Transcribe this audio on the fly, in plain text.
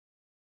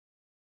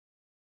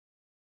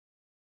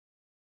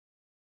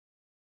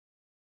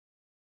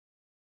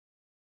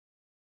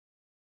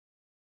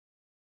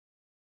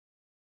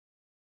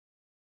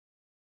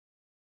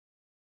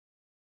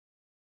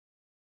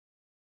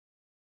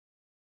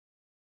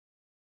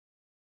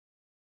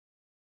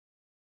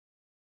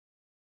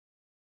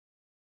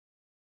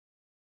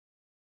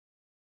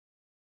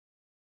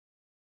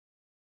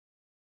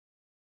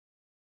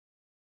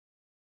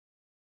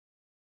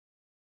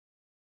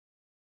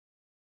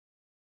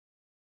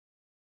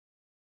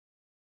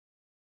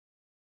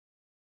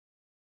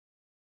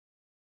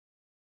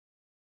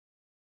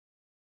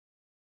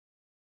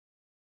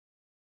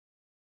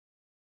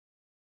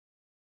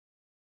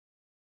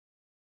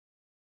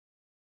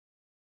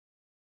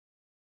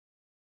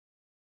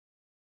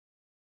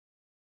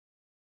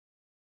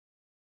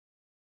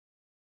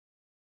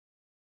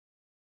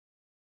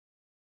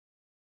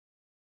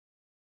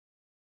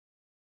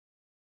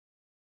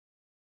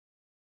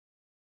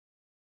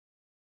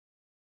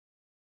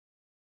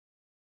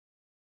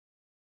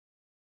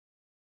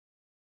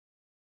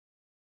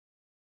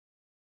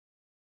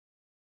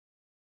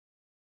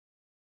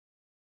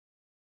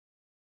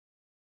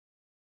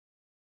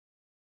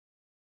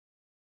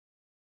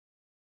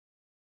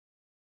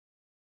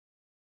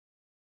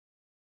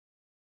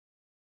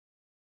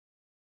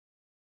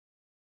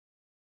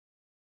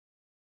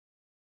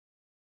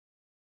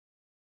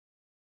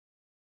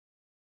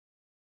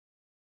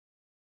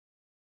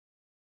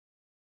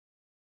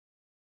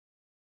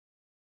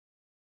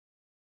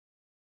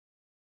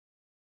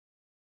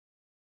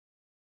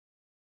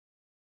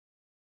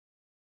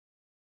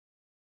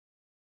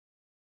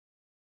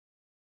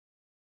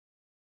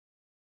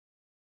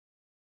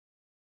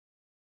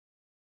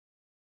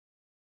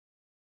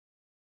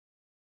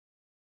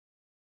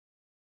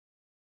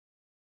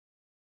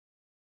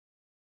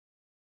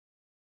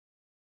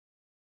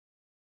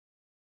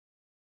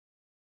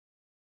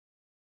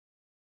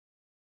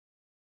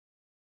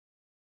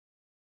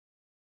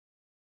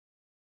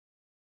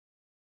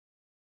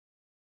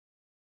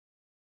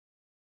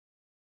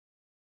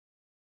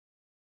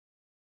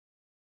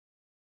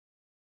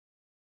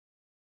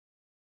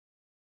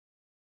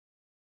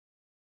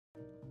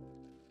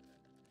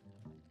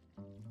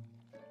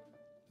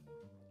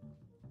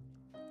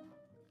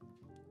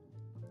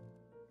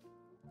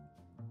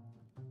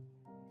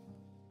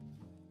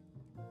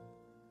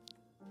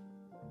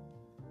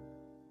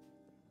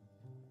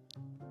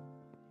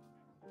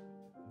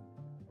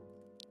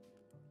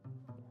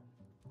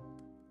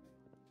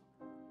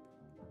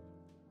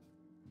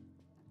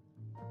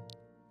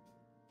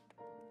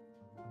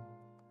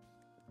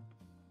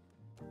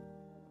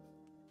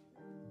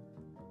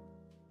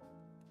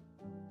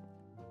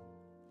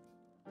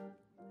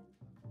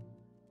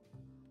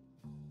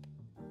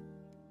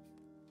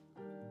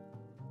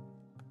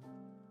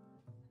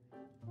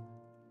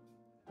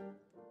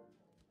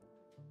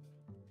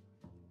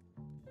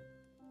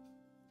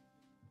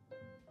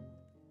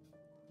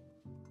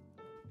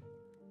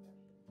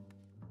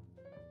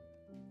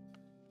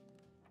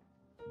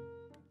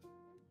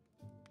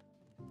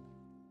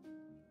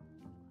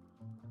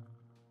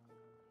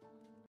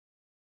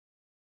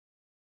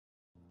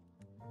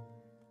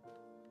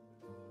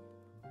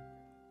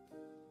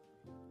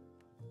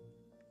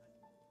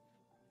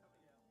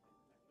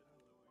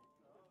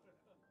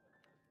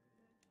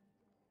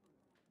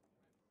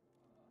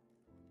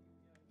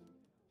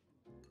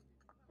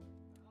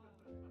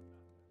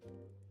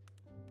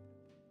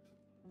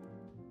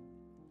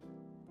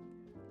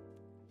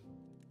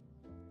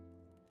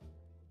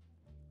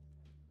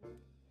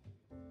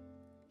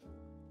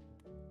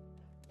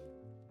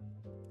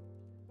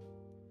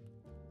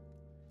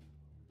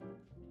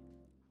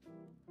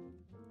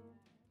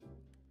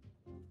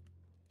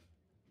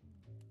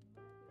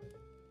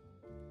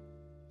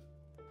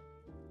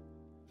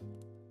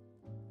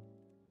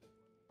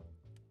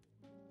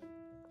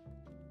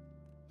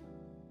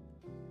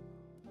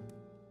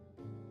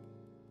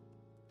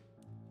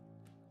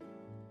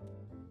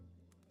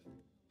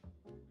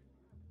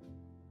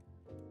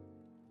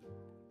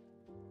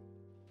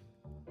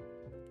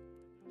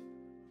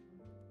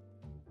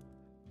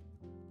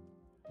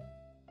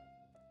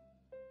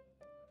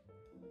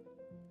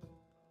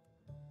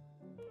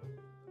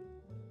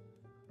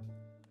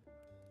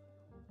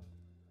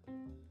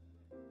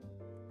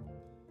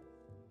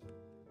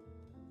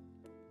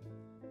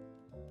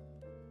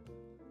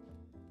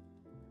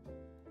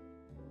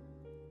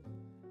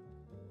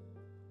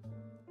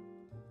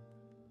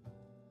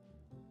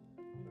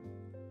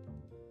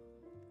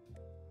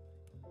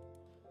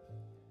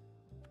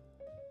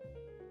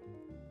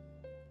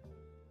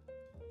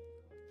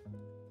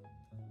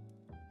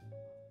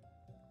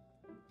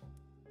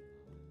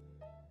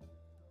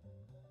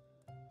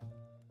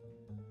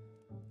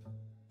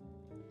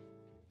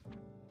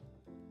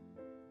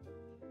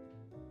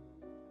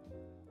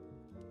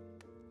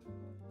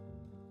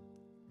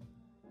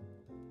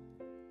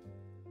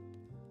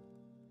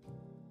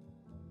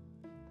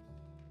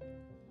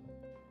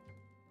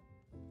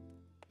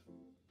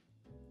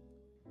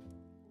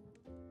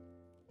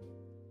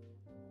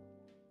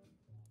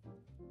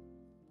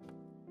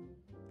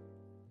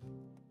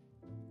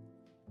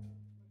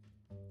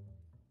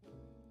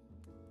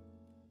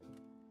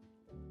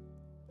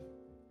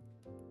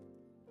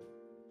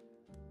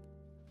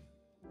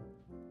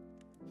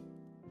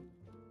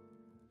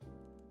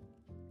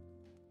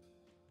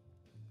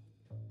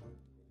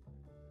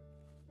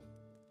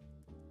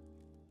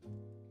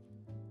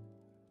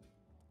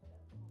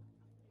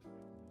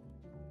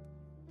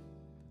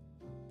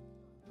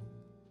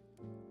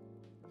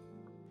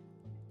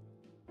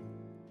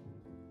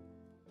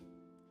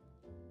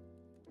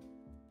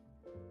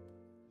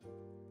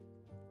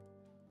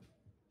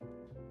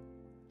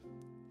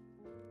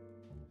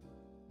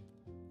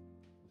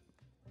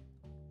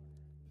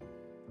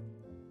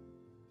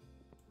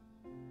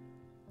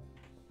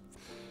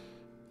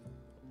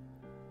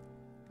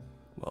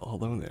Well,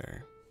 hello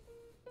there.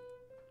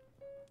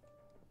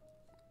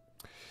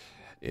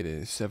 It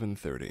is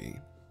 7:30,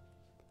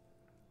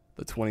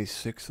 the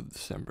 26th of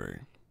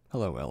December.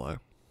 Hello, Ella.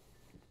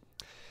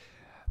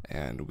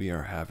 And we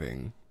are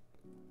having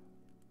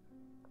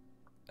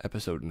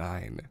episode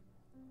 9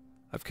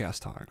 of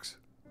Cast Talks.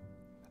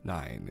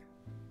 9.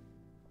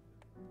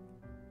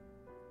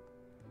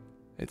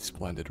 It's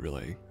splendid,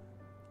 really.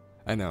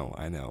 I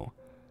know.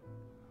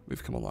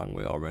 We've come a long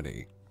way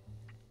already.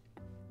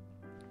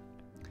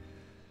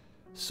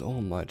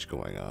 So much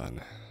going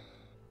on.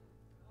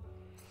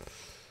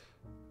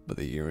 But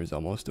the year is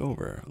almost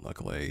over,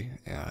 luckily,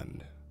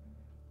 and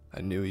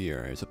a new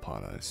year is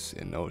upon us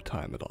in no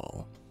time at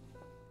all.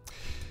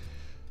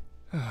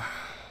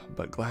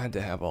 But glad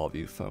to have all of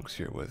you folks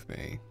here with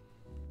me,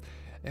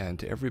 and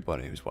to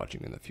everybody who's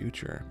watching in the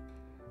future,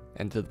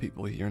 and to the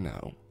people here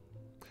now.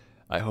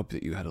 I hope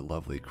that you had a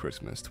lovely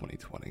Christmas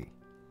 2020.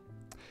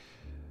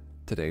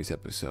 Today's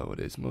episode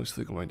is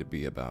mostly going to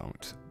be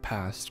about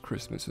past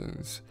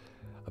Christmases,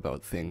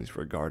 about things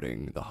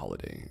regarding the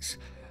holidays,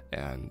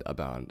 and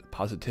about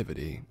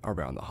positivity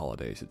around the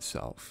holidays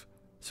itself.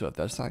 So if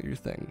that's not your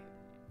thing,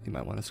 you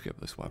might want to skip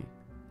this one.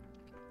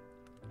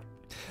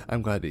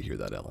 I'm glad to hear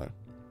that, Ella.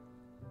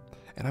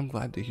 And I'm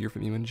glad to hear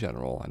from you in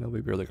general. I know we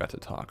barely got to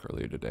talk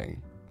earlier today.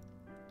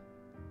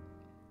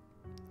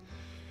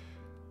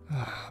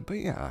 But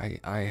yeah,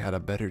 I had a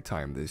better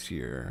time this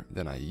year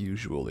than I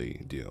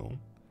usually do.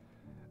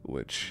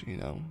 Which, you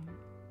know,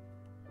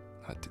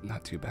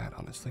 not too bad,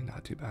 honestly,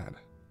 not too bad.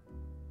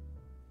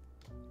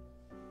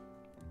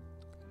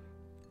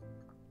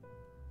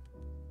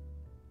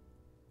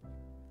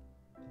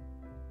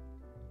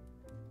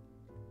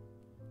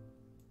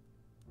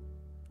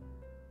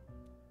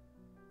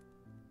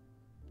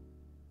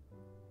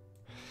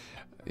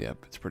 Yep,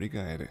 it's pretty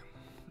good.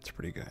 It's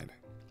pretty good.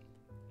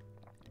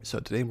 So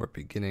today we're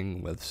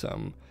beginning with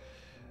some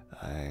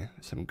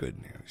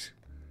good news.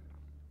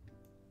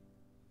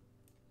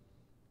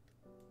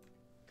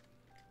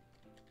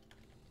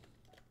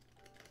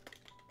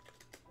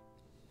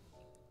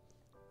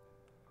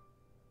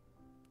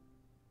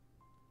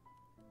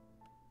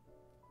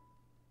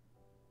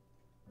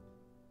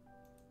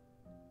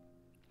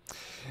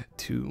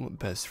 Two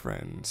best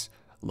friends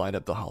light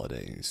up the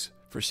holidays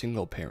for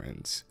single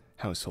parents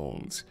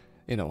households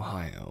in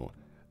Ohio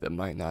that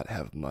might not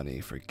have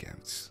money for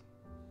gifts.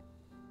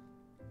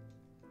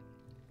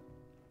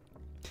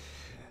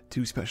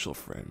 Two special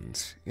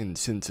friends in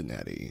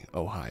Cincinnati,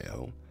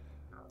 Ohio,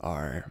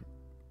 our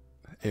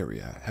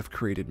area, have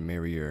created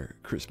merrier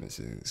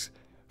Christmases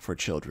for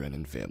children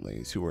and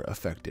families who were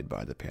affected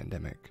by the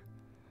pandemic,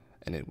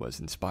 and it was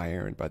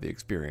inspired by the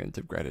experience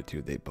of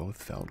gratitude they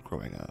both felt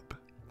growing up.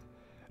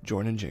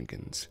 Jordan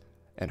Jenkins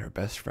and her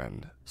best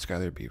friend,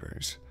 Skylar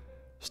Beavers,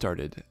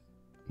 started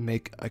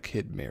Make a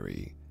Kid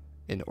Merry,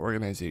 an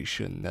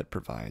organization that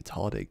provides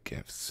holiday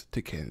gifts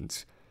to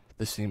kids,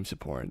 the same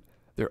support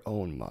their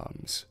own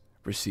moms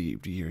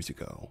received years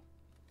ago.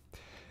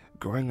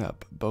 Growing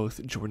up,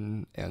 both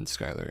Jordan and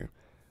Skylar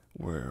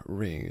were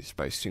raised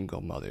by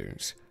single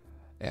mothers,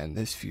 and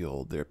this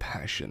fueled their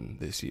passion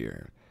this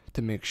year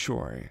to make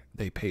sure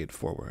they paid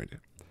forward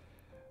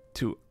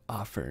to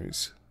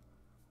offers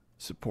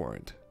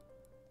support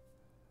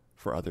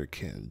for other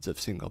kids of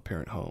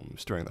single-parent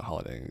homes during the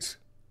holidays.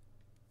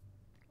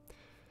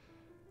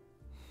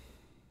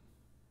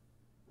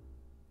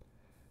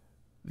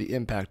 The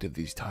impact of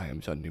these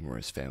times on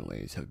numerous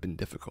families have been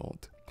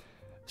difficult,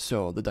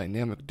 so the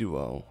dynamic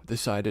duo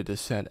decided to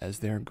set as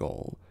their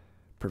goal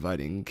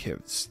providing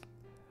gifts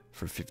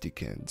for 50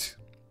 kids.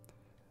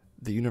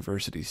 The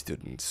university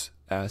students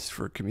asked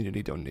for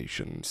community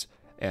donations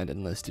and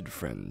enlisted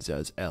friends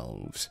as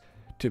elves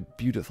to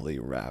beautifully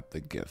wrap the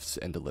gifts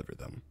and deliver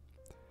them.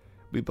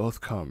 We both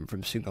come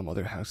from single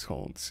mother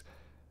households,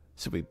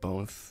 so we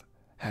both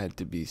had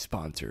to be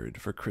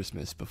sponsored for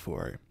Christmas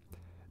before,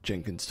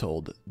 Jenkins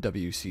told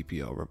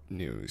WCPO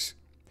News.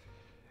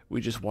 We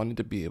just wanted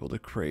to be able to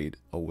create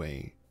a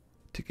way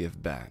to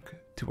give back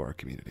to our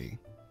community.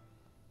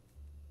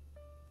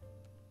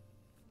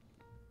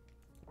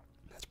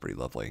 That's pretty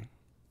lovely.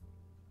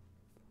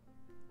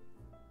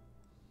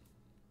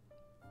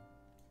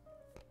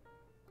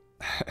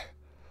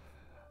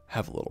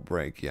 Have a little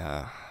break,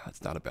 yeah.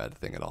 That's not a bad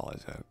thing at all,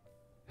 is it?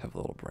 Have a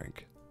little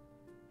break.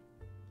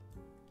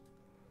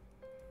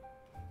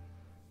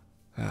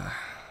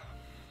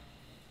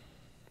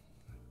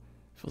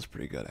 Feels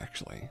pretty good,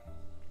 actually.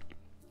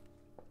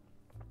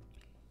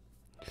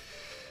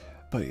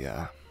 But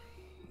yeah,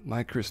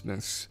 my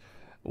Christmas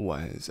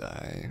was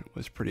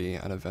pretty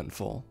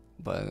uneventful,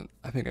 but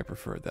I think I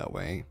prefer it that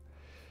way.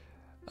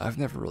 I've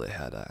never really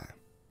had a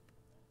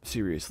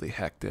seriously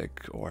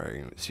hectic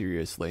or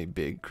seriously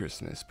big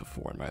Christmas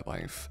before in my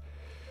life.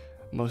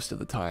 Most of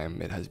the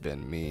time it has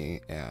been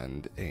me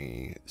and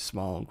a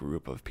small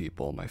group of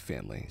people, my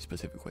family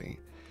specifically,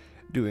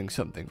 doing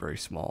something very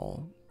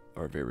small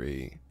or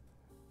very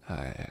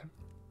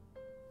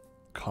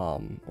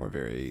calm or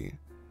very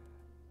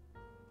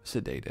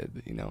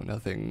sedated, you know,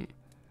 nothing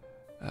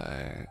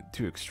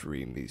too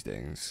extreme these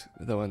days.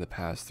 Though in the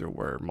past there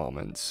were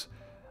moments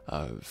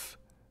of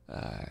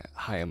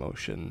high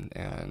emotion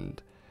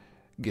and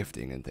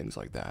gifting and things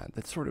like that.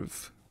 That sort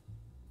of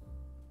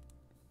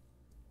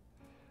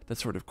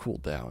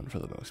cooled down for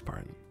the most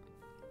part.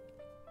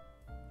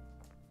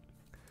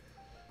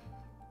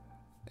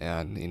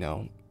 And, you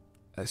know,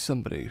 as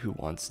somebody who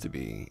wants to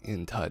be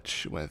in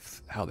touch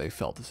with how they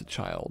felt as a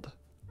child,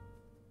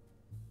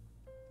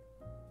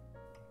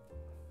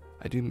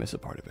 I do miss a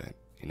part of it.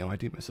 You know, I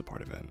do miss a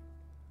part of it.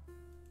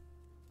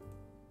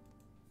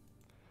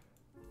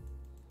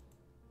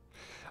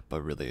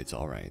 But really, it's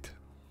alright.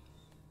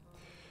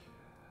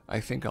 I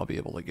think I'll be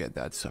able to get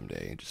that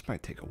someday. It just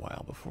might take a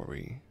while before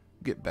we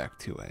get back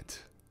to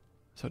it,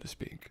 so to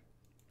speak.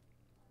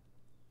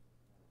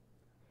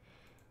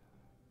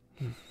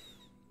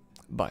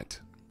 But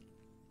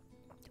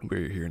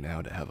we're here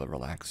now to have a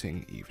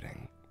relaxing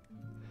evening.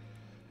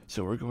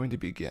 So we're going to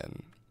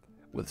begin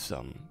with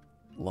some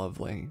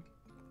lovely,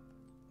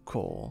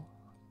 cool,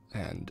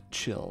 and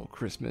chill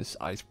Christmas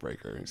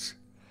icebreakers,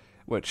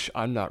 which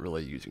I'm not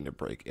really using to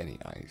break any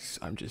ice.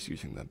 I'm just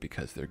using them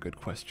because they're good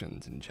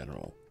questions in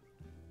general.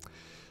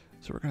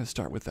 So we're going to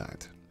start with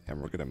that,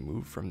 and we're going to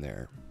move from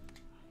there,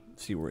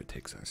 see where it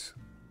takes us.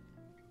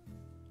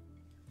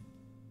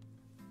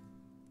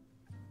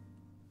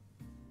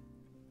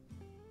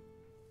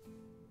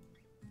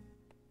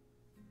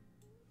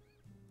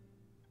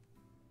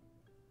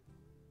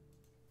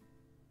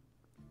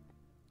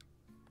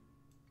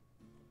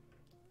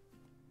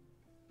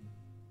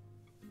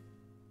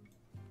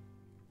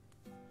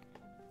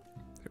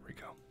 There we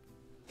go.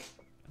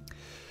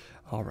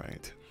 All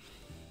right.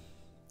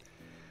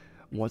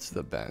 What's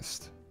the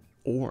best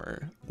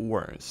or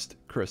worst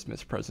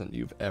Christmas present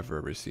you've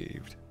ever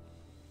received?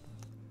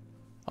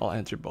 I'll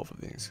answer both of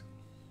these.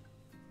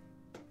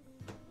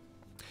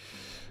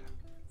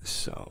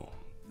 So,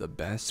 the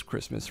best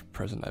Christmas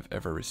present I've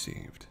ever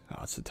received.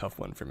 Oh, it's a tough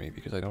one for me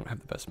because I don't have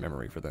the best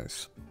memory for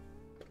this.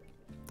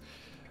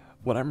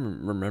 What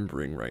I'm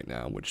remembering right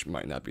now, which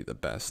might not be the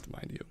best,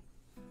 mind you,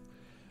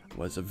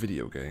 was a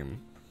video game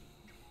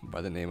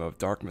by the name of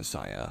Dark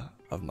Messiah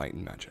of Might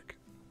and Magic.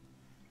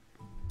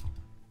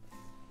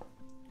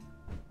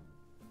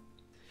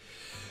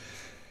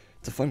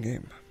 It's a fun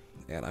game,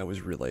 and I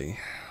was really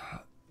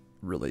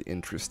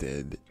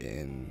interested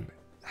in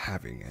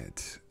having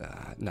it,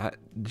 not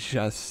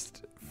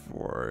just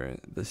for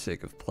the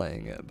sake of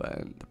playing it,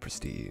 but the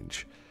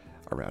prestige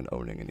around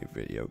owning a new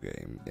video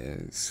game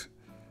is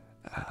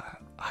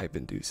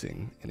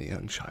hype-inducing in a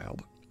young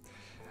child.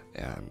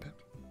 And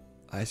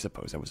I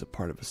suppose I was a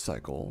part of a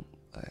cycle.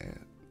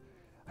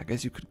 I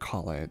guess you could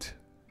call it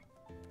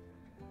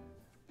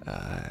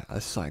a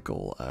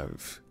cycle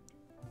of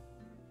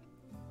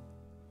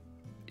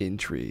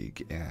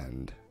intrigue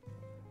and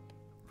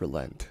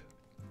relent,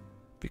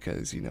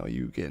 because, you know,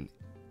 you get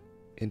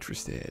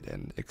interested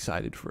and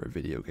excited for a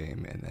video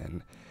game, and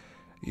then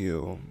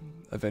you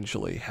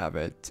eventually have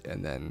it,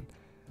 and then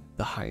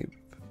the hype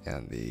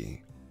and the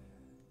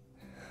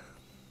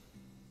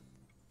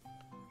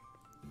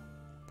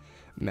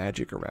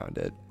magic around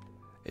it,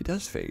 it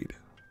does fade,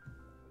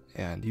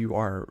 and you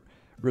are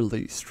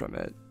released from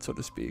it, so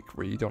to speak,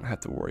 where you don't have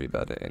to worry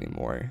about it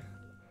anymore,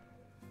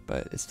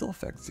 but it still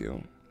affects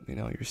you. You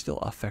know, you're still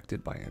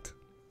affected by it.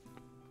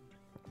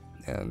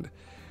 And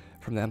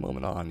from that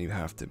moment on, you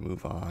have to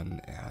move on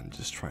and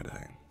just try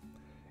to,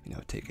 you know,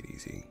 take it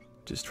easy.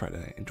 Just try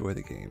to enjoy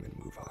the game and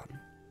move on.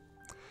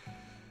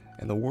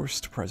 And the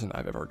worst present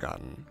I've ever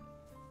gotten,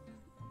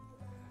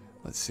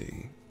 let's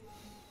see.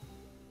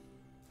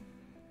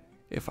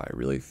 If I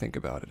really think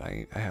about it,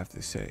 I have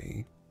to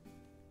say,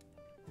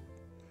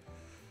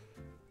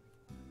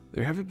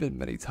 there haven't been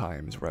many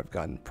times where I've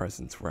gotten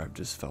presents where I've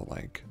just felt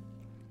like,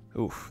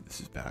 oof,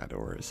 this is bad,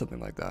 or something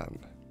like that.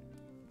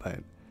 But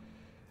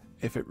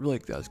if it really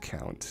does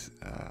count,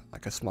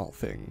 like a small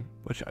thing,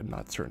 which I'm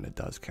not certain it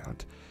does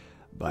count,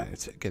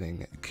 but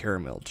getting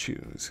caramel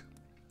chews,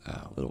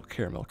 little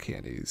caramel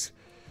candies,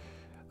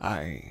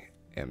 I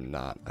am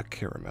not a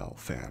caramel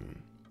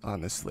fan.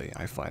 Honestly,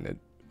 I find it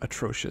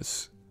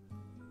atrocious.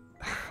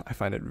 I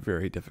find it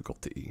very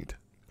difficult to eat.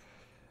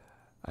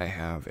 I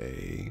have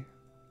a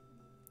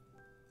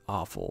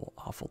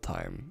awful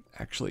time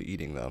actually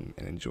eating them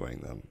and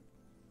enjoying them.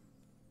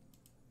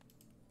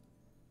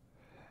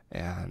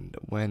 And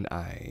when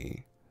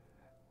I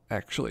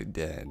actually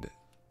did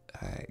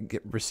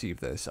receive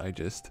this, I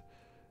just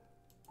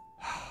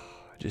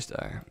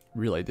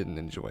really didn't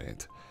enjoy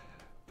it.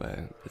 But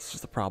it's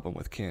just the problem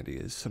with candy,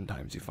 is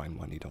sometimes you find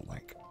one you don't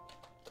like.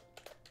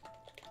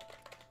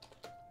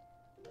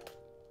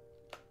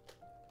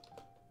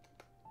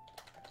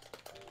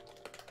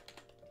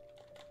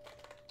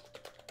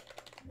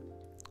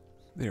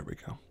 There we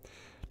go.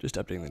 Just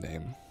updating the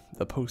name.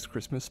 The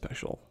post-Christmas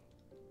special.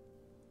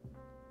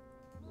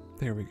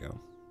 There we go.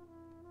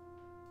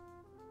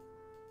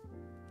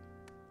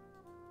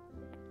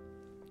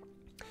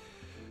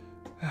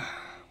 I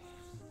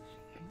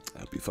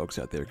hope you folks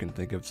out there can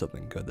think of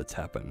something good that's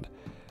happened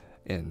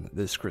in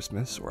this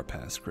Christmas or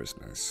past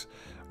Christmas,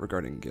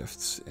 regarding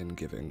gifts and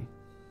giving,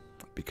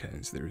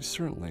 because there's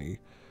certainly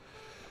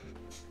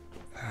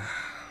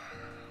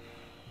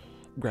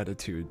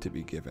gratitude to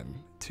be given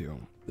to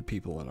the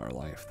people in our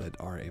life that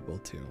are able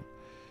to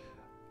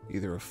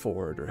either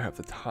afford or have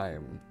the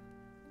time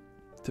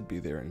to be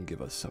there and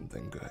give us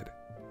something good.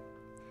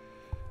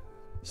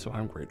 So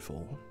I'm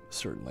grateful,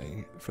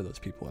 certainly, for those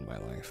people in my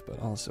life, but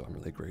also I'm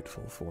really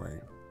grateful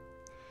for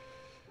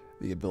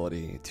the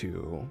ability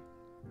to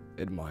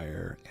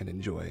admire and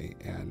enjoy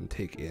and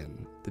take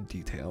in the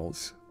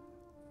details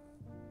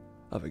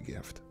of a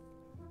gift,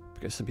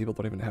 because some people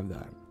don't even have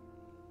that,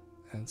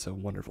 and it's a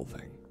wonderful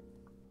thing.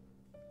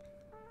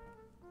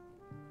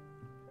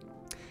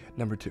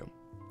 Number 2,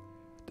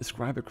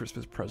 describe a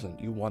Christmas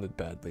present you wanted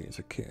badly as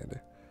a kid,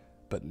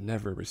 but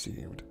never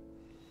received.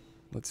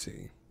 Let's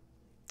see.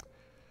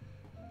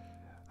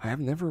 I have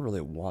never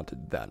really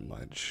wanted that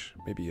much,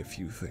 maybe a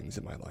few things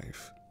in my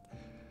life.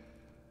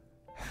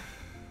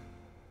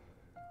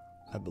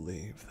 I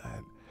believe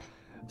that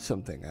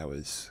something I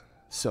was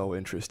so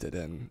interested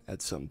in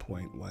at some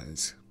point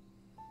was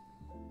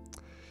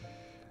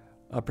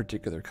a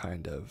particular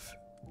kind of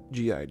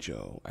G.I.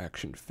 Joe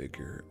action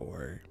figure,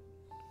 or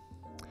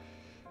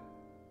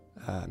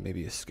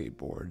maybe a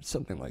skateboard,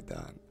 something like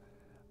that.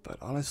 But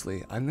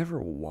honestly, I never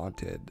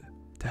wanted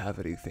to have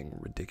anything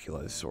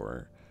ridiculous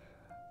or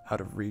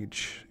out of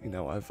reach. You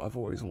know, I've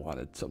always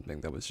wanted something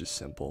that was just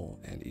simple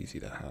and easy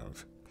to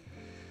have.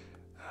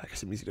 I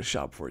guess I'm easy to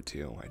shop for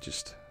too.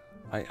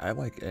 I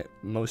like it.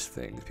 Most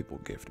things people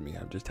gift me,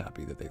 I'm just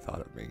happy that they thought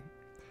of me.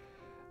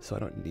 So I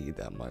don't need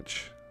that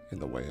much in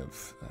the way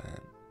of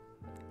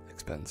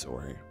expense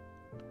or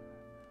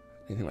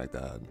anything like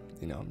that.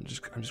 You know, I'm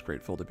just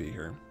grateful to be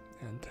here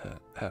and to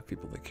have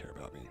people that care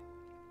about me.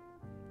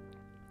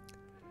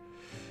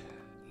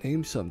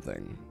 Name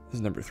something, this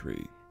is number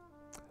 3,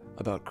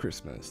 about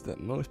Christmas that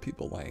most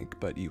people like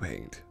but you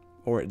hate,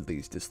 or at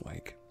least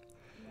dislike.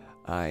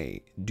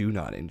 I do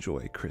not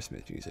enjoy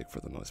Christmas music for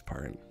the most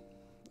part.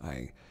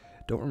 I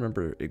don't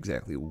remember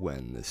exactly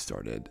when this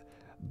started,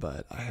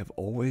 but I have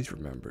always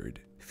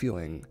remembered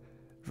feeling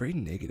very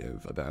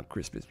negative about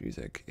Christmas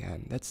music,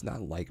 and that's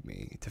not like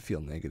me to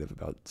feel negative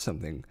about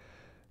something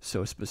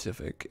so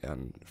specific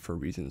and for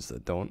reasons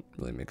that don't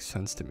really make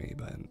sense to me,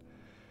 but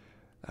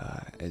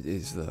it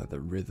is the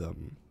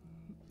rhythm,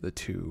 the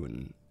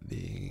tune,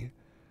 the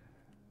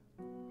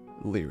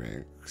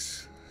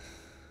lyrics.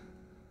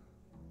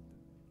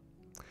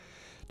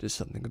 Just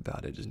something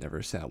about it just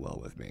never sat well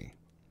with me,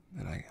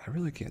 and I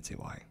really can't say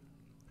why.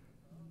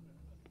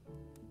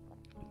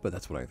 But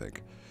that's what I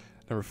think.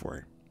 Number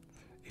 4,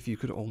 if you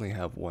could only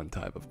have one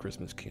type of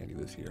Christmas candy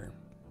this year,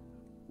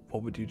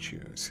 what would you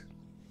choose?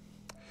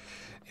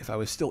 If I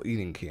was still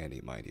eating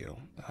candy, mind you.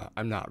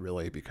 I'm not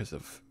really, because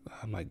of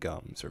my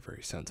gums are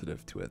very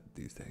sensitive to it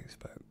these days,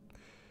 but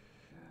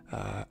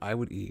I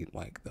would eat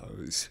like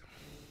those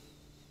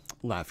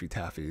Laffy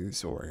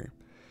Taffies or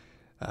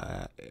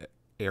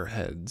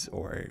Airheads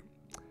or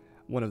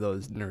one of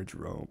those Nerds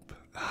Rope.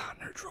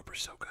 Nerds Rope are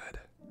so good.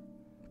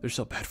 They're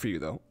so bad for you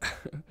though.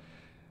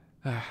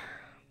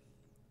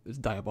 It's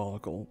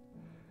diabolical.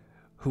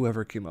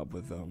 Whoever came up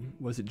with them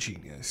was a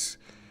genius,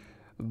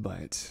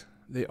 but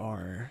they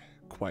are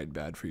quite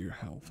bad for your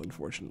health,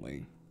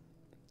 unfortunately.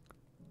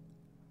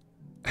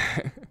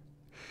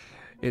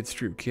 It's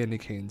true, candy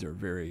canes are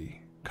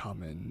very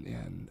common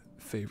and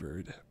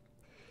favored,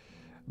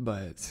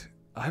 but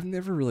I've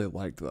never really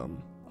liked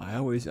them. I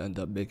always end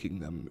up making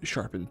them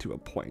sharpened to a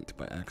point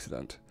by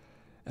accident,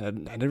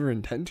 and I never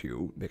intend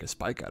to make a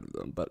spike out of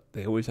them, but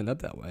they always end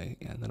up that way,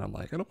 and then I'm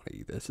like, I don't want to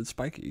eat this, it's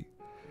spiky,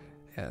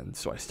 and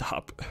so I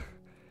stop.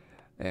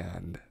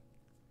 And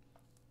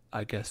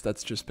I guess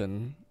that's just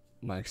been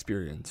my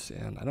experience,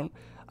 and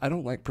I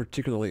don't like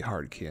particularly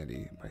hard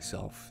candy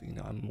myself. You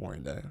know, I'm more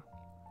into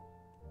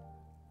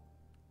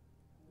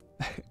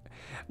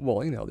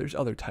well, you know, there's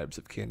other types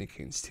of candy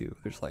canes too.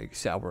 There's like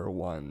sour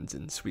ones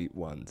and sweet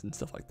ones and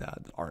stuff like that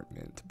aren't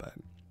mint, but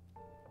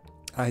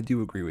I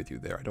do agree with you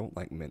there. I don't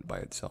like mint by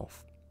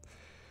itself.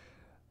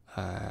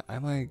 I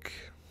like,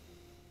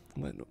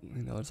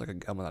 there's like a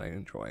gum that I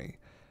enjoy.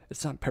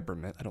 It's not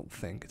peppermint, I don't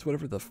think. It's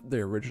whatever the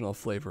original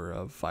flavor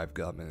of 5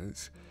 Gum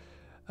is.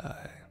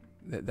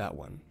 That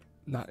one.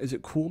 Is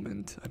it Cool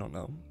Mint? I don't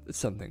know. It's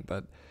something,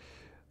 but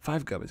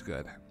 5 Gum is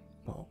good.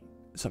 Well,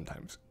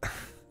 sometimes.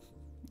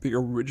 The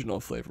original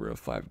flavor of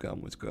 5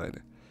 Gum was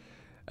good.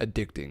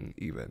 Addicting,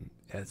 even.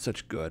 It had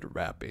such good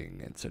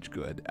wrapping and such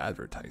good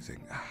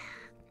advertising.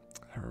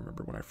 I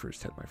remember when I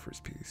first had my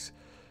first piece.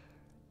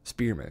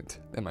 Spearmint.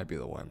 That might be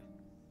the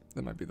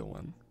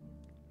one.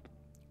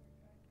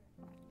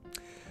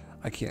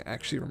 I can't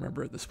actually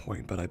remember at this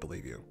point, but I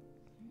believe you.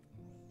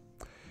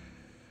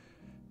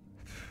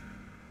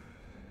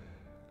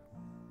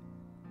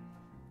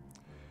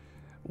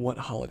 What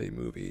holiday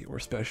movie or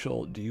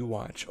special do you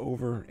watch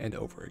over and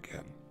over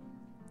again?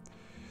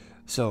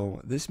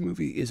 So, this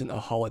movie isn't a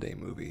holiday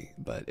movie,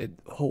 but it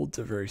holds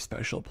a very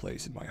special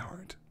place in my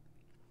heart.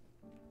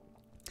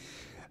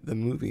 The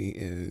movie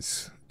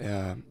is,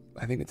 I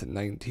think it's a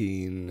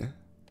 19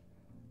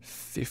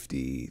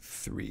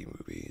 53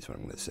 movie, is what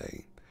I'm going to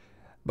say,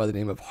 by the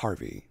name of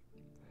Harvey.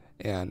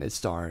 And it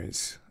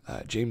stars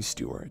James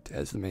Stewart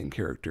as the main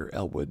character,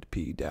 Elwood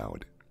P.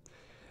 Dowd.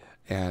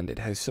 And it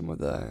has some of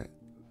the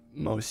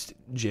most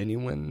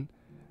genuine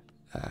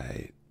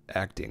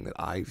acting that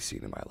I've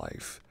seen in my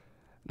life.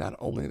 Not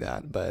only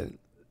that, but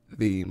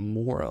the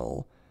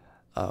moral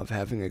of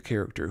having a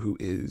character who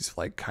is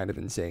like kind of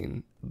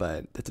insane,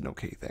 but that's an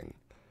okay thing.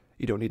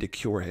 You don't need to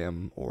cure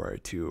him or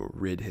to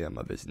rid him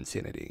of his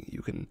insanity.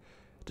 You can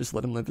just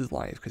let him live his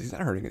life because he's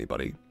not hurting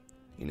anybody.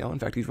 You know, in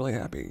fact, he's really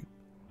happy.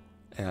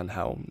 And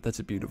how that's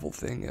a beautiful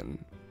thing,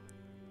 and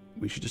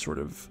we should just sort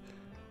of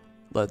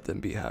let them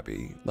be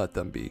happy, let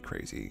them be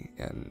crazy,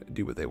 and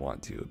do what they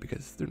want to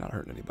because they're not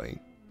hurting anybody.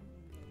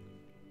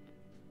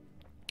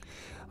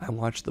 I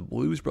watched the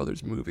Blues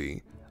Brothers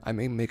movie. I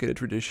may make it a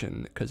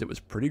tradition because it was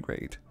pretty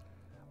great.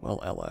 Well,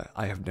 Ella,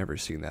 I have never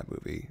seen that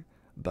movie,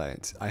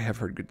 but I have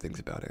heard good things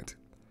about it.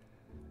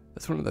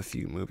 That's one of the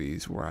few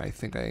movies where I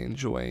think I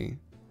enjoy,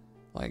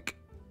 like,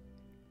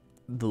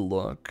 the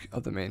look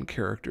of the main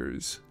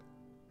characters,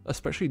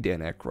 especially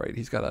Dan Aykroyd.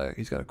 He's got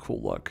a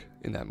cool look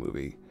in that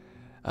movie.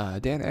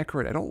 Dan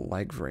Aykroyd I don't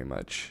like very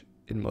much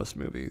in most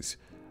movies,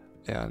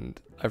 and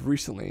I've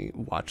recently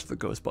watched the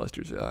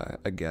Ghostbusters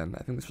again.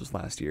 I think this was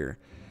last year,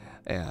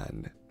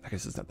 and I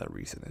guess it's not that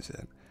recent, is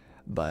it?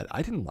 But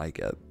I didn't like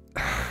it,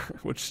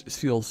 which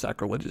feels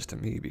sacrilegious to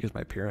me because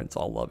my parents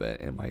all love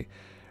it, and my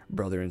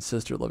brother and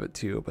sister love it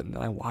too. But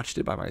then I watched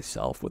it by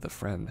myself with a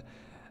friend,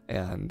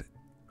 and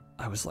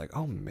I was like,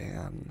 oh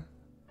man,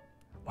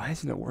 why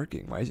isn't it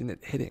working? Why isn't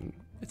it hitting?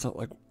 It's not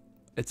like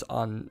it's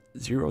on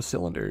 0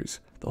 cylinders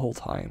the whole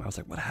time. I was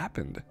like, what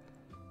happened?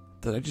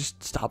 Did I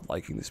just stop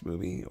liking this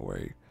movie? Or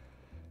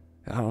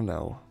I don't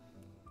know.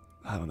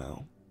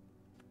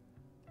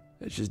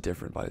 It's just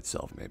different by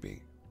itself,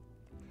 maybe.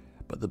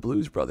 But the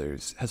Blues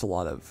Brothers has a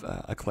lot of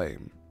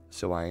acclaim,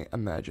 so I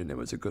imagine it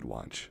was a good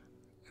watch.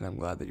 And I'm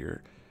glad that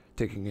you're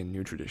taking in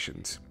new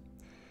traditions.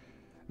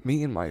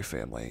 Me and my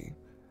family,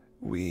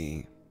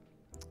 we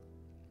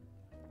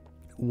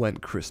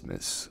went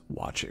Christmas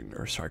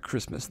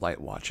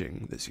light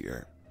watching this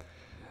year.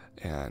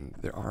 And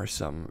there are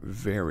some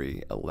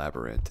very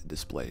elaborate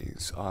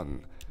displays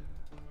on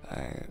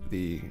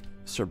the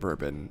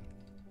suburban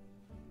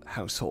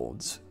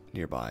households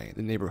nearby,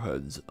 the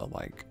neighborhoods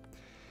alike.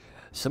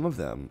 Some of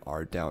them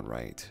are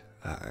downright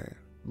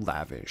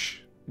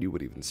lavish, you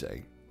would even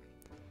say.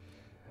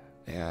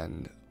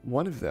 And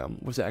one of them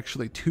was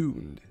actually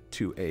tuned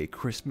to a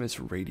Christmas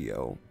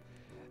radio,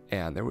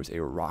 and there was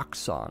a rock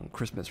song,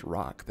 Christmas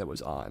rock, that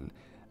was on,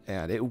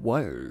 and it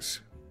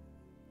was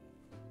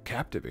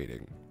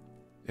captivating,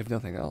 if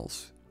nothing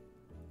else.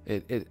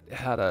 It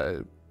had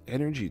a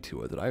energy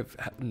to it that I've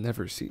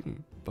never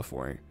seen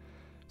before.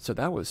 So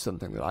that was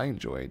something that I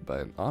enjoyed,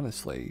 but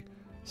honestly,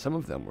 some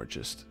of them were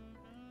just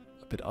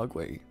a bit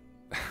ugly,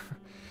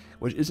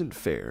 which isn't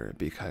fair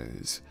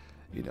because,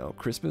 you know,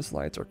 Christmas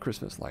lights are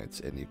Christmas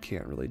lights and you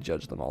can't really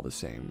judge them all the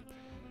same.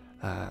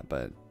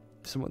 But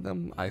some of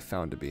them I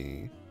found to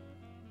be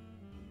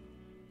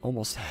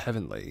almost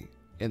heavenly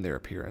in their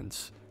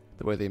appearance,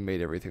 the way they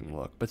made everything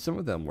look. But some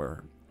of them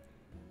were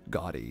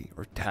gaudy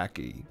or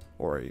tacky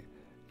or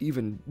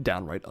even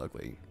downright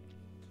ugly.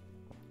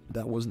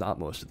 That was not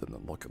most of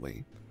them,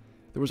 luckily.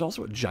 There was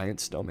also a giant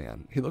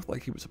snowman. He looked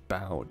like he was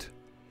about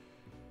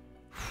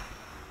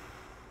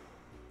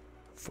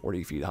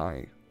 40 feet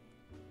high.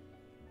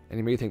 And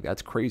you may think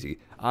that's crazy.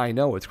 I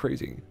know it's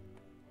crazy.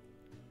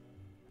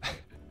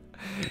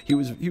 He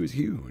was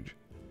huge.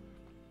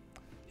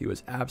 He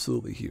was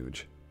absolutely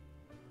huge.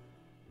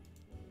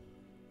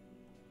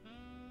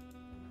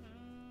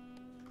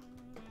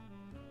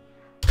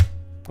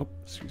 Oh,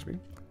 excuse me.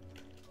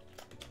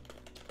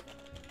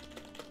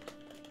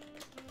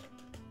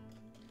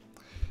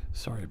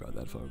 Sorry about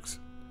that, folks.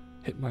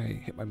 Hit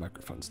my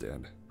microphone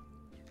stand.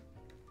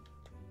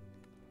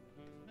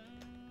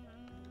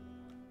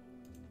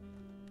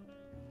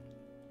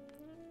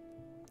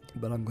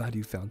 But I'm glad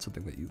you found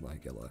something that you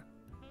like, Ella.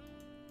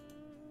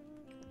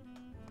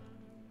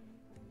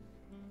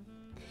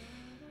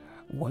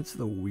 What's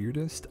the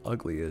weirdest,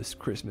 ugliest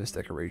Christmas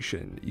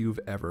decoration you've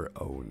ever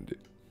owned?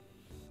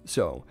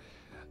 So,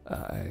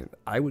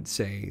 I would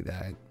say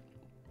that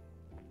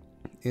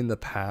in the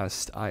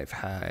past I've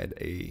had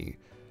a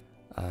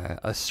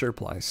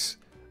surplus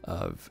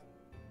of,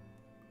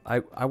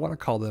 I want to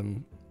call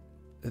them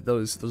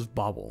those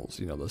baubles,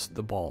 you know,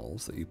 the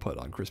balls that you put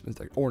on Christmas,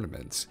 like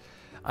ornaments.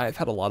 I've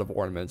had a lot of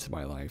ornaments in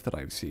my life that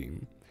I've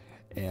seen,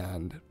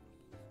 and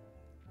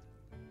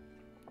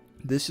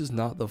this is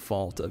not the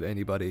fault of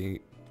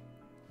anybody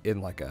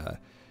in like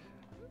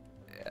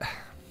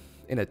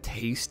in a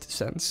taste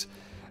sense,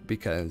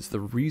 because the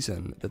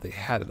reason that they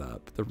had it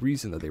up, the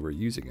reason that they were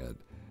using it,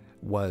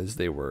 was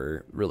they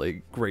were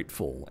really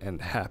grateful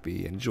and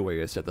happy and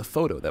joyous at the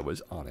photo that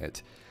was on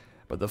it.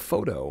 But the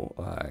photo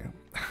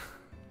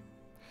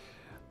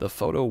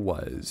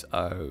was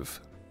of,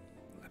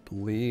 I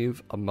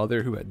believe, a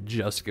mother who had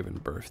just given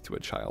birth to a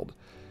child,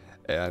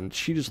 and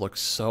she just looked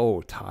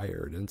so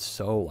tired and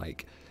so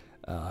like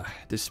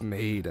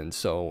dismayed and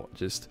so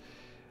just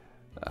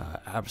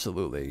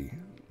absolutely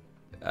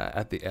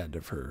at the end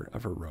of her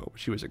rope.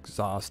 She was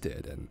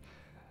exhausted, and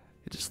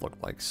it just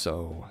looked like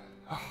so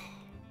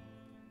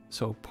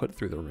put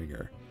through the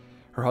ringer.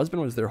 Her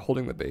husband was there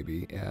holding the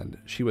baby, and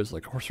she was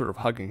like sort of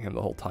hugging him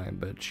the whole time,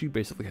 but she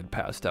basically had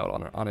passed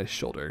out on his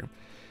shoulder.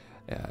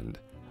 And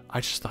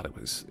I just thought it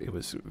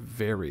was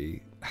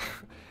very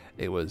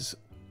it was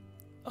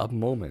a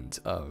moment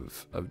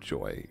of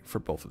joy for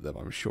both of them,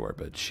 I'm sure,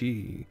 but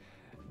she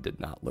did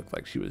not look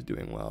like she was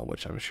doing well,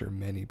 which I'm sure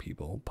many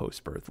people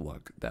post-birth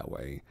look that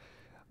way.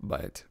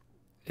 But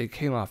it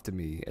came off to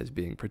me as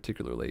being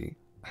particularly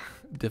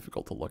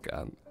difficult to look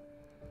at.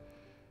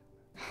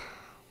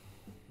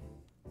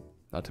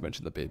 Not to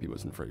mention the baby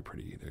wasn't very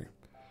pretty either.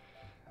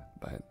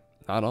 But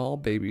not all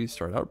babies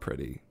start out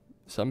pretty.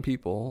 Some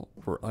people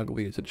were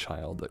ugly as a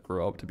child that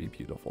grow up to be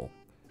beautiful.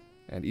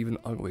 And even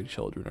ugly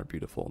children are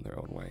beautiful in their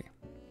own way.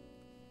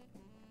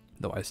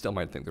 Though I still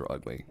might think they're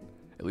ugly,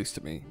 at least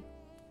to me.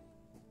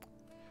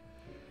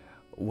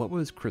 What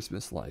was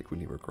Christmas like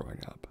when you were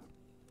growing up?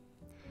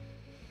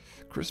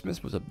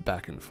 Christmas was a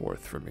back and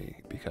forth for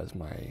me because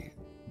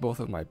both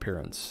of my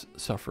parents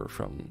suffer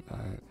from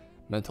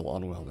mental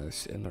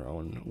unwellness in their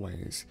own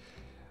ways.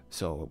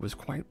 So it was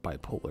quite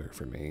bipolar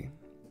for me.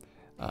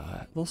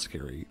 A little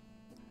scary.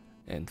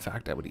 In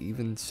fact, I would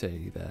even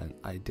say that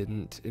I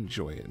didn't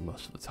enjoy it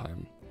most of the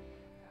time.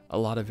 A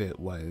lot of it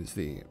was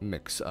the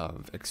mix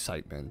of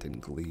excitement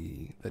and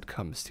glee that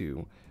comes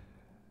to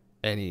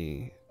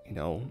any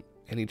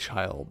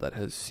child that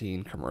has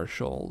seen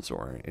commercials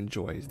or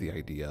enjoys the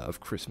idea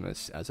of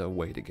Christmas as a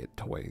way to get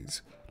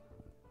toys,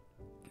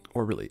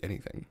 or really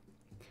anything.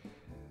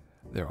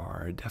 There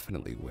are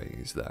definitely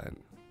ways that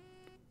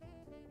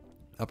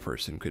a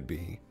person could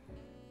be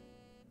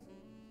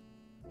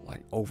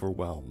like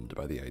overwhelmed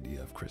by the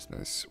idea of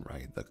Christmas,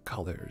 right? The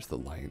colors, the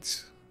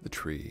lights, the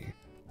tree,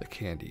 the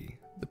candy,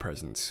 the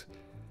presents,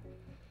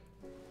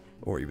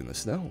 or even the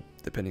snow,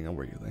 depending on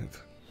where you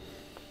live.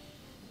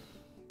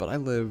 But I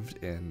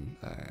lived in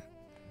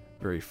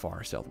very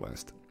far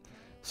southwest,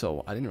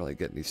 so I didn't really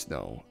get any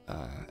snow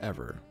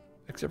ever,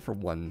 except for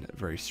one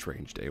very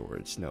strange day where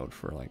it snowed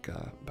for like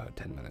about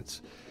 10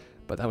 minutes.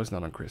 But that was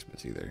not on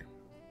Christmas either.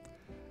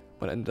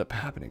 What ended up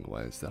happening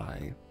was that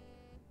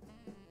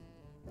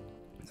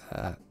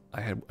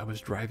I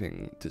was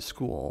driving to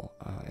school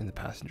in the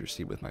passenger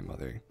seat with my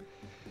mother,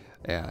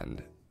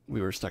 and we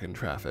were stuck in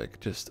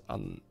traffic just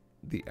on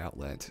the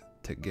outlet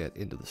to get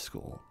into the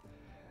school.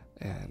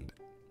 And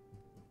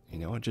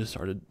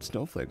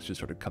snowflakes just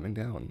started coming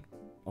down.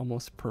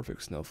 Almost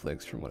perfect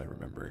snowflakes from what I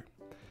remember.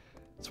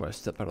 So I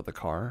stepped out of the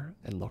car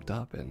and looked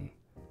up, and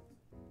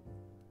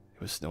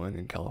it was snowing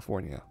in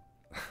California.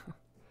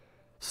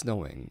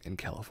 Snowing in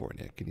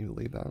California. Can you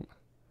believe that?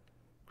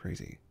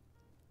 Crazy.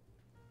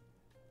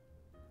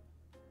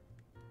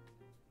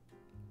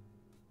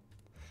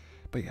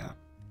 But yeah.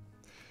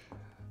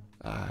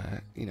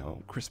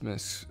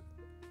 Christmas,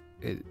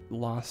 it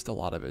lost a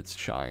lot of its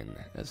shine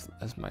as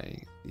my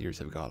years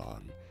have gone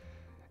on.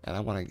 And I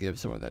want to give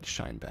some of that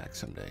shine back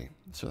someday.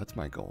 So that's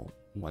my goal.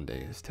 One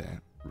day is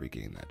to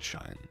regain that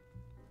shine.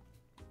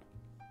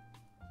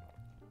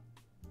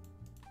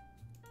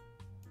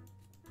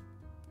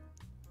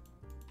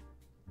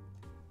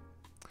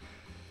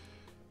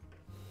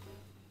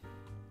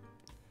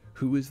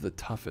 Who is the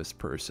toughest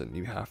person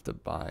you have to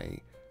buy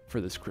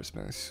for this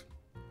Christmas?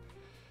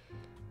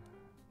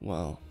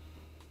 Well,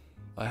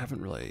 I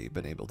haven't really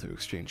been able to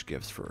exchange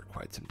gifts for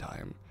quite some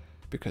time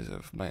because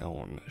of my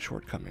own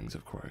shortcomings,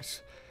 of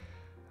course.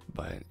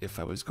 But if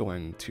I was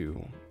going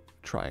to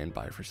try and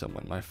buy for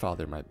someone, my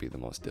father might be the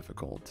most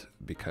difficult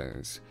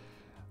because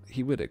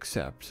he would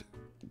accept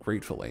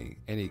gratefully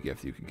any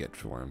gift you could get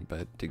for him,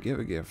 but to give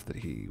a gift that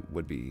he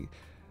would be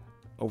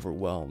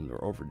overwhelmed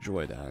or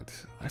overjoyed at,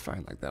 I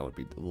find like that would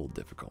be a little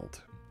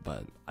difficult.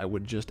 But I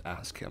would just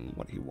ask him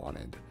what he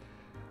wanted.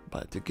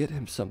 But to get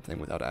him something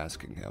without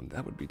asking him,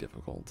 that would be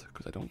difficult,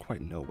 because I don't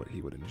quite know what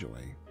he would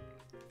enjoy.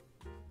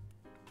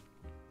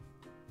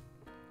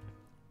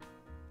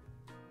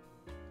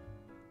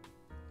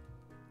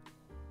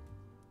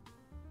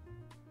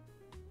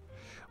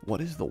 What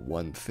is the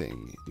one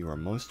thing you are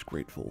most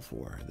grateful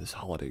for this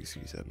holiday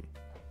season?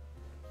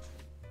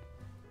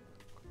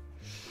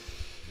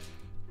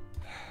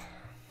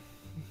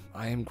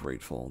 I am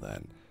grateful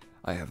that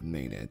I have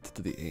made it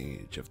to the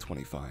age of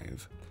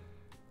 25.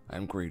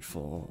 I'm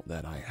grateful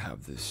that I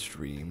have this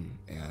stream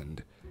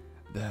and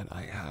that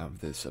I have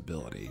this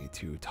ability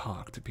to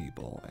talk to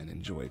people and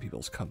enjoy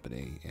people's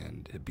company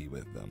and to be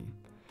with them.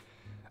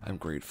 I'm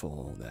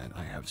grateful that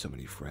I have so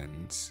many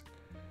friends,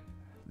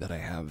 that I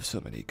have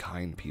so many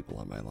kind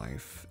people in my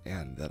life,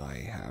 and that I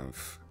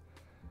have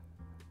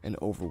an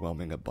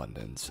overwhelming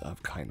abundance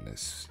of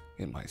kindness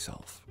in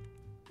myself.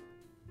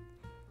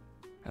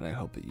 And I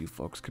hope that you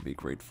folks can be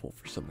grateful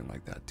for something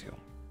like that too.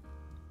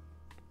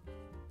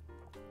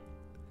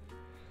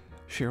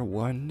 Share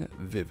one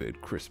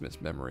vivid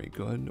Christmas memory,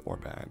 good or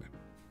bad.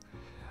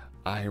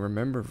 I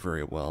remember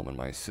very well when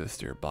my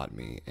sister bought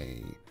me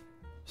a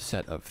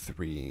set of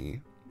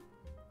 3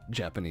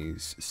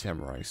 Japanese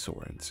samurai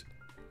swords.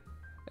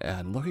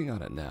 And looking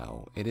on it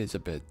now, it is a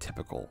bit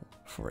typical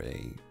for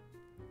a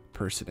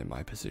person in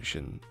my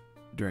position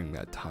during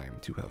that time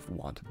to have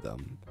wanted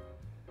them.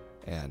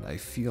 And I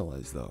feel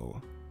as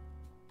though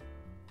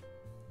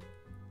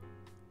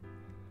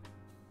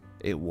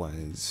it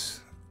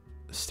was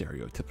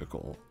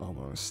stereotypical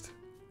almost,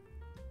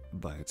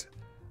 but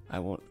I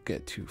won't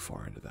get too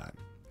far into that.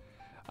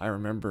 I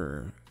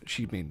remember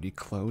she made me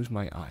close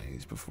my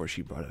eyes before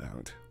she brought it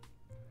out.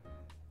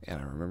 And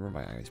I remember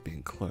my eyes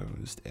being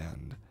closed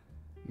and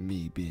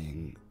me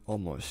being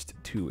almost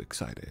too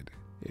excited,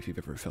 if you've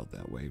ever felt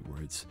that way,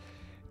 where it's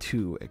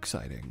too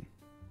exciting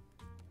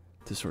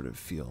to sort of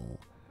feel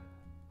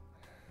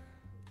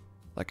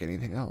like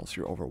anything else.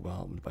 You're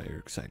overwhelmed by your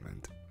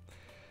excitement.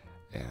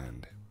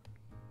 And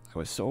I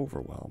was so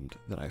overwhelmed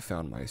that I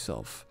found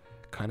myself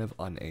kind of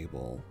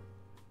unable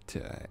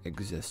to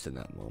exist in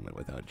that moment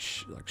without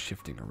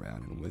shifting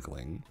around and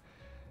wiggling.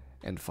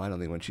 And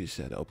finally, when she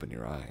said, "Open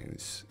your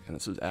eyes," and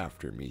this was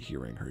after me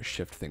hearing her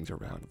shift things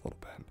around a little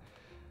bit,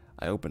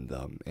 I opened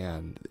them,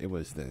 and it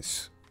was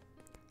this,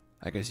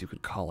 I guess you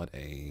could call it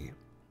a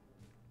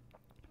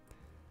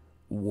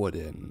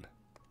wooden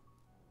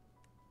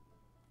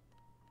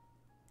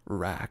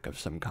rack of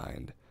some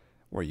kind,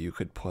 where you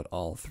could put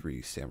all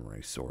 3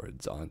 samurai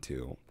swords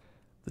onto.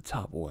 The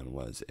top one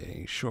was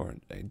a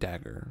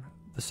dagger,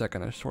 the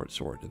second a short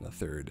sword, and the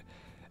third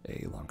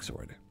a long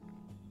sword.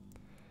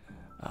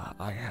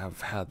 I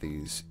have had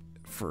these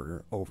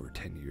for over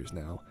 10 years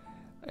now,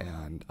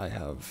 and I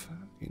have,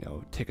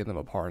 taken them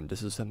apart and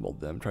disassembled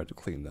them, tried to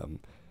clean them,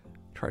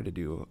 tried to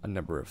do a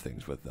number of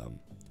things with them.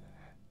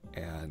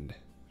 And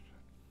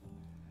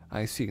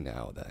I see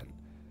now that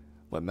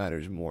what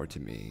matters more to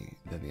me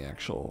than the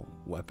actual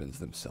weapons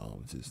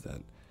themselves is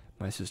that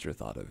my sister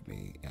thought of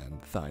me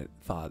and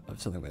thought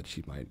of something that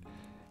she might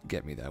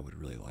get me that I would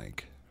really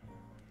like.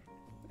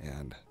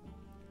 And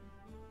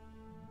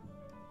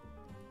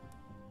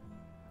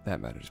that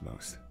matters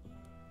most.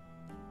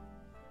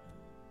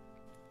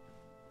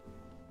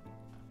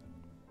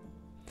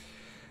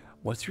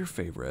 What's your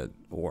favorite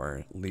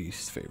or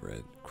least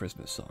favorite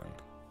Christmas song?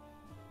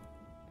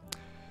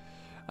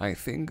 I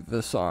think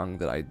the song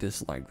that I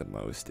dislike the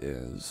most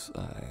is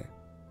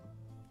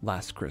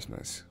Last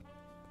Christmas.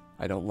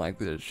 I don't like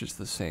that it's just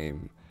the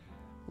same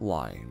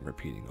line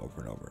repeating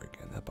over and over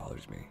again. That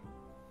bothers me.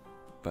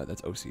 But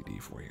that's OCD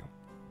for you.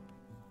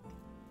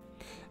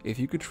 If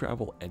you could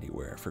travel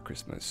anywhere for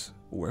Christmas,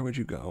 where would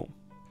you go?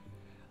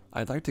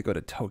 I'd like to go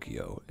to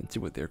Tokyo and see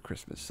what their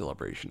Christmas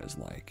celebration is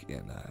like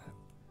in,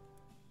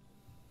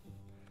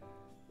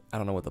 I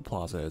don't know what the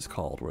plaza is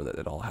called where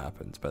it all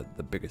happens, but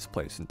the biggest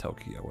place in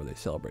Tokyo where they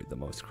celebrate the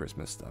most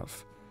Christmas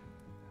stuff.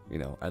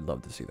 I'd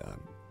love to see that,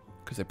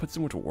 because they put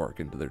so much work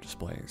into their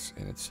displays,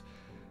 and it's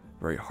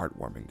very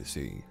heartwarming to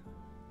see.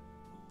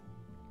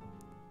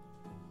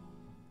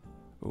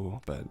 Ooh,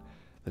 but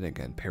then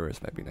again,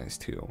 Paris might be nice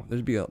too.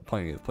 There'd be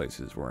plenty of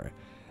places where,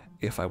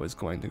 if I was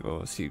going to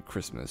go see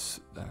Christmas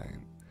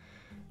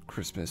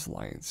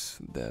lights,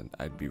 then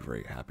I'd be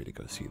very happy to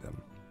go see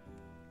them.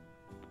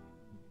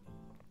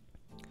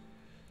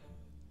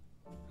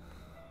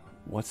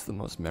 What's the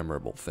most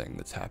memorable thing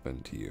that's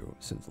happened to you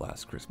since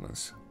last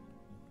Christmas?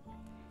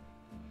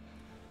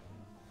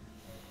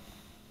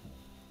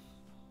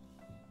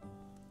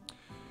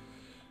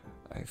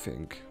 I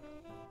think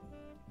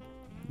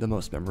the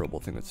most memorable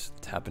thing that's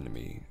happened to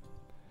me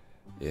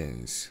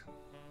is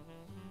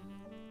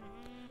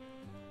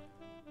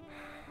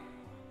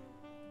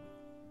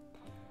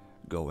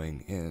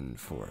going in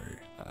for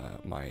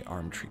my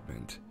arm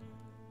treatment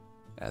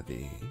at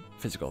the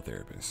physical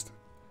therapist.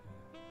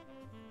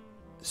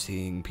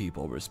 Seeing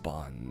people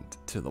respond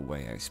to the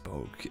way I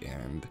spoke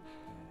and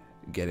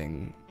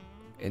getting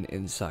an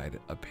inside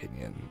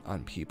opinion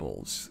on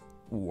people's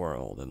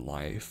world and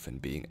life, and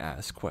being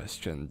asked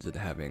questions and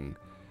having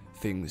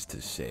things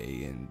to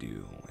say and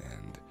do,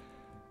 and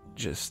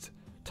just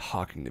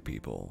talking to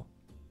people,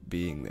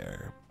 being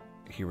there,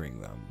 hearing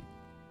them,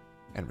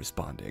 and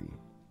responding.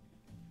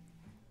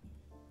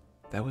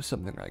 That was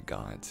something I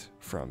got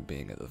from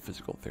being a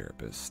physical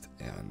therapist,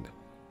 and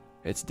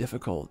it's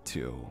difficult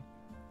to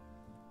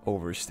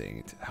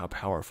overstate how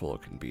powerful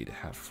it can be to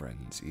have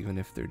friends, even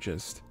if they're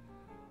just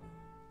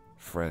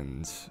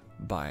friends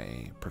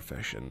by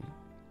profession.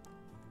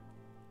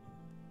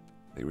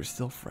 They were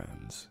still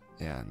friends,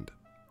 and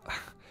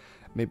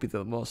maybe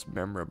the most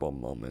memorable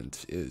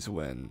moment is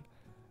when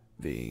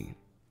the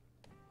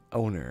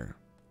owner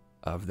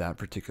of that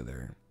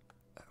particular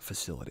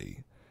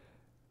facility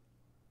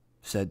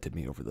said to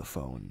me over the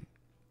phone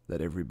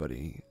that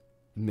everybody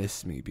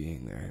missed me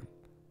being there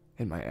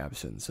in my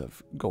absence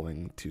of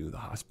going to the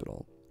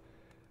hospital,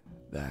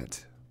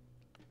 that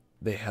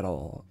they had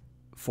all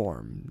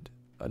formed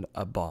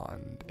a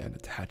bond and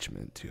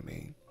attachment to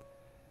me,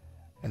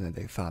 and that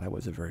they thought I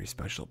was a very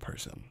special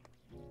person.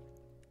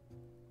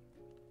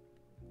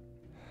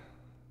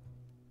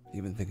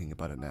 Even thinking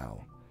about it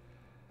now,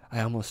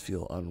 I almost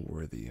feel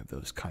unworthy of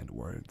those kind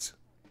words.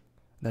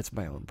 That's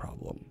my own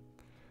problem.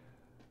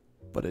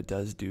 but it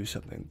does do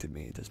something to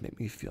me. It does make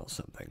me feel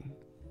something.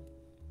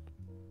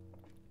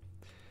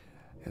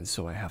 And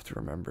so I have to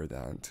remember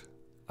that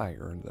I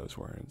earned those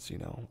words, you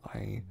know.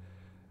 I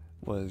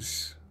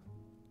was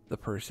the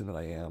person that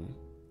I am,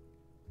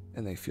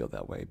 and they feel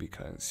that way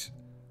because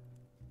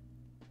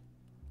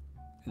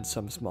in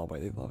some small way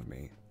they love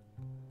me.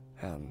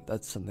 And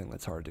that's something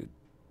that's hard to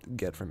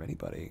get from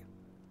anybody.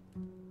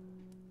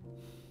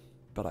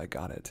 But I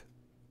got it,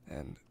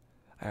 and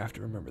I have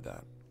to remember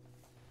that.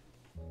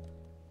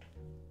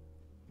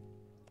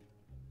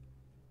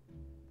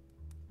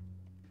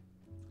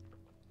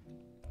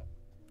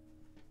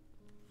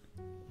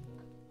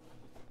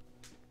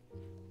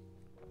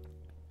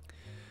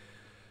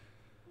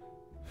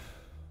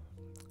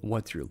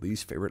 What's your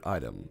least favorite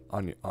item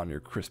on your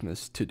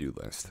Christmas to-do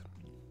list?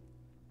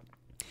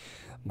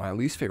 My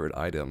least favorite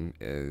item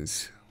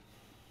is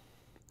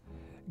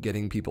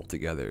getting people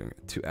together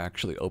to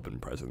actually open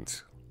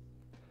presents.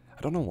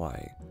 I don't know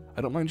why.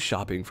 I don't mind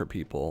shopping for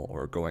people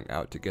or going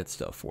out to get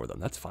stuff for them.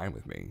 That's fine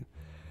with me.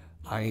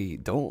 I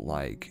don't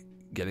like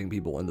getting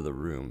people into the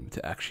room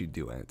to actually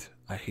do it.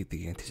 I hate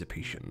the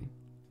anticipation.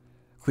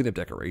 Clean up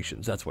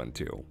decorations, that's one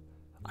too.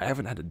 I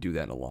haven't had to do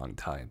that in a long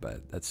time,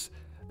 but that's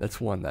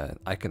one that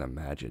I can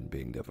imagine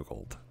being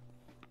difficult.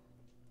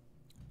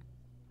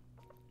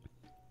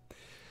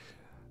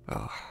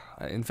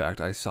 In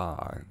fact, I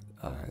saw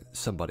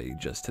somebody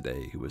just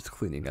today who was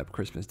cleaning up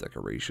Christmas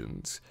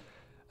decorations.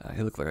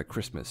 He looked like a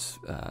Christmas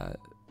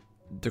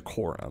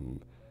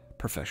decorum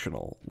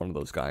professional, one of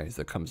those guys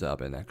that comes up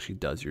and actually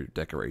does your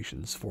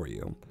decorations for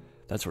you,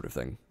 that sort of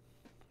thing.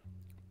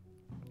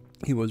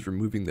 He was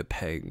removing the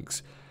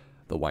pegs,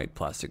 the white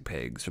plastic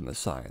pegs from the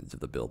sides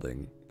of the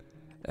building,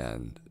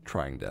 and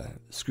trying to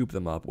scoop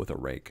them up with a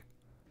rake.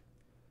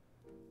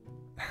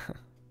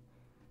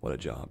 What a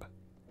job.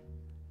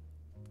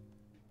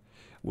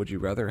 Would you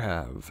rather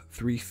have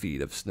 3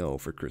 feet of snow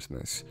for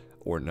Christmas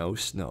or no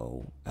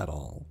snow at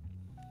all?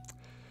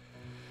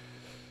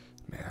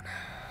 Man,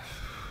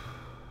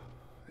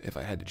 if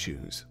I had to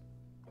choose,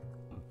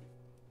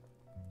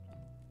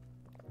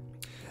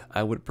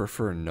 I would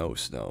prefer no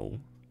snow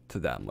to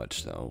that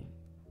much snow.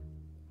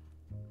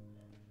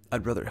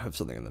 I'd rather have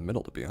something in the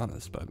middle, to be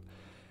honest, but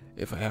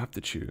if I have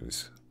to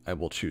choose, I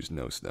will choose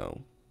no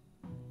snow.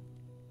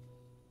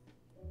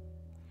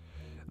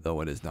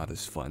 Though it is not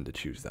as fun to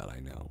choose that, I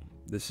know.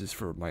 This is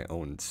for my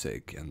own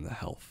sake and the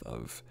health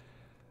of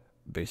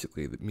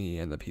basically me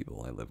and the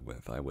people I live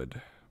with. I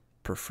would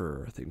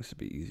prefer things to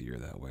be easier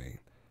that way.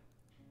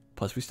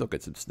 Plus, we still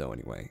get some snow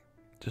anyway,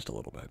 just a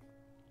little bit.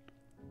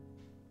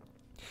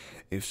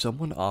 If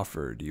someone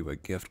offered you a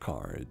gift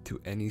card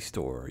to any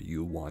store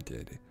you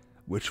wanted,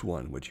 which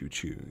one would you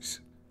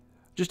choose?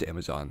 Just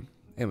Amazon.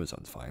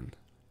 Amazon's fine.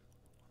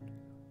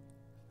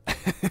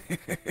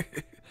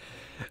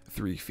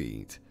 3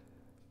 feet.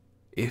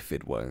 If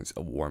it was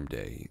a warm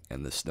day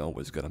and the snow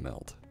was gonna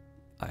melt,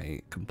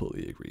 I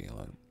completely agree,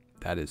 Alan.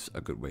 That's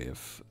a good way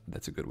of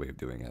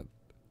doing it.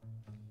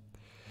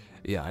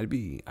 Yeah,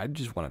 I'd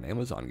just want an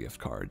Amazon gift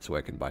card so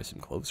I can buy some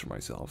clothes for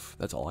myself.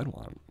 That's all I'd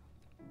want.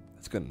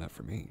 That's good enough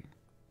for me.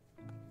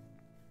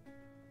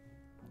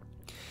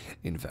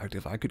 In fact,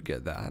 if I could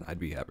get that, I'd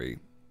be happy.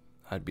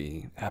 I'd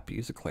be happy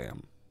as a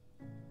clam.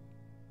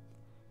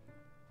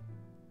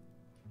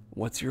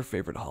 What's your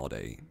favorite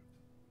holiday?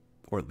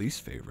 Or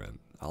least favorite?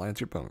 I'll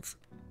answer both.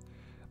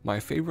 My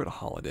favorite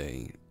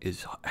holiday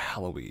is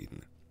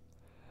Halloween.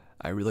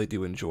 I really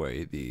do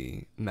enjoy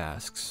the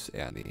masks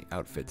and the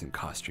outfits and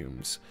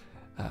costumes,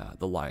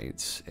 the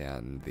lights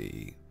and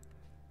the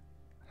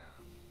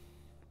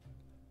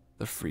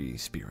free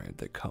spirit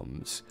that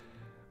comes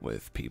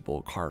with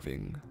people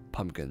carving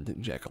pumpkins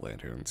and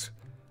jack-o'-lanterns.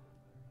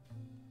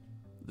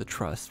 The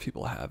trust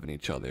people have in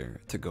each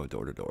other to go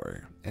door to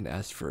door and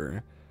ask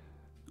for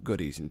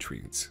goodies and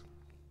treats.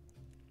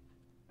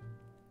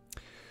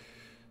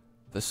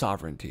 The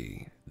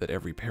sovereignty that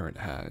every parent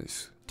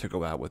has to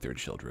go out with their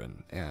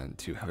children and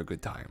to have a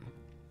good time.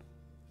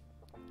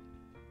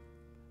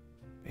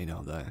 You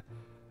know, the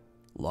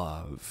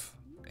love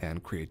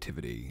and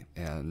creativity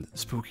and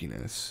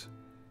spookiness.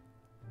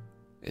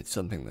 It's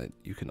something that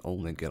you can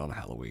only get on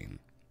Halloween.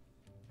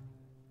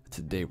 It's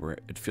a day where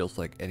it feels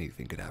like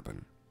anything could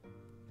happen.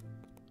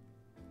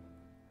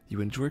 You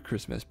enjoy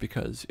Christmas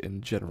because,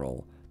 in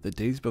general, the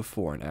days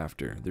before and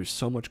after, there's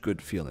so much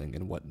good feeling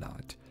and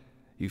whatnot.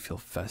 You feel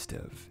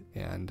festive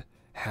and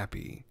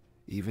happy,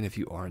 even if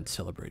you aren't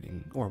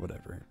celebrating or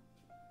whatever.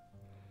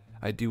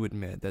 I do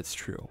admit that's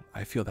true.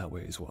 I feel that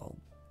way as well.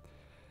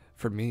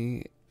 For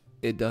me,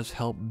 it does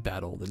help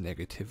battle the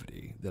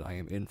negativity that I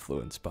am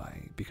influenced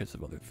by because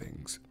of other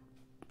things.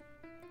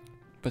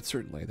 But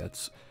certainly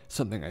that's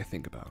something I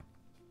think about.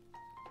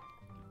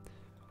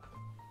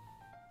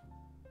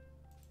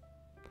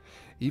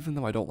 Even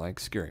though I don't like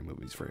scary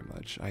movies very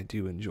much, I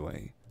do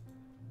enjoy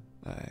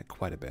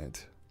quite a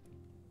bit.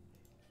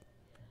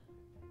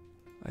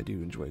 I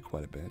do enjoy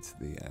quite a bit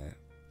the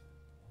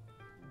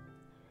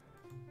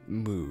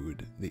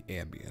mood, the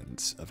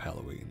ambience of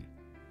Halloween.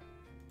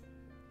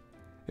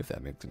 If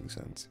that makes any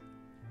sense.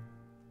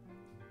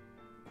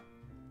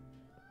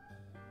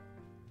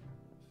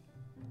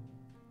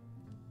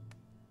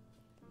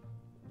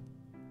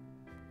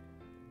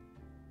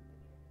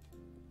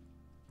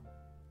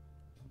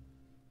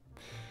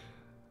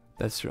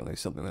 That's certainly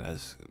something that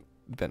has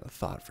been a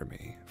thought for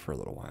me for a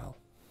little while.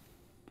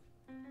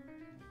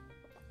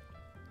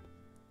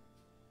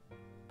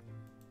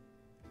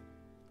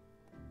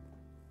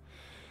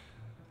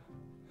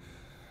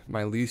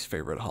 My least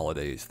favorite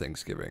holiday is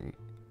Thanksgiving.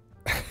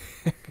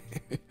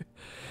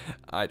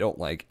 I don't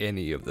like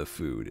any of the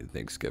food in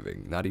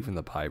Thanksgiving, not even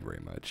the pie very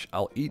much.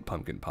 I'll eat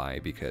pumpkin pie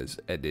because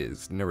it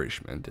is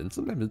nourishment and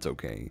sometimes it's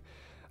okay.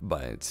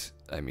 But,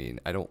 I mean,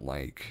 I don't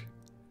like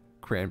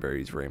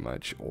cranberries very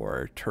much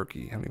or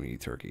turkey. I don't even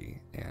eat turkey.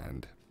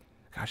 And,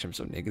 gosh, I'm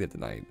so negative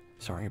tonight.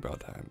 Sorry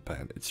about that,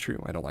 but it's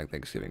true. I don't like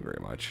Thanksgiving very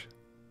much.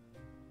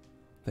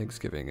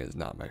 Thanksgiving is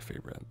not my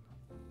favorite.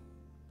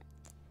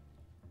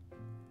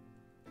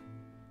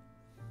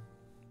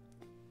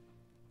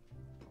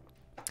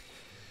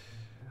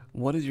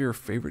 What is your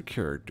favorite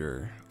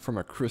character from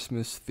a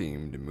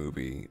Christmas-themed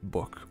movie,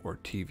 book, or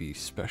TV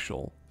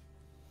special?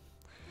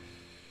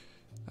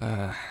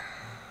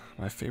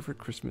 My favorite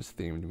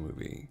Christmas-themed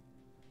movie.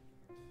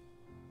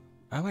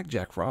 I like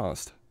Jack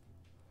Frost.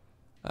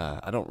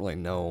 I don't really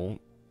know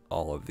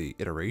all of the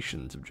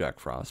iterations of Jack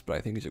Frost, but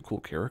I think he's a cool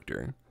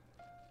character.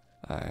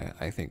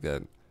 I think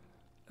that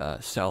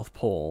South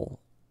Pole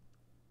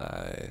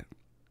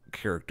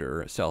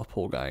character, South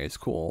Pole guy, is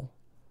cool.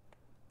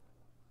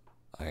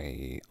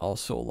 I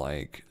also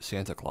like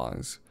Santa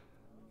Claus.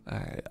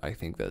 I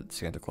think that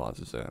Santa Claus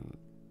is an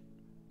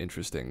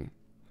interesting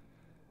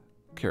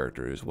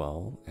character as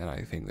well, and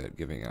I think that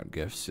giving out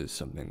gifts is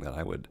something that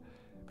I would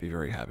be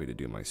very happy to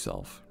do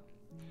myself.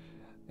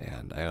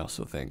 And I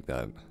also think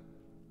that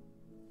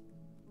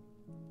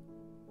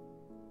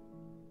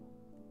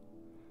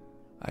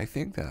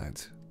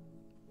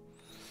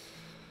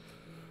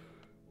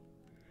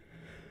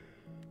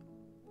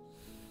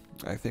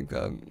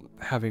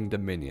having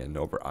dominion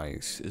over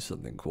ice is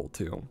something cool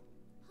too.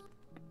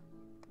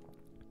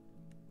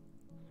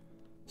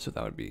 So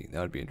that would be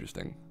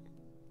interesting.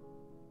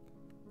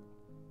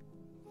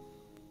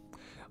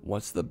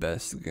 What's the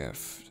best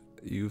gift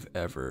you've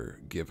ever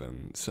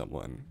given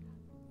someone?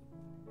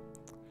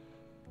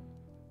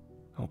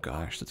 Oh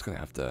gosh, that's gonna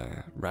have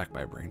to rack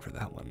my brain for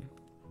that one.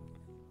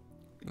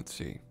 Let's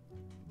see.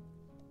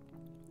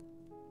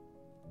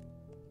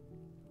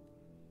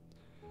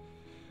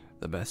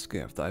 The best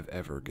gift I've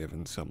ever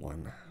given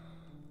someone.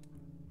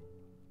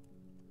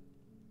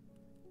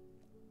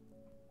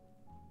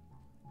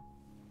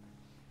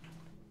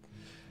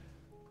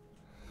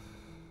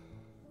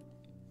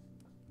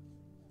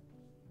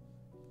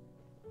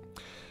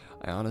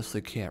 I honestly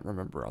can't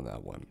remember on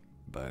that one,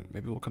 but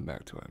maybe we'll come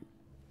back to it.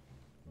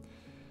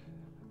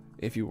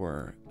 If you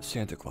were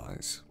Santa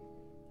Claus,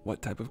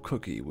 what type of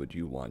cookie would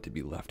you want to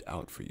be left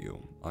out for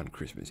you on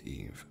Christmas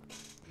Eve?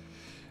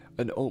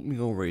 An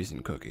oatmeal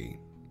raisin cookie.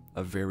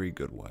 A very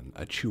good one,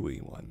 a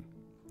chewy one.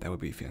 That would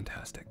be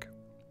fantastic.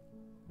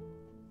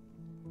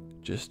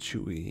 Just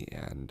chewy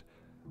and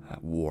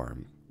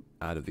warm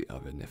out of the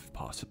oven if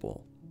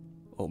possible.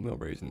 Oatmeal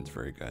raisin is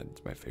very good.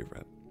 It's my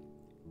favorite.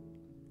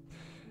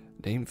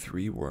 Name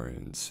 3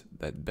 words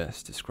that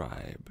best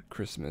describe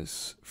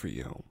Christmas for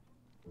you.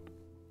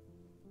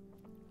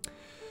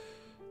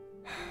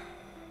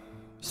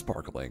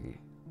 Sparkling.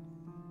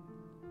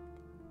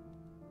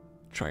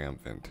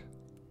 Triumphant.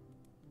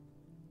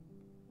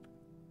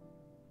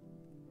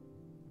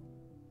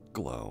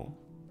 Glow.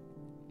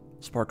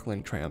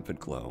 Sparkling, triumphant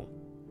glow.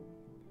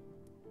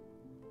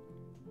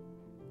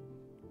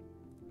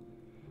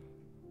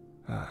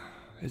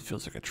 It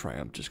feels like a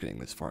triumph just getting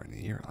this far in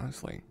the year,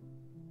 honestly.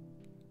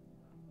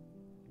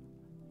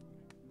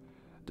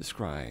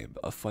 Describe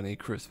a funny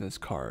Christmas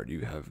card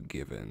you have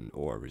given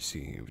or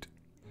received.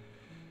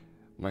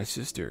 My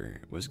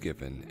sister was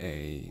given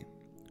a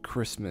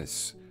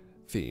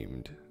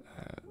Christmas-themed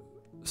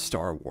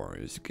Star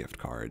Wars gift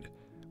card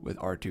with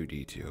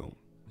R2-D2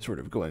 sort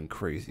of going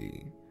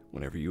crazy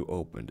whenever you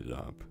opened it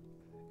up.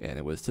 And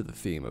it was to the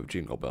theme of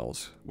Jingle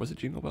Bells. Was it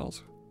Jingle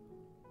Bells?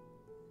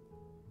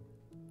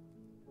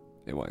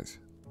 It was.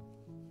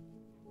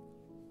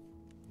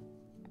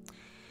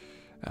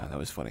 That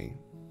was funny.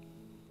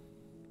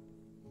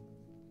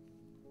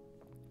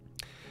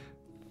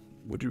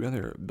 Would you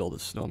rather build a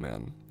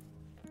snowman,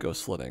 go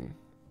sledding,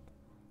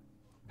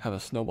 have a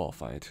snowball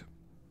fight,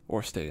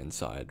 or stay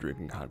inside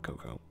drinking hot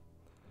cocoa?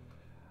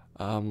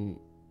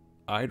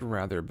 I'd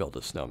rather build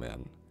a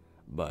snowman,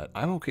 but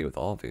I'm okay with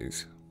all of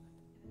these.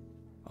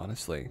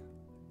 Honestly.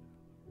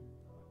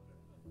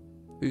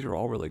 These are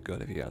all really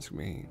good if you ask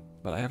me,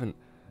 but I haven't...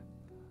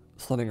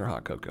 Sledding or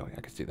hot cocoa,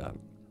 I can see that.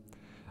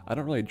 I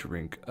don't really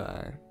drink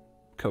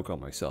cocoa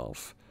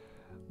myself,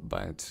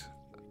 but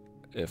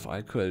if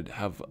I could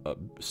have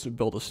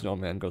build a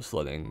snowman, go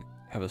sledding,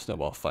 have a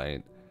snowball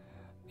fight,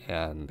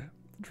 and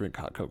drink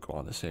hot cocoa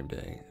on the same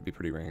day, it'd be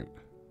pretty great.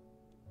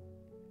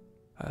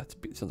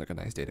 It sounds like a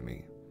nice day to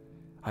me.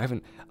 I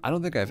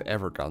don't think I've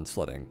ever gone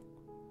sledding,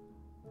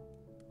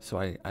 so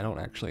I don't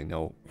actually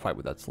know quite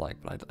what that's like,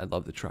 but I'd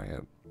love to try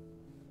it.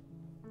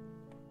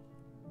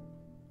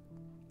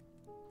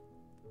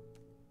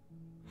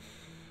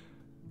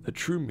 The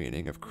true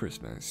meaning of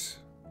Christmas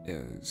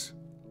is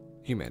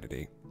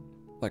humanity.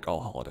 like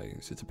all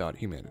holidays, it's about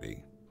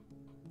humanity.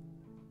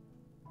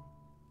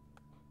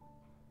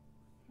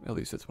 At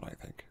least that's what I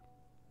think.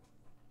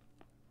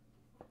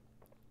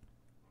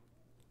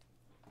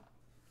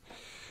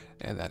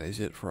 And that is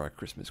it for our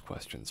Christmas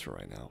questions for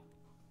right now.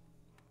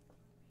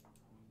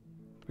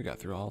 We got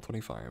through all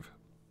 25.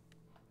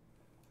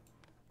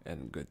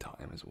 And good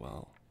time as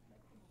well.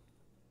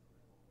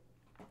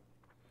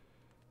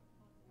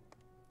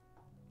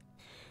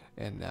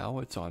 And now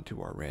it's on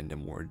to our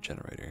random word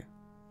generator.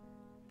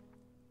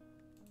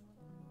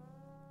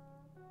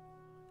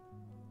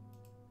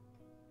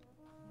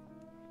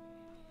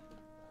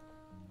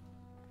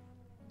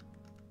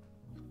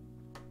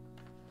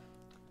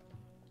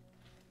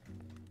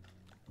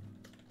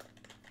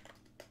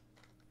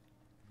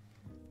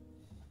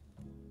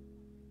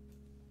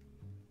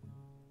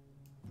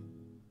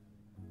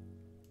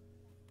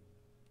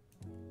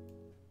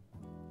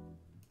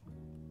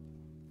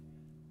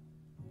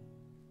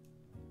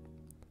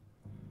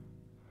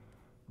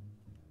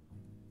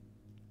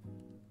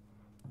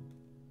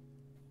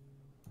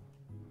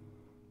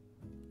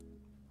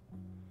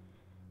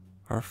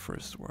 Our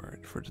first word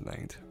for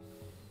tonight.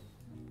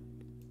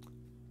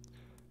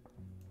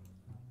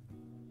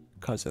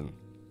 Cousin.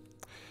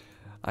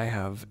 I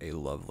have a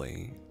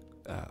lovely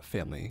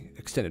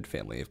extended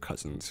family of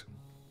cousins.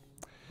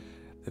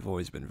 They've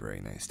always been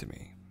very nice to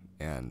me,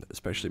 and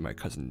especially my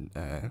cousin,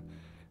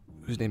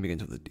 whose name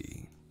begins with a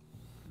D.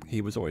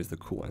 He was always the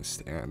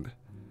coolest, and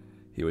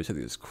he always had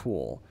these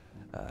cool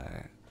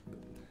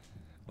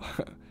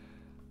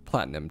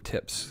platinum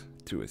tips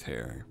to his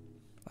hair.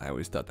 I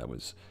always thought that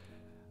was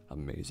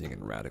amazing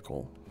and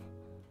radical.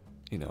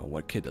 You know,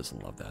 what kid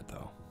doesn't love that,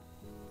 though?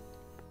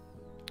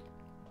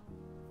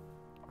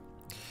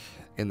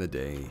 In the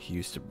day, he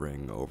used to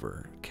bring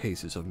over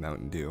cases of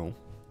Mountain Dew.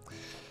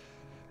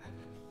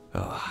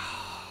 Oh,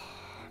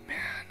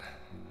 man.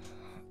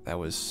 That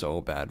was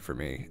so bad for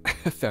me.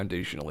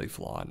 Foundationally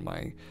flawed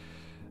my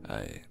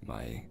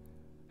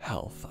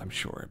health, I'm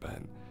sure, but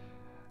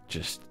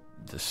just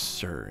the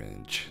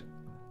surge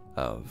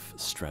of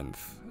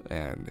strength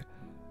and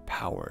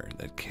power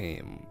that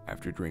came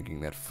after drinking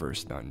that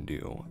first Mountain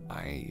Dew.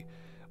 I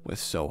was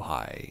so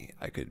high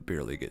I could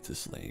barely get to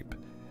sleep,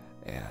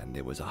 and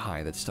it was a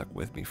high that stuck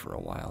with me for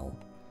a while,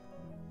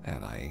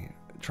 and I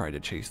tried to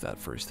chase that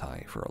first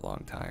high for a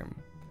long time,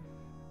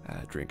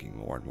 drinking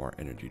more and more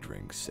energy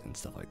drinks and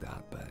stuff like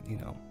that. But you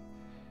know,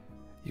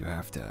 you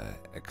have to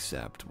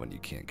accept when you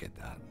can't get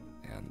that,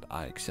 and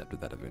I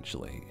accepted that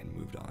eventually and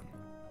moved on,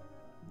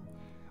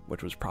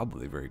 which was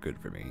probably very good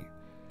for me.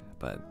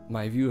 But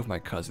my view of my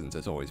cousins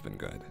has always been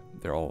good.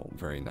 They're all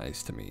very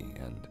nice to me,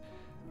 and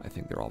I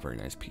think they're all very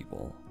nice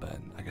people. But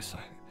I guess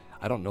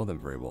I don't know them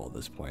very well at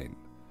this point,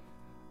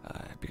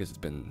 because it's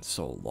been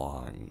so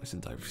long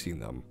since I've seen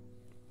them.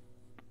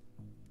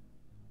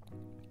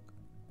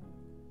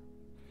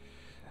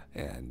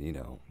 And, you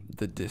know,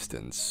 the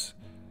distance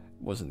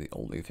wasn't the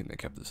only thing that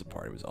kept us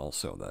apart. It was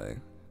also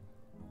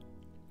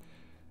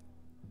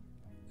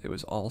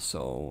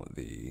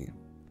the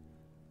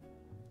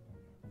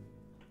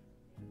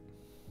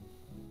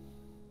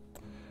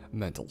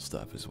mental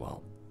stuff as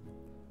well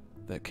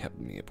that kept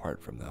me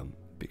apart from them,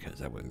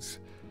 because I was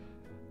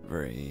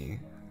very,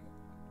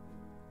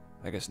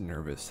 I guess,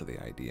 nervous to the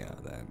idea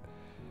that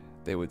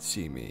they would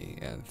see me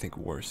and think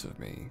worse of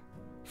me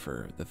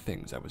for the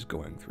things I was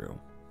going through,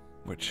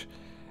 which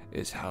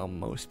is how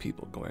most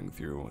people going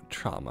through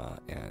trauma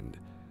and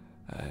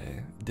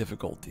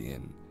difficulty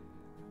and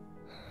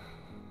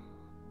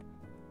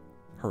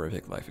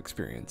horrific life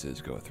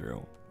experiences go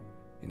through.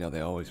 You know,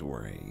 they always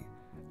worry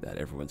that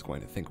everyone's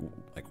going to think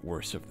like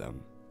worse of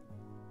them.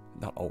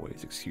 Not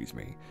always, excuse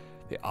me.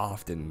 They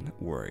often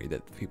worry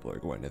that people are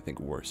going to think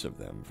worse of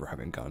them for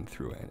having gone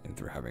through it and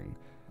for having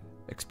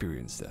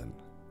experienced it,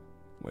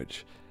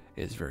 which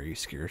is very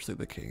scarcely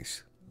the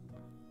case.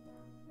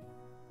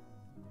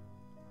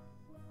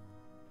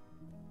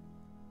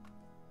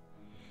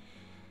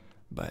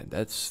 But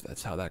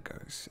that's how that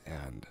goes,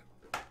 and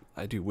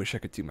I do wish I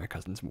could see my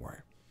cousins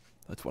more.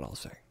 That's what I'll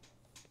say.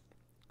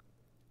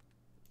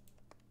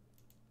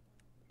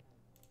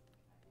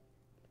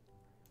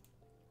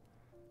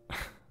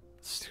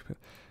 Stupid.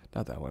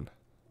 Not that one.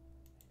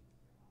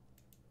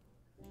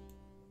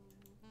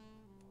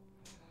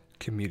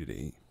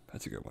 Community.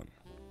 That's a good one.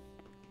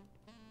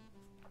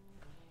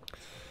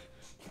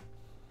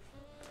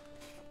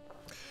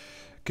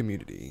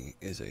 Community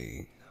is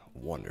a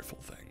wonderful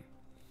thing.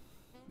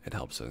 It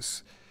helps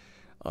us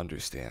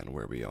understand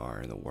where we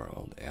are in the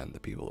world and the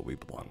people that we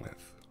belong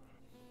with.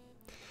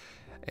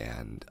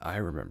 And I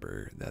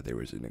remember that there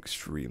was an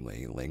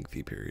extremely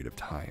lengthy period of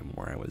time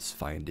where I was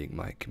finding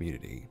my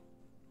community.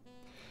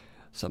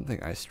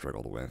 Something I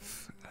struggled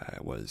with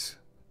was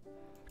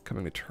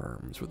coming to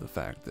terms with the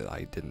fact that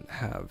I didn't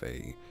have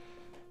a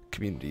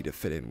community to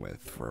fit in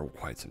with for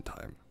quite some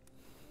time.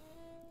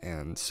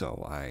 And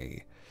so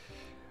I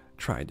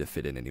tried to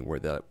fit in anywhere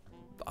that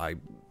I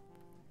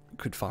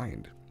could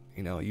find.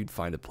 You know, you'd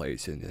find a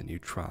place and then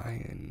you'd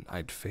try, and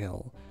I'd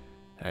fail.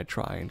 And I'd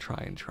try and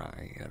try and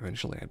try, and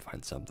eventually I'd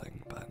find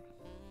something. But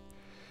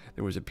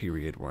there was a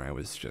period where I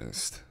was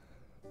just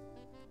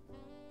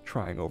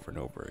trying over and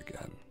over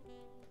again,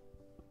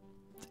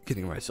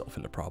 getting myself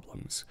into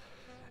problems,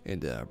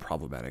 into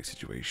problematic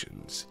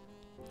situations,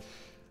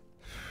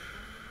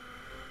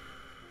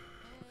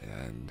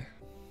 and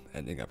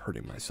ending up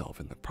hurting myself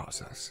in the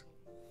process.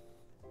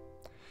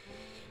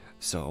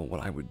 So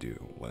what I would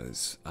do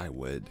was I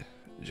would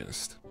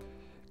just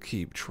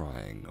keep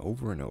trying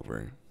over and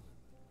over,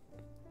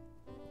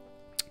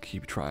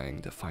 keep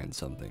trying to find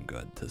something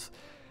good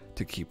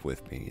to keep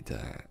with me,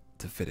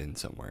 to fit in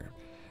somewhere.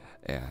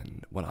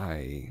 And what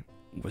I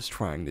was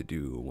trying to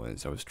do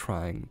was I was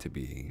trying to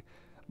be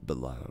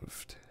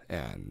beloved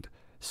and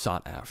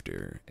sought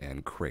after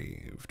and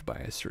craved by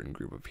a certain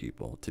group of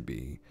people, to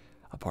be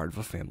a part of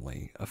a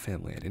family I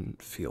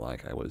didn't feel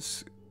like I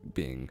was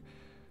being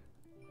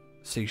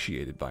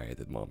satiated by at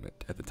the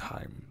moment, at the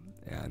time.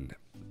 And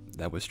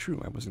that was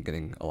true. I wasn't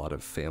getting a lot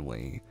of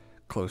family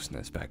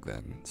closeness back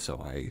then,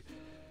 so I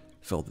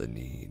felt the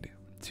need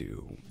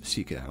to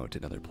seek it out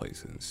in other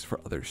places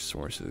for other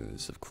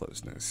sources of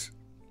closeness.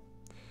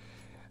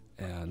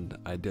 And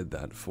I did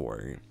that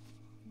for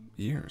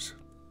years,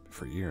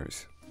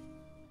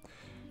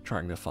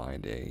 trying to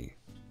find a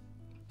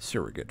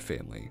surrogate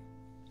family.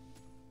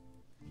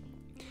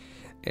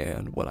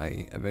 And what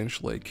I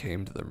eventually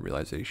came to the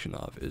realization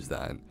of is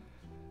that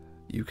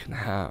you can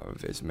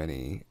have as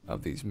many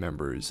of these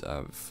members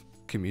of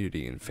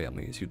community and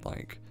family as you'd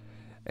like,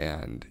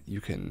 and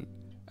you can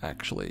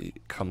actually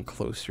come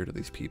closer to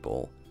these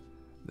people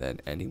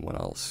than anyone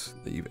else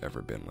that you've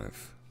ever been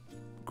with.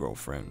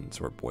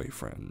 Girlfriends or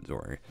boyfriends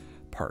or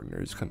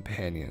partners,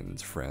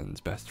 companions, friends,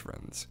 best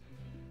friends.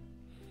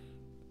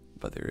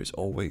 But there is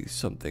always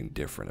something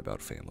different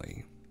about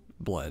family.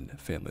 Blood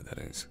family, that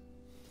is.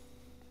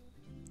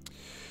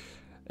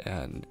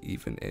 And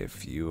even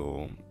if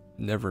you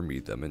never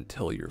meet them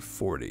until you're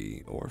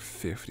 40 or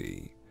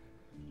 50,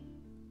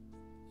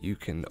 you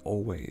can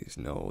always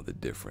know the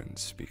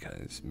difference,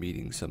 because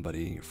meeting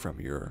somebody from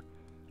your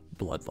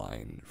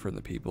bloodline, from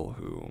the people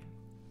who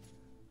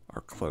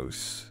are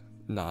close,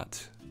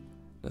 not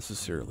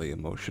necessarily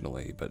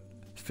emotionally, but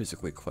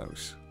physically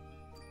close.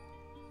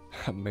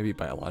 Maybe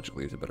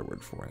biologically is a better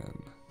word for it.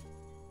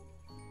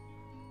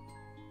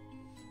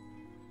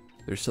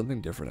 There's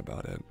something different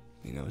about it,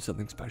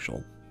 something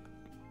special.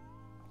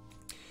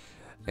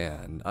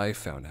 And I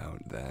found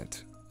out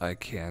that I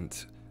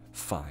can't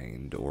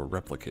find or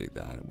replicate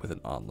that with an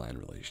online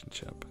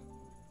relationship.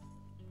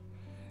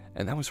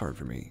 And that was hard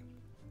for me,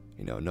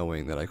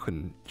 knowing that I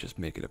couldn't just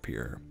make it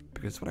appear,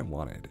 because it's what I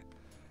wanted,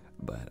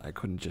 but I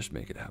couldn't just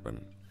make it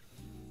happen.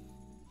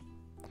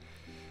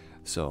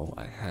 So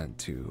I had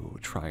to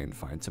try and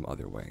find some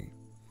other way.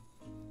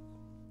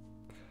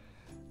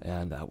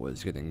 And that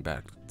was getting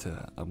back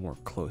to a more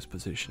close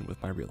position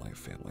with my real life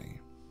family.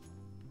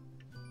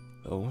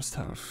 It was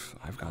tough.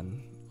 I've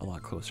gotten a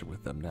lot closer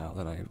with them now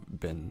than I've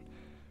been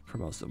for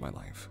most of my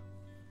life.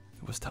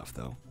 It was tough,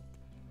 though.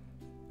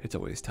 It's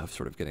always tough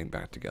sort of getting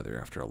back together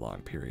after a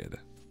long period.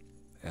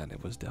 And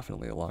it was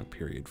definitely a long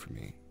period for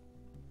me.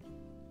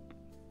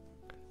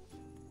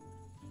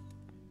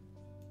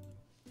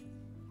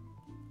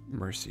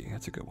 Mercy,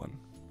 that's a good one.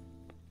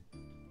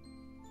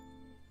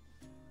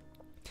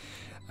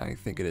 I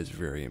think it is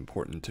very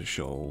important to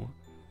show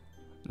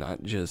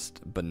not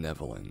just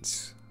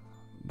benevolence,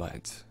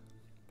 but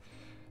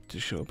to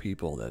show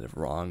people that have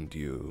wronged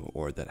you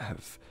or that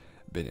have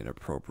been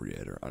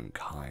inappropriate or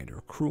unkind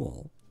or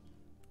cruel,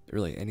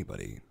 really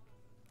anybody.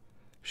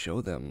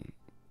 Show them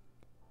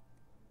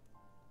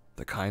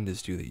the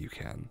kindest due that you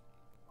can.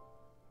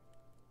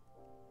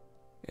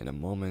 In a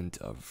moment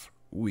of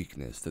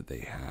weakness that they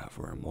have,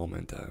 or a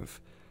moment of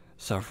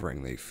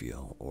suffering they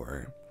feel,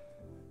 or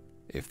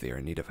if they are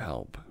in need of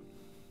help,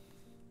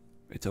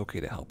 it's okay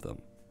to help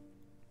them.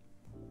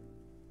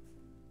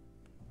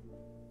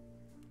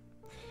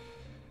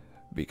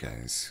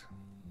 Because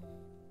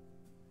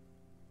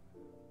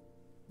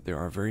there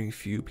are very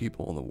few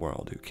people in the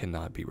world who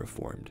cannot be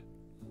reformed.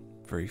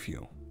 Very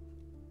few.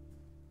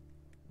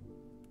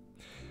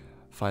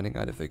 Finding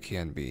out if they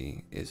can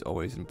be is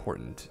always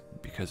important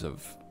because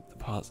of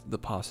the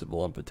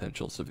possible and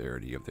potential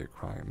severity of their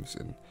crimes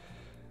and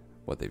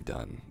what they've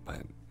done.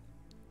 But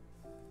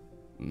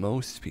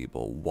most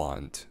people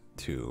want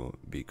to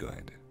be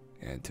good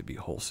and to be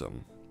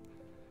wholesome.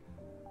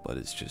 But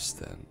it's just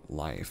that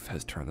life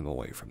has turned them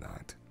away from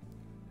that.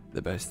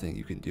 The best thing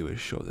you can do is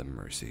show them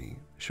mercy,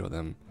 show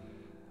them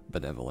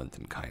benevolence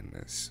and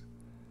kindness,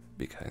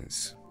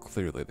 because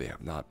clearly they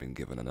have not been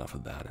given enough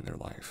of that in their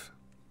life.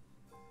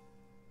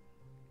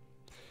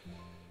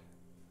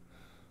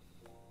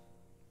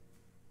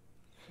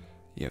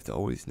 You have to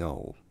always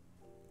know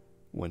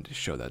when to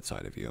show that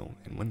side of you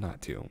and when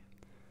not to.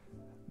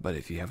 But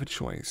if you have a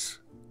choice,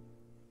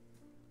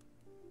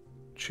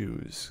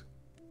 choose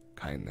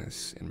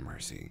kindness and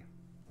mercy.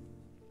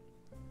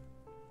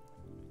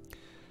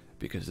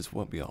 Because it's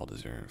what we all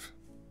deserve,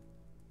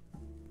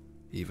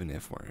 even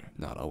if we're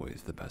not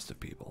always the best of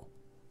people.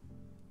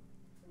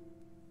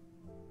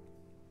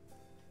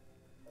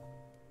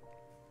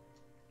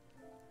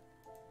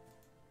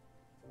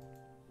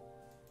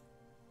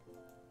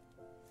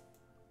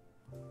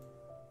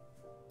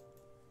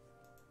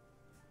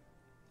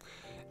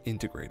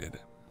 integrated.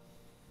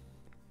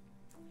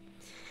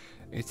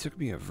 It took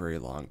me a very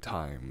long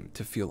time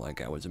to feel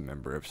like I was a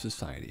member of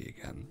society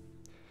again.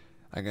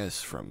 I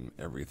guess from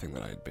everything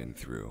that I'd been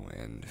through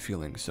and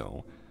feeling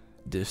so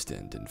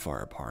distant and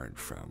far apart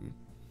from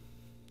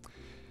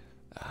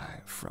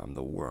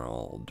the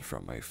world,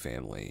 from my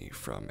family,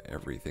 from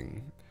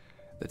everything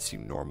that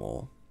seemed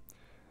normal.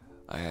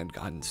 I had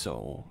gotten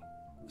so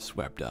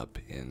swept up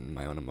in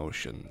my own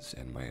emotions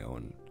and my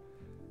own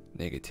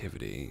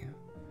negativity.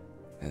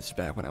 And it's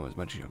back when I was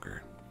much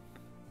younger.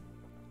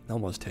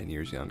 Almost 10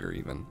 years younger,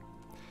 even.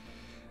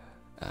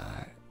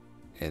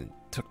 It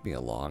took me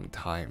a long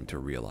time to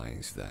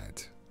realize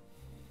that,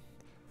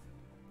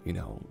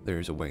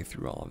 there's a way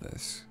through all of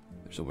this.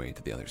 There's a way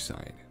to the other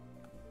side.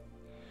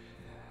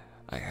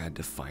 I had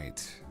to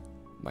fight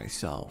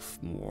myself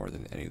more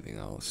than anything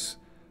else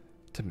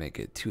to make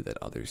it to that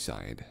other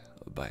side,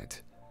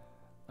 but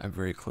I'm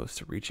very close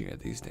to reaching it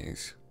these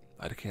days.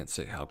 I can't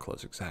say how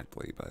close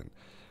exactly, but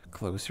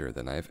closer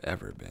than I've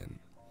ever been.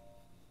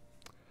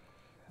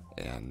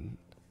 And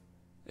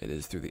it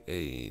is through the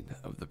aid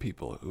of the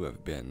people who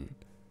have been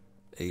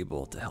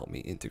able to help me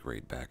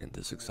integrate back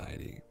into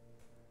society.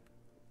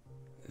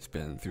 It's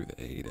been through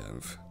the aid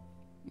of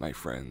my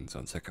friends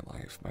on Second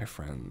Life, my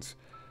friends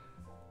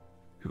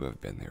who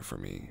have been there for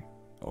me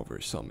over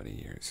so many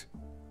years.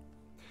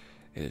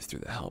 It is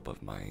through the help of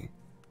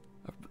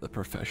the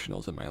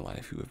professionals in my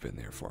life who have been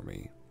there for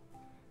me,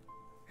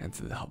 and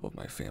through the help of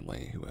my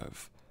family who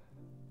have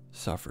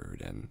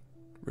suffered and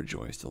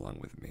rejoiced along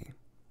with me.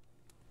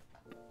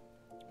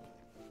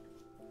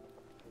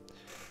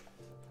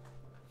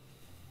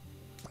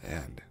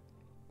 And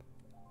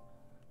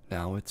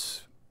now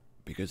it's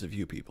because of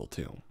you people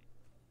too.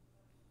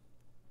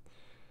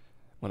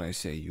 When I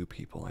say you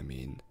people, I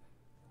mean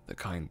the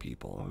kind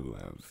people who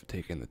have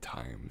taken the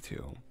time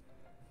to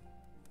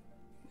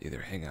either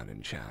hang out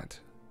and chat,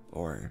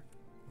 or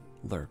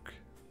lurk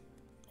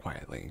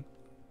quietly,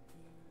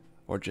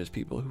 or just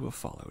people who have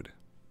followed.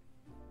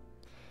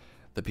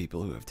 The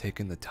people who have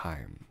taken the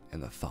time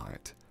and the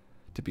thought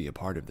to be a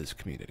part of this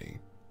community.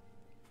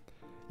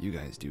 You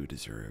guys do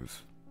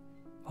deserve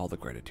all the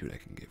gratitude I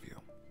can give you.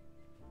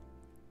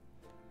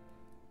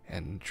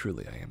 And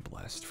truly I am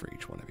blessed for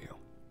each one of you.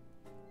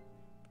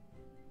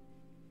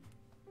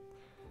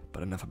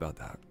 But enough about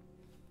that.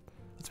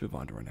 Let's move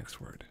on to our next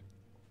word.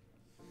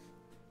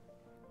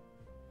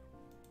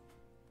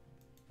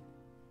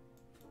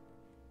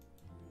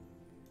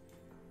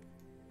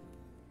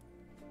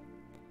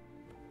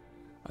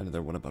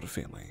 Another one about a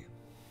family.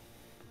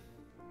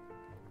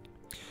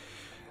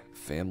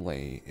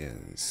 Family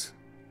is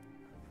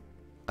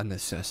a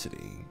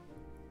necessity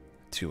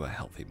to a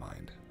healthy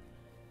mind.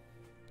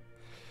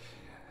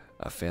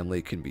 A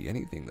family can be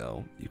anything,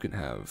 though. You can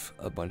have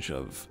a bunch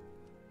of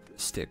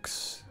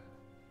sticks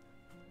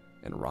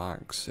and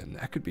rocks, and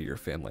that could be your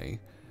family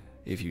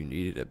if you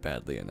needed it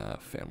badly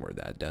enough and were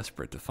that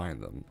desperate to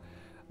find them.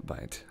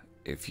 But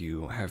if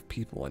you have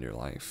people in your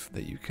life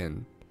that you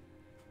can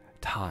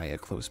tie a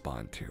close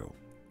bond to,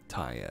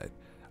 tie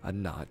a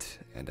knot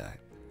and a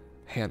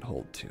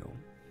handhold to,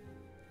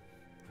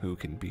 who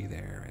can be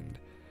there and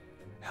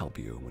help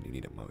you when you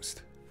need it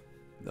most,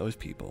 those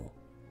people,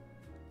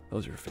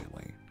 those are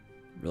family.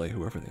 Really,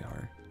 whoever they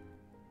are.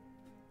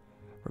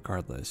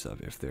 Regardless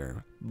of if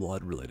they're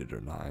blood related or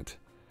not,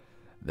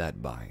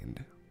 that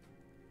bind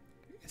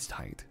is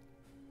tight.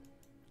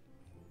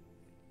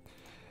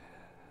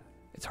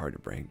 It's hard to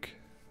break.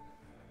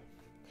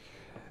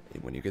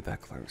 And when you get that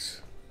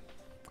close,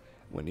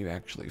 when you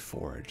actually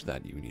forge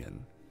that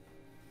union,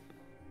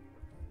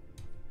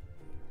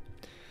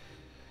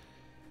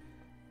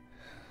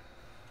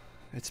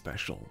 it's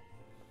special.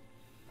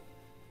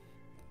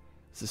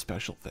 It's a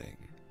special thing.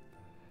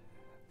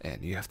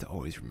 And you have to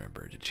always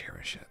remember to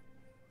cherish it.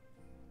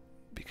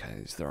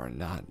 Because there are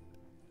not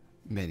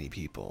many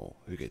people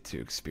who get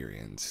to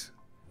experience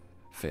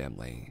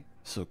family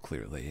so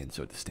clearly and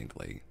so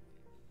distinctly.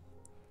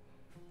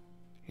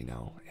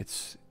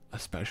 It's a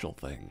special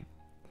thing.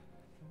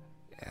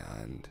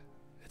 And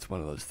it's one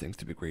of those things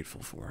to be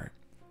grateful for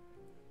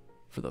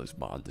those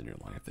bonds in your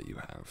life that you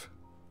have.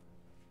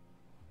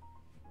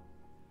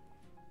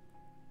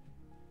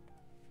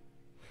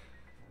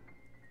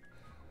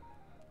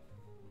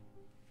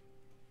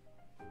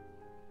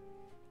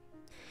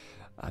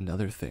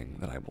 Another thing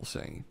that I will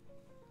say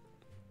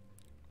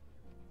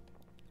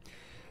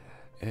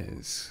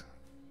is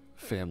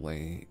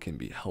family can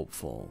be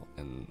helpful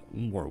in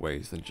more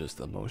ways than just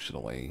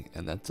emotionally,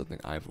 and that's something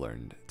I've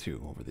learned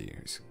too over the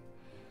years.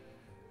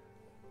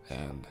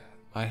 And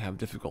I have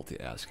difficulty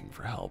asking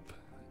for help,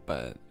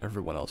 but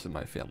everyone else in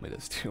my family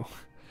does too.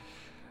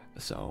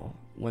 So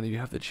when you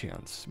have the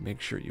chance,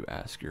 make sure you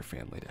ask your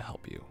family to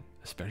help you,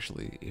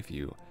 especially if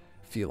you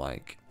feel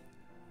like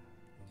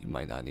you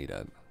might not need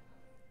it.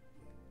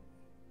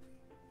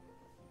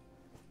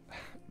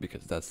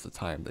 Because that's the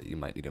time that you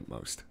might need it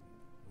most.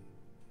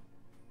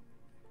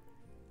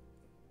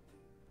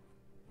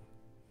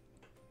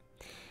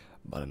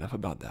 But enough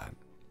about that.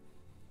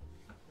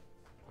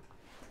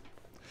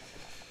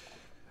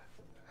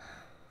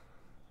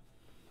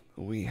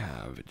 we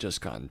have just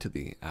gotten to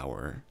the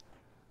hour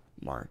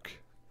mark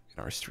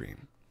in our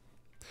stream.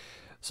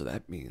 So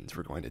that means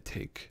we're going to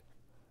take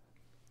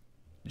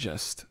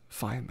just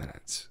 5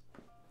 minutes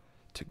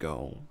to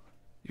go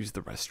use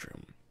the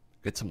restroom,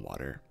 get some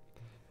water,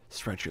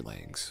 stretch your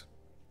legs,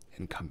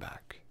 and come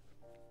back.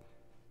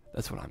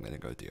 That's what I'm going to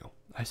go do.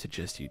 I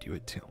suggest you do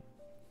it too.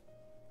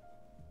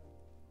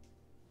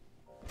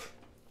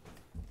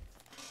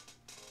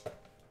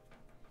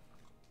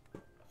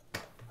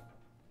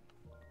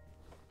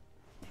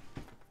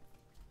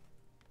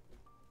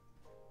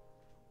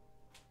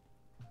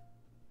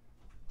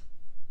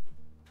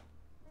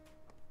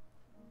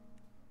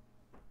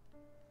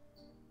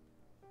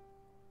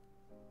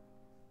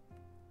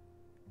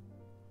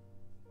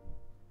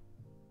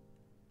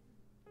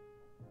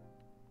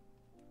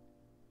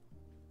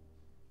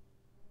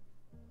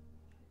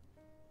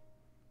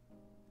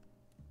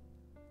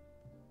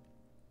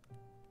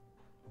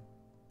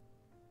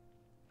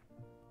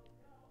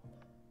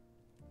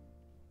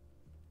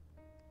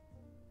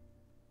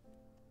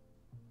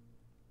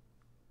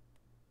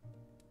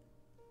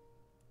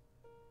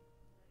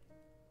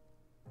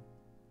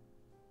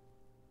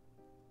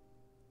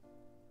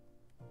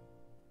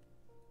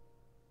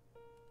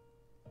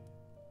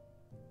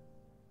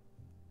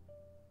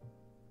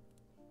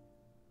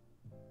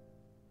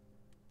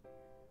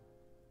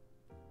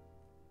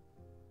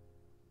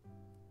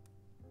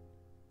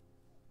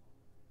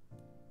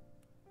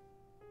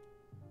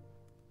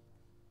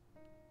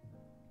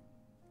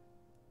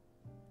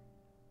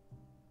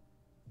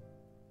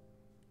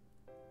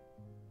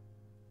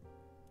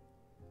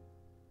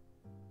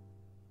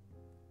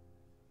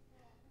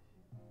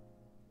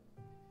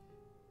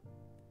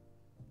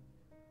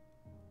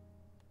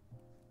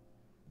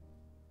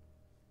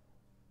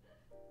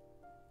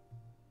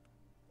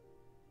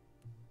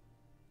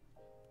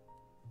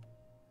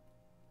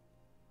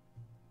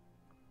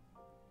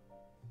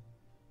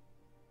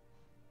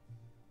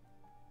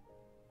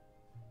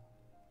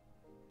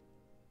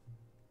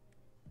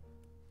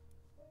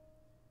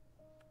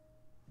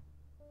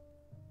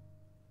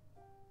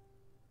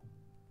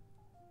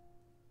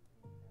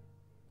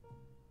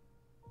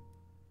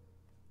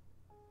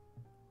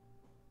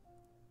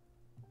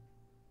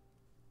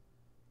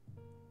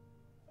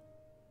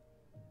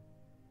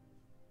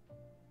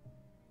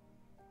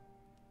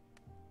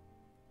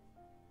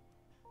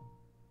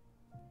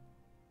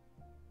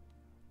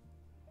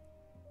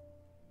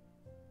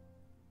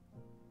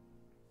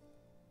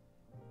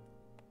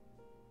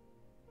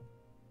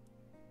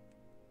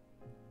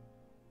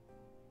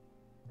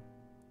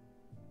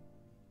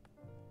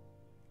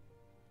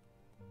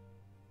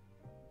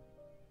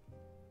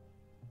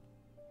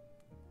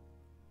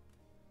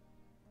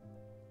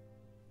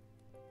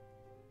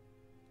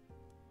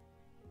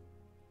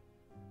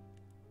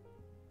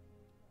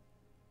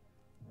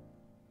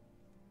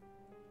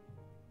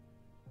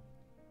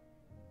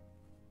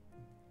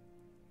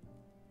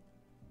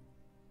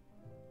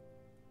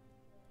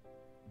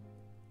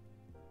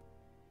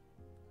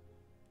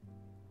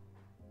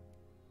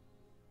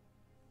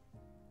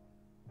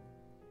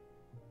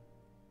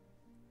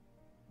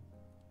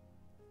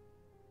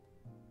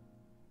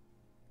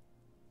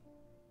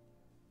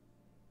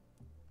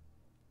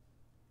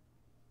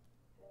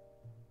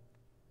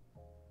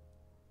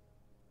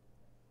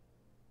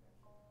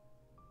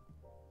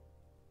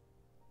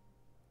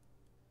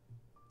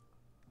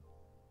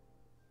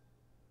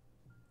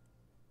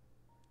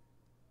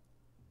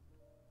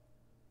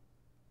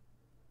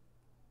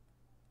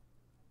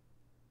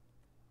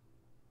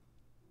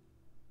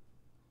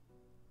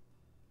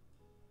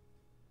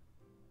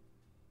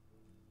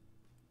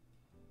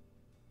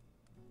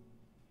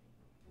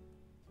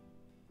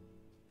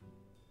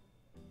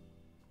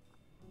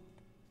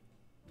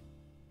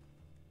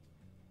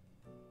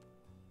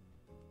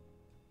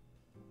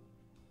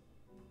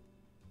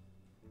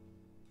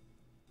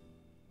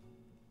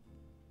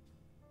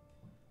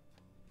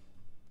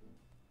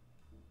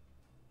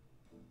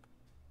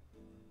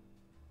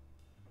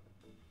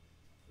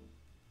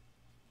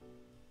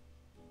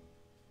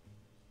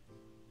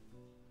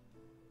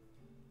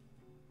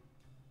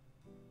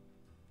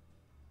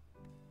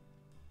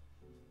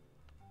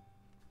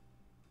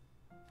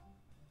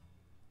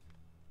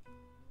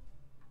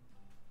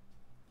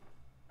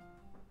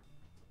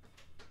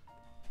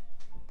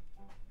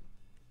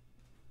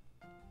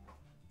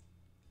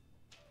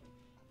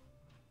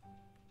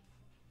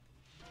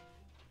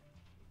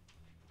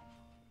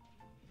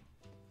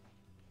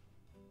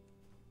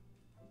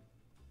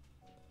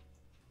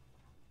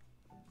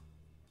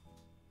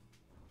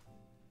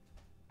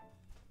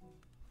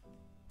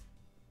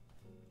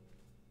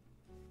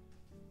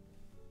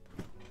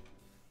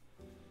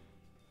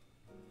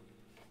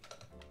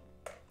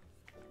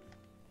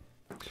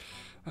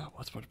 Oh,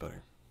 that's much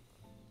better.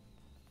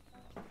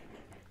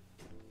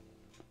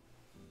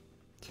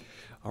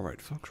 Alright,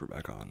 folks, we're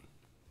back on.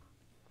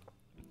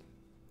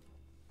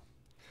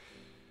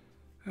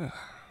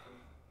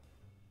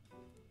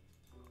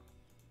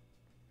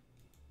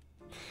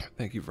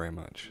 Thank you very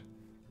much.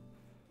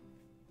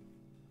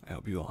 I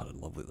hope you all had a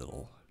lovely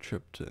little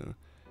trip to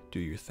do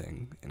your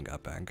thing and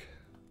got back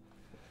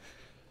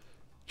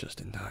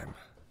just in time,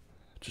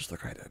 just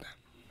like I did.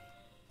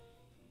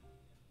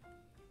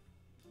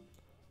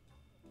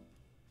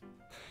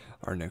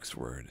 Our next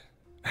word,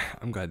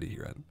 I'm glad to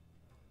hear it.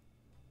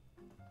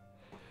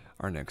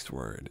 Our next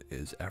word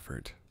is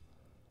effort.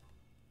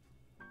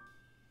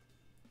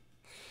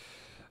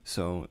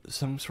 So,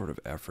 some sort of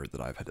effort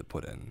that I've had to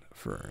put in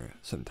for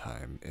some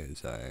time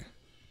is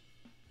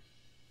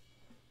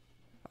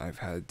I've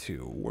had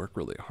to work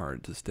really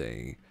hard to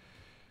stay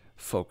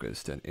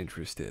focused and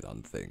interested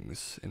on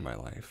things in my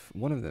life.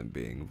 One of them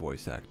being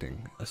voice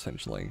acting,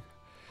 essentially.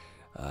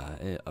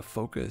 A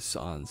focus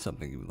on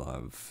something you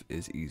love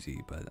is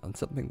easy, but on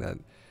something that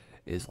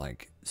is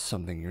like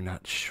something you're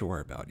not sure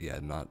about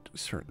yet, not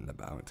certain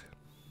about.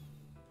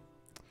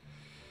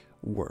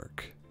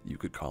 Work, you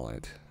could call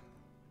it.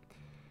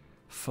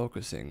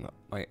 Focusing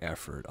my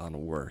effort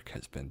on work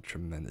has been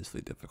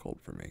tremendously difficult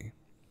for me.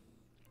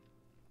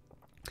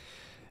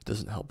 It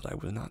doesn't help that I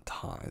was not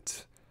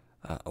taught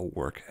a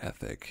work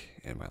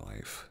ethic in my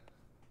life,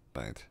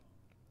 but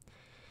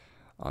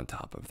on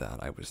top of that,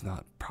 I was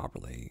not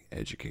properly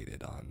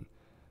educated on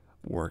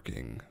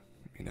working,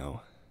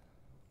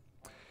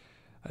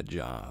 a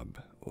job,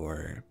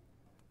 or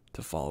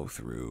to follow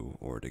through,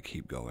 or to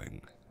keep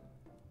going.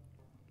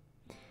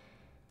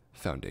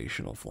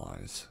 Foundational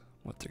flaws,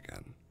 once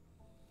again.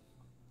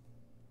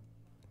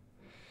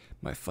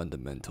 My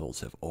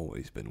fundamentals have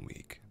always been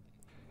weak,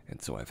 and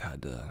so I've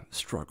had to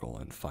struggle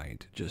and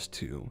fight just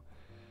to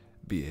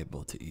be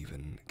able to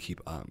even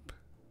keep up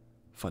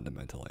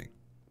fundamentally.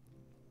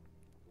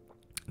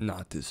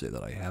 Not to say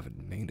that I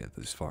haven't made it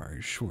this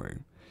far, sure,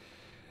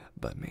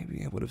 but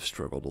maybe I would have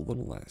struggled a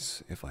little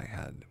less if I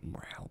had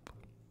more help.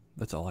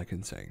 That's all I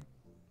can say.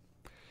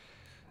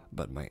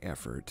 But my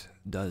effort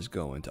does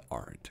go into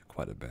art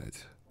quite a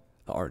bit.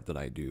 The art that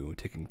I do,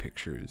 taking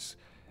pictures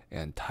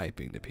and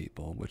typing to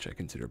people, which I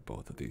consider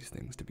both of these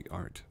things to be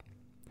art,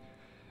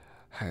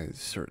 has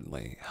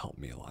certainly helped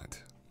me a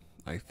lot.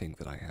 I think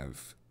that I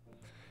have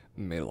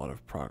made a lot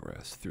of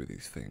progress through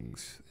these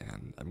things,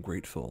 and I'm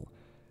grateful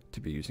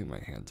to be using my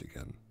hands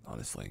again,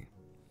 honestly.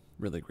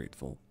 Really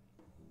grateful.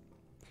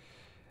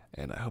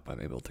 And I hope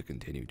I'm able to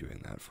continue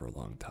doing that for a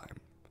long time.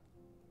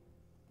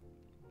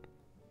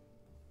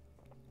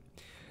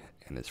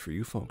 And as for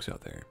you folks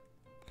out there,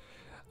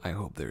 I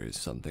hope there is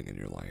something in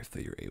your life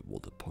that you're able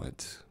to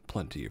put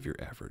plenty of your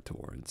effort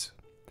towards,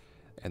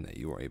 and that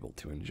you are able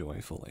to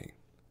enjoy fully.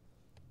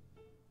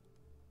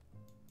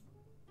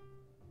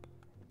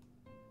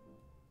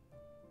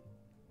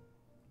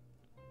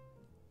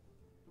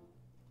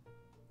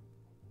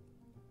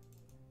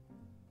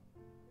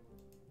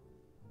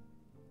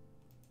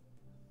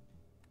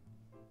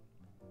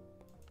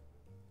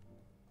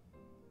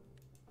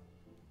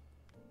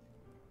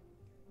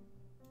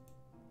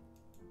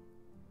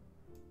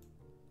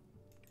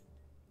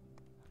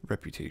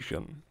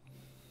 Reputation.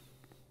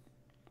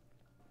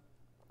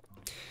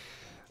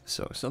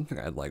 So, something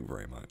I like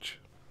very much.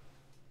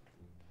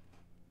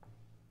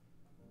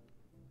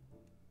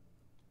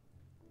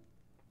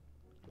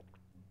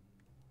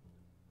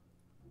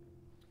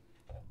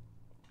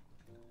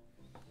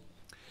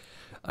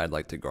 I'd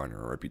like to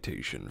garner a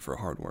reputation for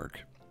hard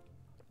work,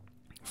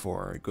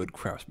 for good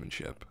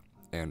craftsmanship,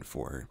 and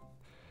for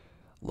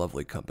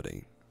lovely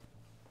company.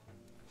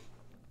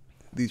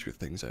 These are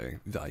things I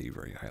value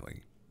very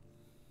highly.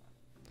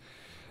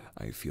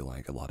 I feel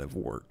like a lot of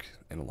work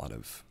and a lot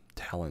of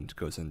talent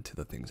goes into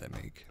the things I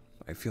make.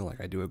 I feel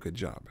like I do a good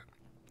job,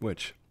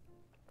 which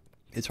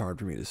it's hard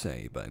for me to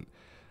say, but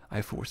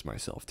I force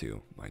myself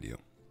to, mind you.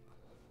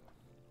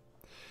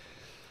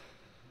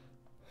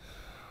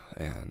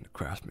 And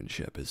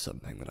craftsmanship is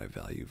something that I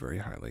value very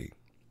highly.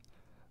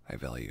 I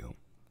value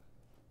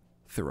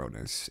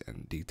thoroughness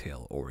and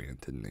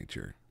detail-oriented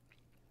nature.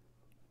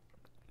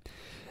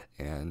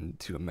 And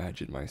to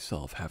imagine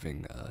myself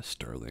having a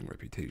sterling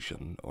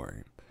reputation,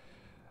 or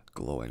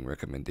glowing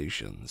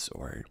recommendations,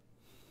 or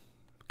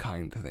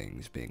kind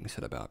things being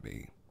said about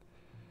me,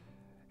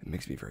 it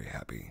makes me very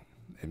happy.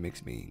 It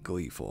makes me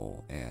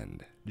gleeful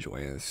and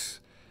joyous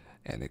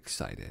and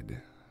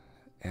excited,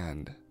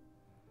 and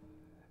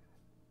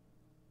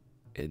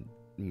it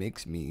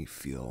makes me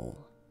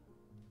feel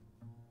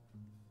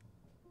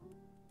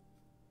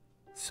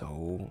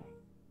so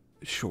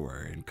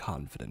sure and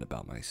confident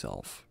about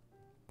myself,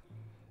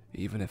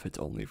 even if it's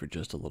only for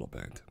just a little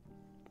bit.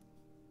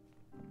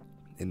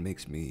 It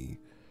makes me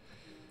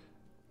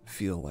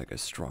feel like a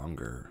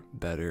stronger,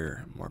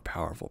 better, more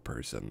powerful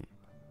person,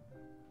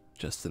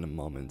 just in a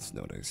moment's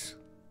notice.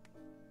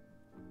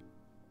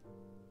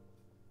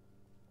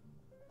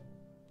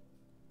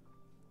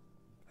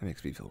 It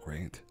makes me feel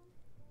great.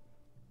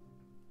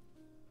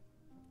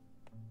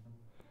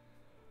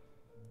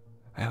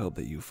 I hope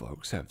that you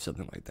folks have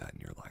something like that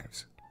in your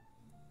lives.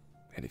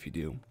 And if you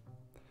do,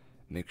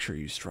 make sure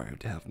you strive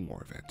to have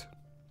more of it.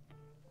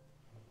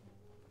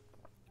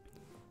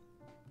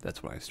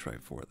 That's what I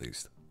strive for, at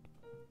least.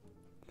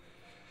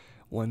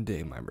 One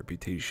day my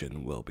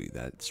reputation will be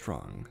that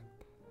strong,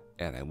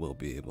 and I will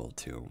be able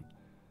to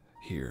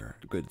hear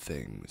good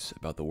things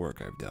about the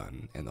work I've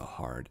done and the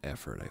hard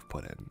effort I've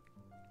put in.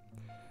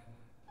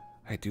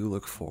 I do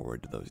look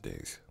forward to those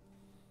days.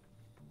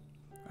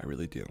 I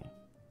really do.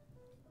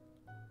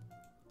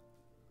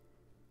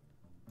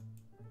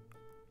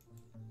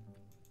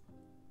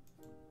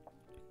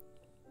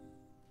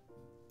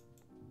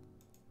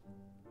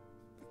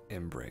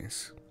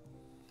 Embrace.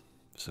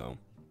 So,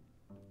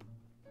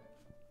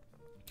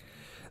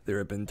 there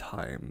have been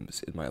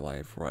times in my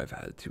life where I've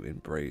had to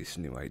embrace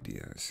new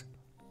ideas.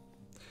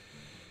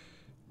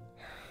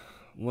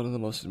 One of the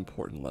most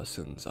important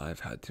lessons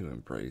I've had to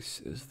embrace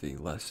is the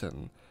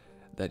lesson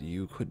that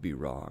you could be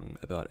wrong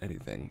about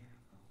anything.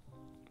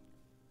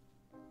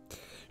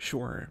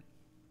 Sure,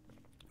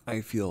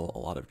 I feel a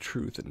lot of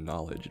truth and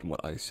knowledge in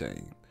what I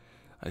say.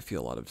 I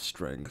feel a lot of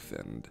strength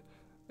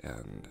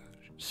and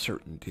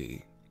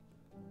certainty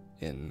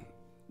in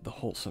the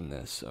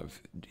wholesomeness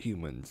of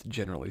humans,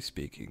 generally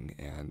speaking,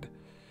 and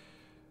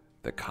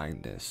the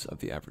kindness of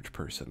the average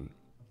person.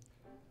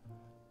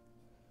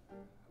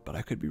 But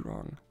I could be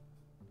wrong.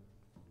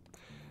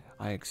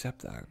 I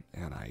accept that,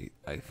 and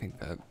I think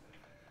that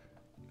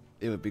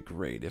it would be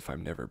great if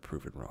I'm never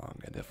proven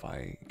wrong, and if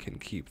I can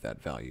keep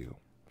that value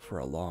for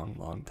a long,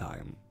 long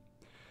time.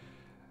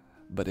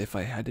 But if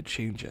I had to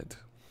change it,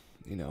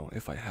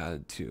 if I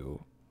had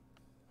to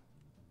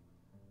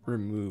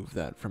remove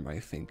that from my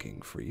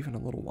thinking for even a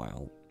little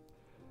while,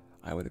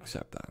 I would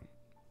accept that.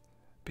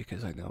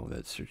 Because I know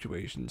that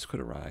situations could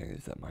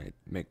arise that might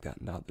make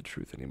that not the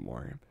truth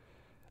anymore.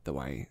 Though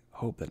I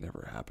hope that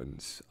never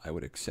happens, I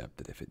would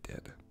accept it if it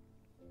did.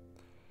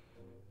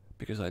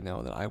 Because I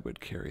know that I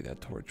would carry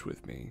that torch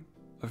with me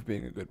of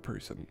being a good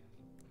person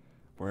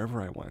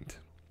wherever I went.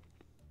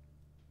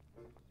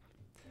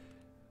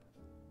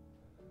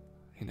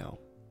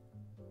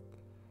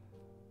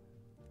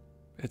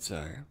 It's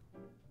a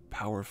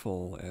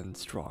powerful and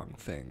strong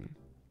thing.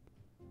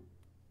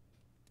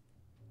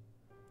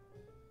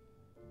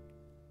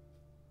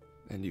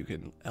 And you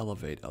can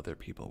elevate other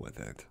people with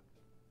it.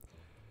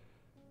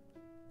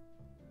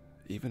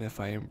 Even if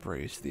I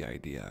embrace the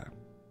idea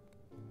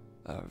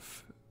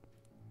of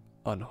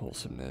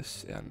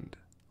unwholesomeness and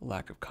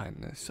lack of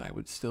kindness, I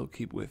would still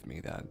keep with me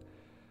that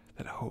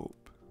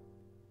hope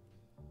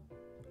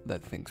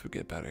that things would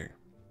get better.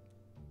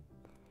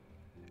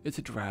 It's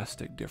a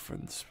drastic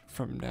difference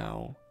from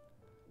now,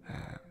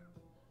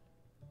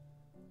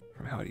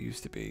 from how it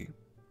used to be.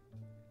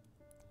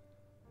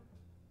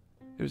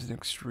 It was an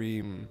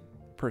extreme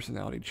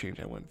personality change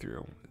I went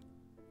through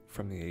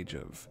from the age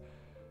of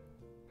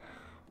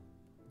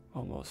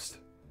almost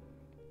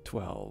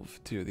 12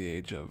 to the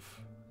age of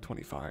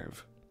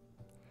 25.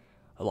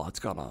 A lot's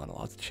gone on, a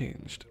lot's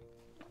changed.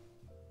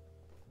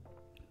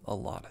 A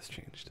lot has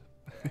changed.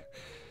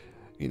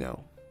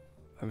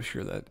 I'm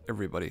sure that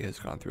everybody has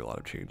gone through a lot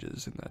of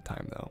changes in that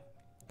time, though.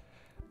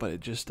 But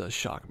it just does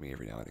shock me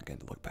every now and again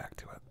to look back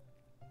to it.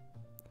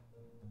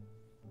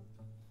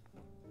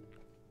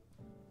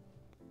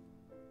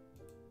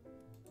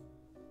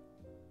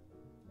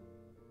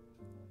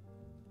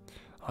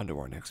 On to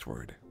our next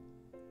word.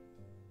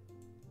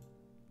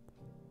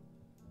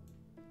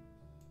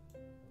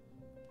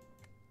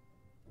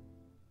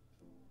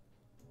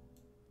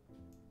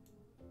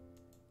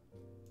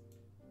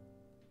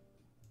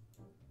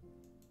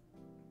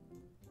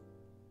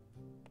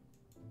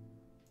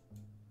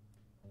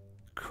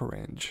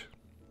 Courage.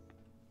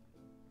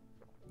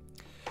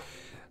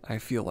 I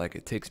feel like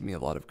it takes me a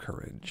lot of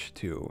courage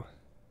to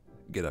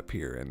get up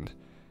here and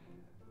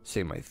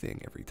say my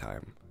thing every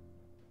time.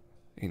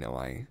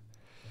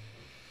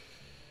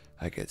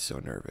 I get so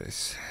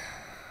nervous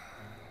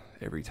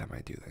every time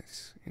I do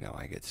this.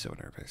 I get so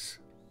nervous.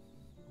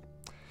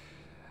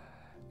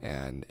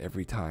 And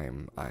every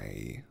time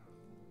I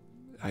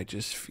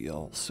just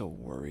feel so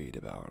worried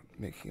about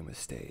making a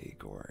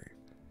mistake or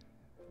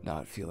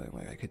not feeling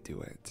like I could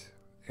do it.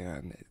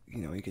 And,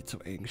 you get so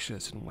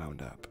anxious and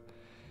wound up.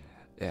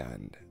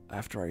 And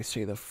after I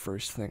say the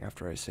first thing,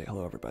 after I say,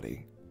 hello,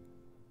 everybody,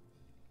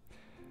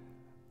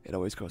 it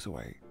always goes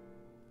away.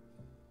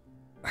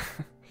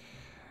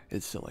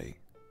 It's silly.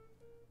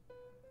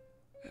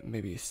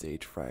 Maybe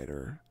stage fright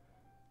or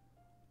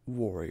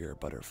warrior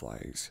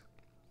butterflies.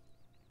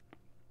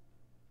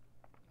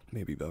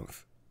 Maybe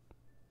both.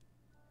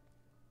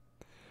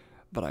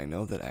 But I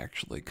know that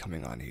actually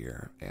coming on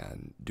here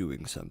and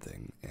doing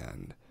something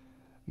and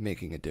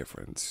making a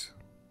difference,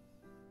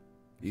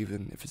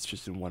 even if it's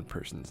just in one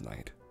person's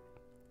night.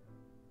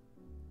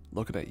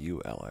 Looking at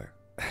you, Ella.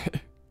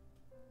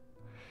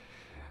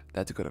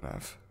 That's good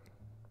enough.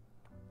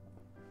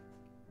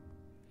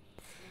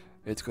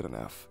 It's good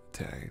enough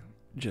to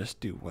just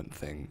do one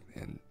thing,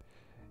 and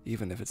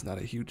even if it's not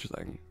a huge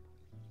thing,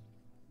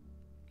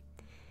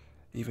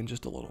 even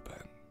just a little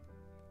bit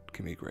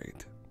can be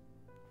great.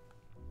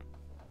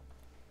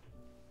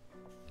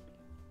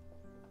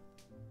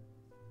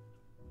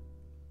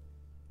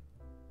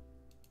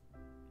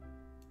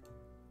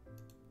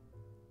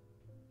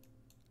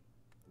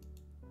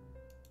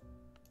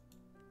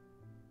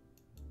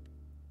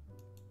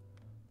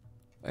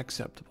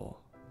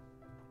 Acceptable.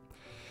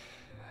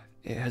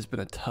 it has been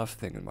a tough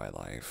thing in my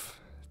life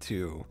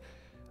to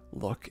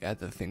look at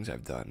the things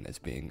I've done as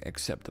being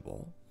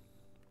acceptable,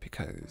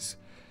 because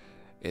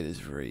it is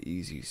very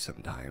easy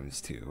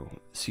sometimes to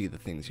see the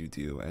things you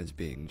do as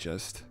being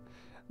just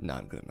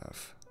not good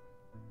enough.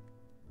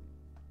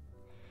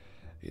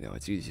 You know,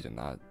 it's easy to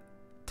not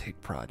take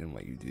pride in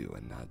what you do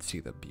and not see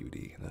the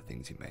beauty in the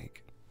things you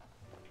make.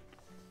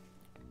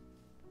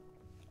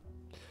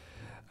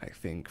 I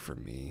think for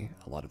me,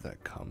 a lot of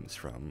that comes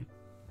from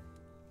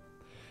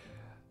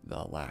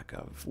the lack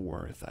of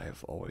worth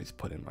I've always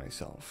put in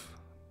myself.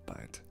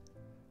 But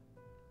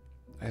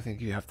I think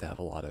you have to have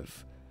a lot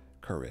of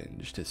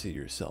courage to see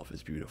yourself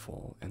as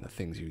beautiful and the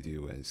things you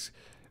do as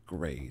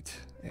great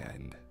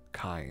and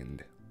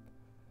kind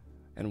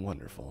and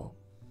wonderful.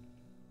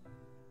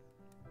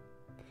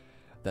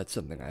 That's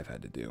something I've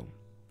had to do.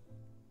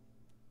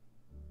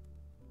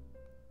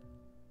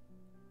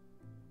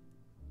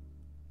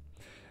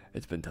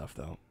 It's been tough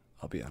though,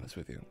 I'll be honest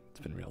with you. It's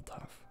been real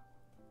tough.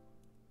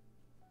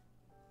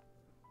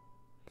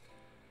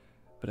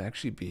 But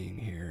actually being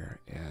here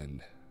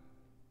and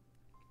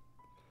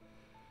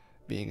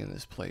being in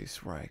this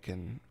place where I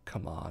can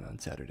come on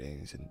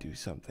Saturdays and do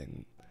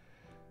something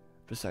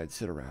besides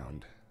sit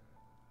around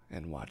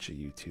and watch a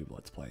YouTube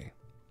Let's Play,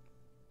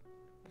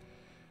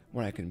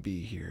 where I can be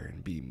here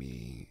and be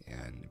me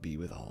and be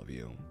with all of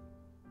you,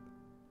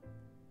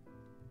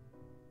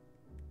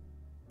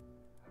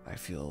 I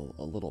feel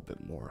a little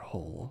bit more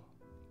whole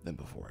than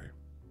before.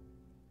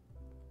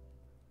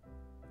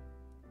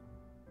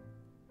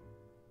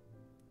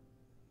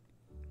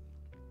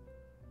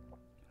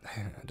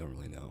 I don't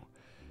really know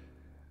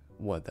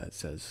what that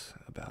says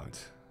about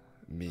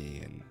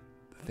me and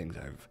the things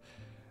I've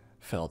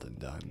felt and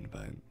done,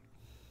 but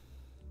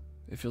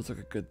it feels like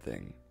a good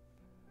thing.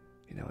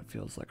 You know, it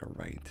feels like a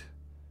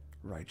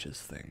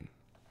righteous thing.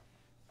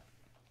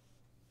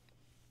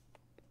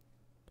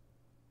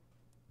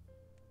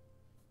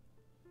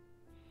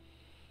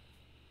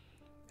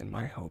 And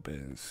my hope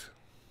is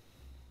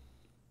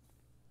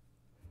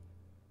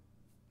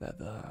that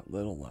the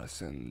little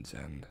lessons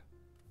and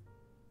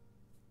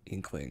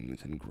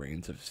inklings and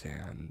grains of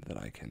sand that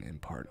I can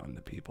impart on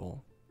the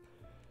people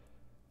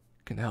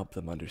can help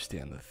them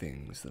understand the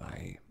things that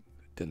I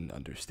didn't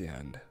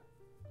understand,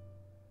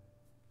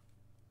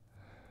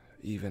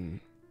 even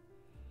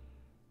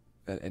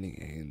at any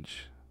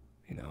age,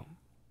 you know,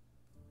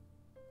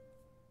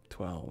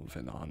 12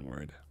 and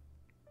onward.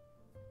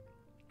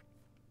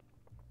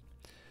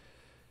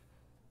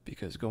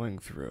 Because going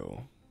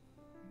through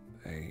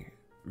a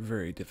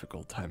very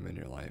difficult time in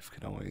your life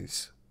can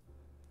always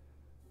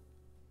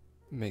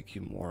make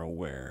you more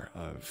aware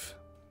of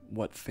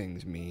what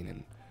things mean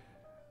and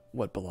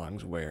what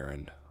belongs where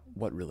and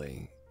what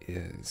really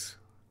is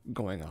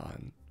going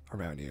on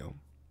around you.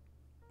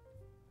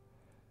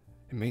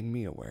 It made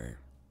me aware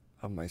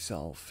of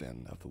myself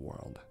and of the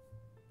world.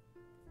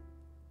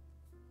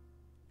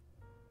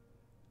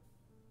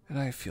 And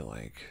I feel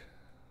like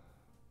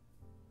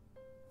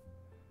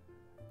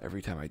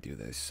every time I do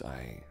this,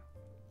 I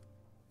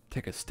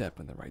take a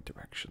step in the right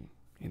direction,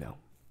 you know?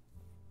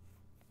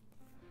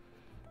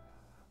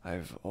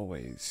 I've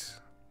always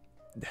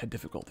had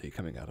difficulty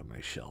coming out of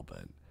my shell,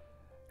 but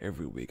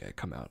every week I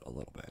come out a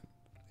little bit,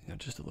 you know,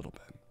 just a little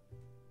bit.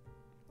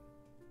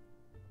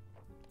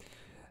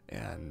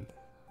 And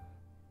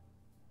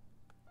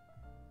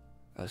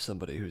as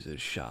somebody who's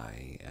as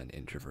shy and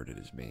introverted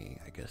as me,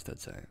 I guess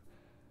that's a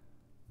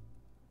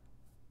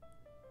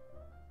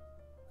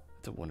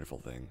wonderful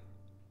thing.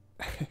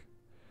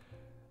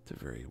 It's a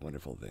very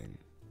wonderful thing.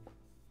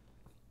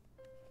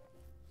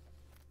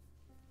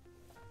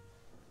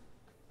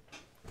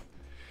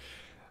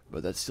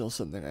 But that's still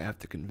something I have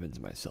to convince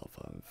myself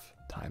of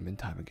time and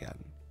time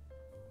again.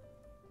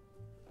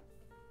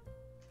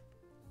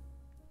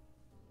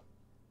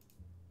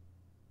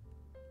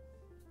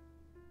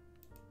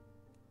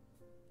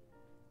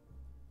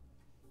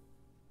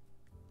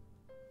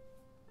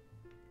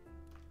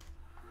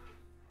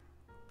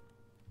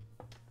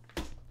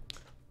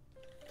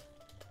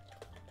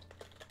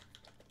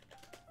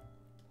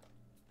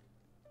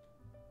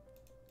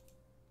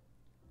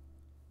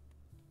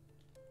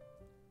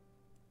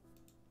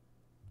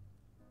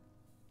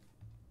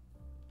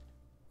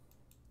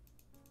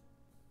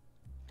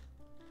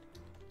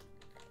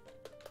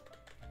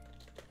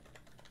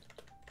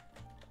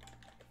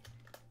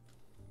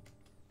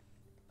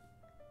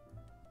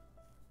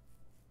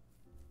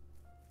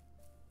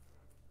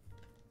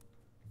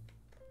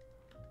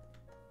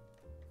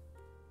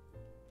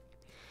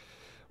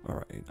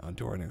 Alright, on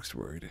to our next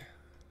word.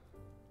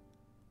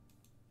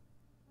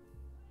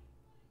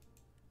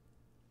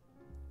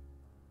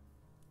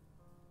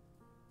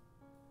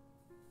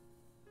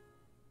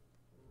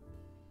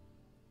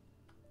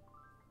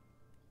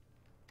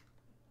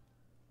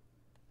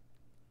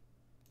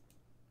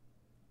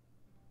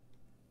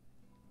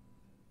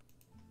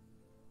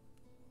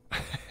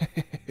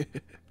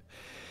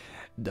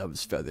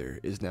 Dove's feather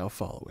is now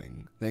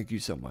following. Thank you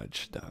so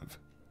much, Dove.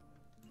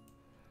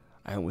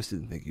 I almost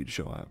didn't think you'd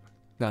show up.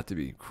 Not to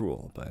be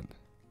cruel, but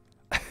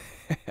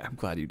I'm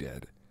glad you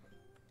did.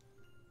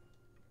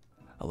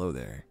 Hello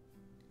there.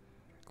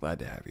 Glad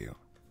to have you.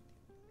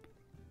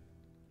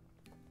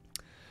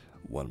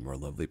 One more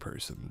lovely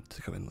person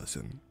to come and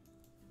listen.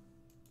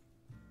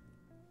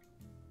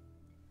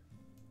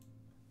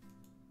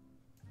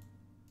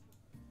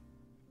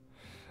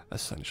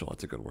 Essential,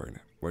 that's a good word.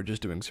 We're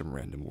just doing some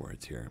random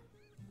words here.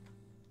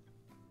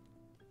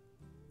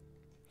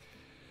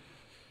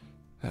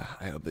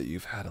 I hope that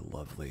you've had a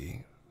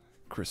lovely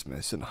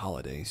Christmas and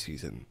holiday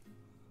season,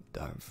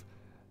 Dove,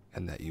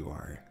 and that you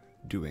are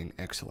doing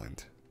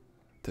excellent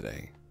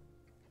today.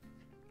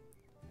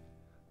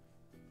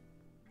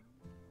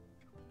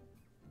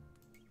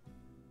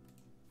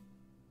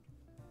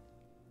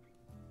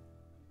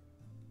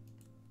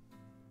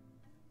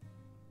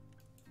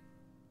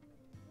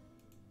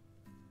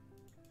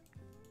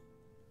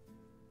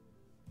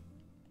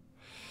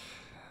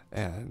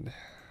 And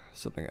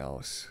something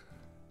else.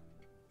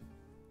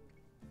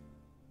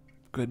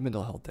 Good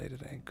mental health day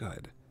today.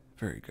 Good.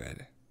 Very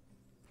good.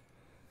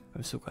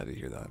 I'm so glad to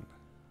hear that.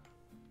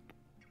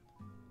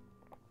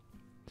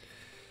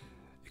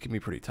 It can be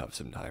pretty tough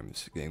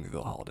sometimes getting through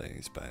the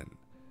holidays, but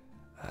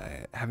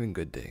having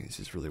good days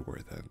is really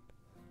worth it.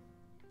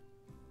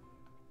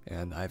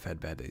 And I've had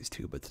bad days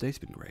too, but today's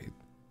been great.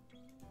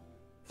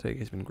 Today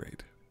has been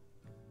great.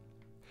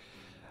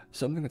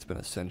 Something that's been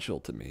essential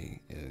to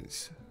me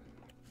is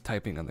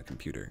typing on the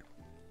computer,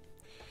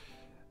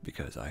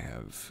 because I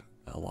have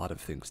a lot of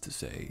things to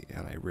say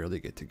and I rarely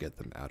get to get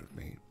them out of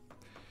me.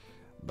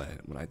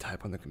 But when I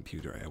type on the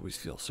computer, I always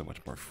feel so much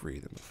more free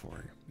than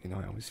before. You know,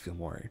 I always feel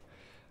more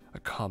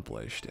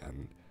accomplished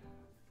and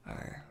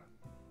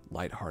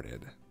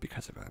lighthearted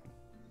because of it.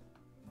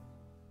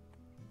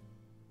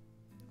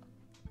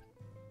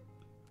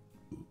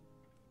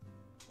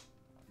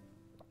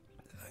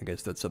 I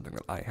guess that's something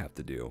that I have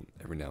to do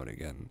every now and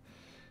again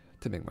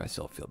to make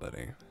myself feel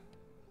better.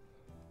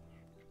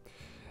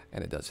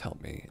 And it does help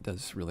me. It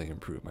does really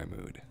improve my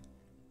mood.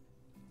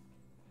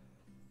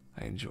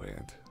 I enjoy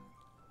it.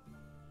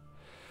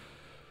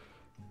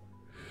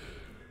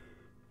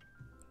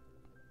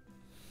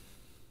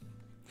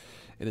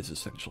 It is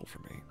essential for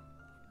me.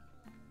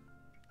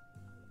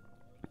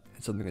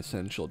 And something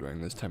essential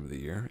during this time of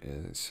the year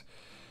is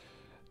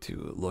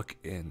to look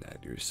in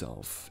at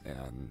yourself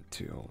and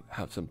to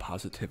have some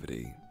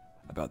positivity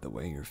about the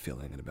way you're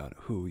feeling and about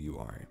who you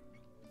are.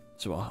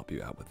 So I'll help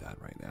you out with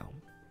that right now.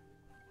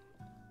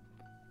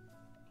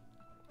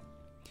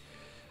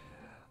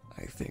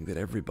 I think that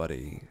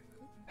everybody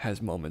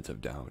has moments of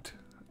doubt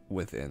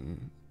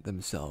within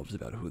themselves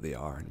about who they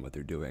are and what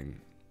they're doing.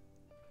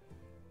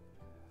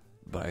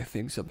 But I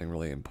think something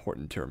really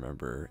important to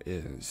remember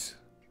is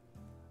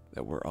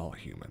that we're all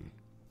human.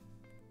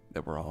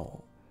 That we're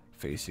all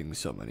facing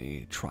so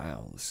many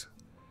trials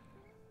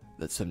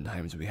that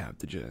sometimes we have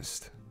to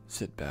just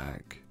sit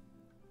back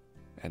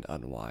and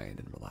unwind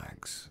and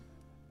relax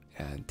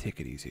and take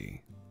it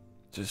easy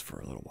just for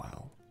a little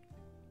while.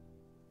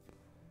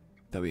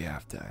 That we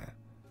have to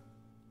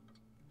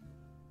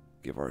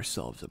give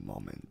ourselves a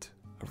moment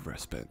of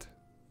respite.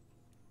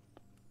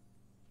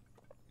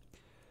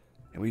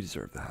 And we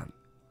deserve that.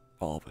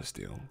 All of us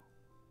do.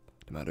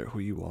 No matter who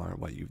you are,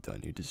 what you've done,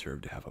 you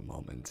deserve to have a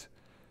moment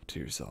to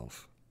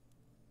yourself.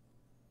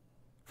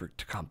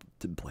 To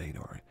contemplate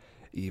or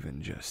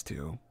even just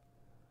to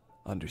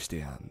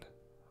understand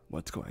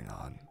what's going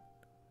on.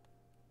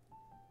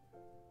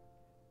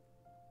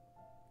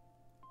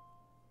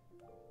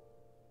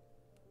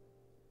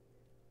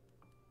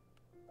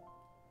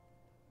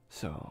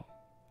 So,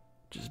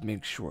 just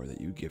make sure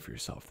that you give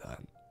yourself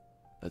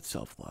that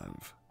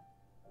self-love,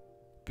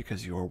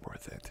 because you're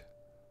worth it.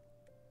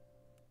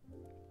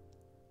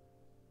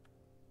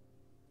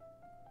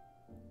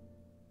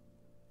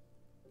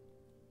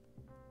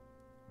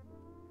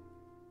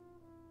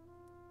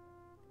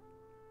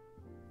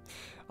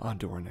 On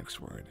to our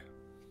next word.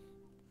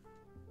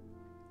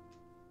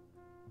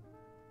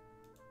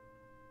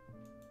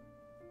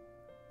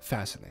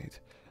 Fascinate.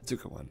 It's a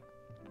good one.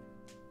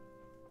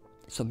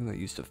 Something that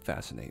used to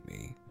fascinate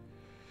me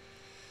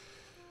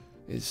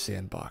is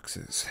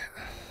sandboxes.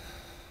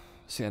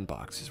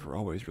 Sandboxes were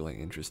always really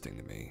interesting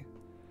to me.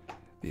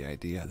 The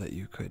idea that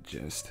you could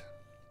just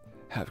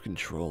have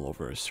control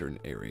over a certain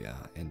area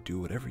and do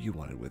whatever you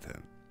wanted with it.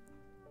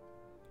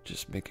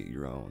 Just make it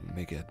your own.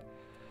 Make it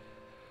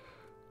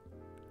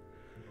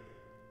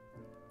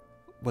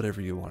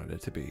whatever you wanted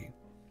it to be.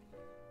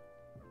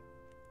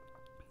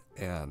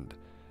 And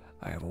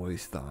I have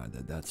always thought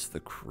that that's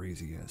the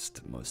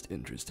craziest, most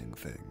interesting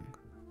thing.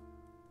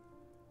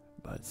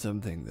 But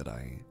something that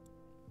I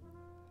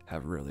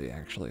have really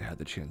actually had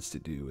the chance to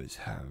do is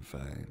have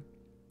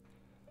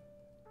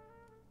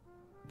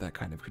that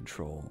kind of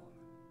control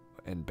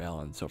and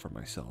balance over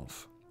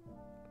myself.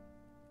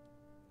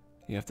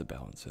 You have to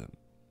balance it.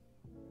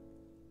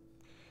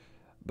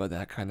 But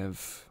that kind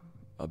of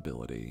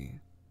ability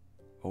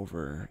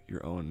over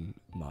your own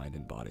mind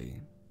and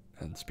body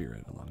and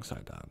spirit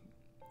alongside that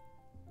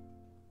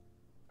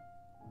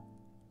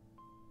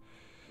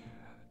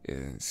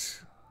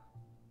is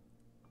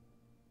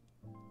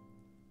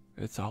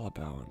It's all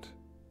about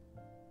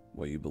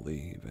what you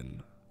believe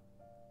and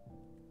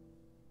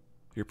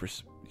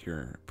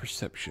your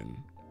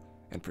perception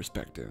and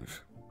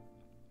perspective.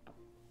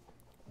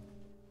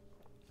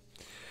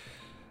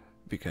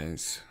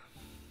 Because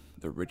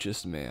the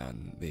richest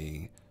man,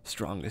 the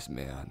strongest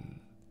man,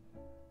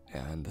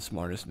 and the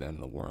smartest man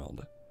in the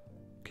world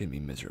can be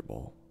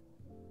miserable.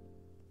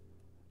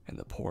 And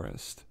the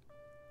poorest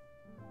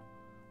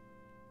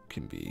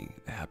can be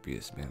the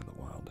happiest man in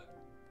the world.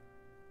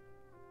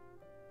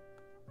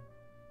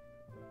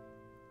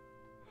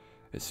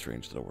 It's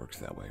strange that it works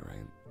that way,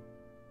 right?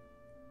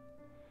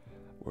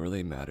 What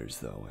really matters,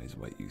 though, is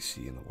what you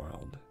see in the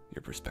world,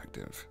 your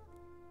perspective.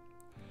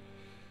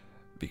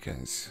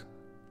 Because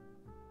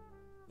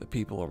the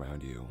people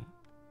around you,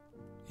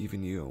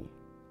 even you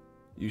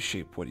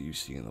shape what you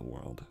see in the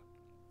world,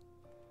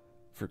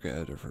 for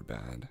good or for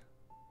bad.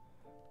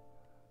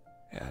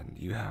 And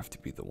you have to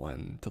be the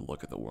one to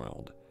look at the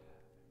world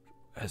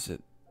as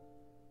it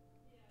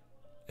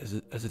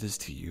is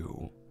to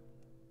you.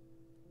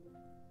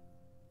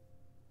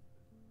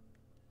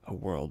 A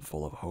world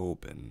full of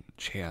hope and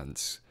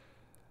chance,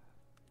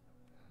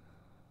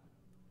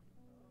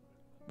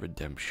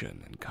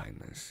 redemption and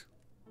kindness.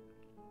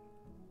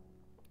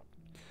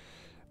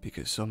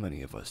 Because so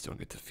many of us don't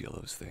get to feel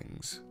those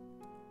things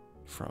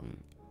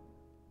from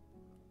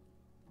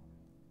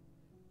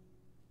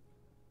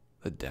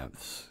the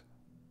depths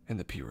and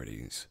the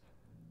purities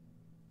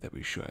that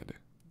we should.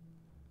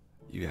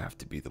 You have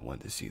to be the one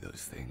to see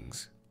those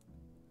things,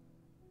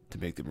 to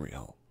make them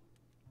real.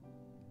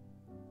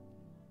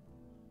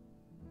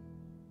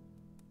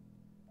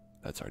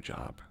 That's our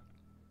job,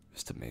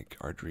 is to make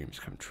our dreams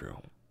come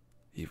true,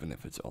 even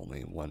if it's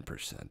only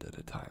 1% at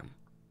a time.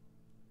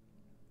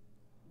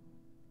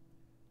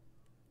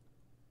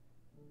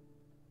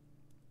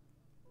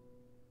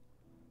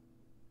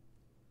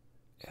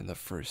 And the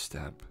first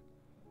step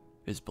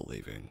is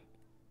believing.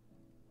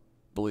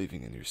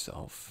 Believing in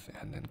yourself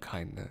and in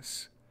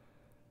kindness.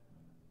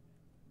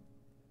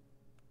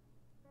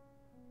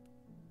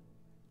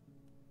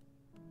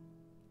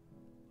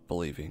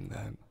 Believing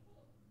that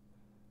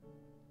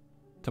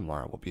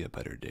tomorrow will be a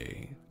better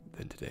day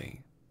than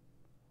today.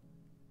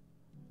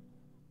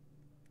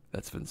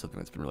 That's been something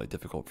that's been really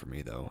difficult for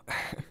me, though.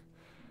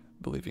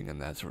 Believing in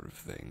that sort of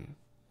thing.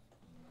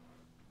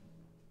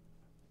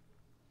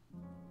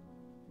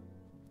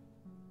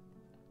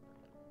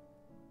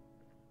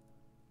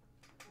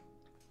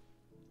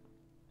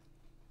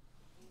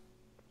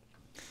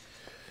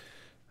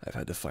 I've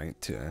had to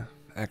fight to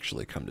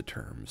actually come to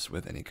terms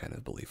with any kind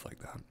of belief like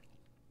that.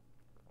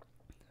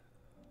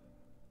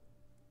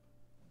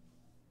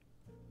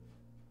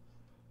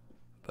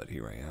 But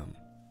here I am,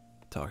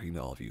 talking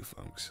to all of you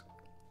folks.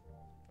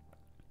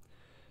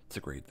 It's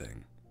a great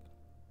thing.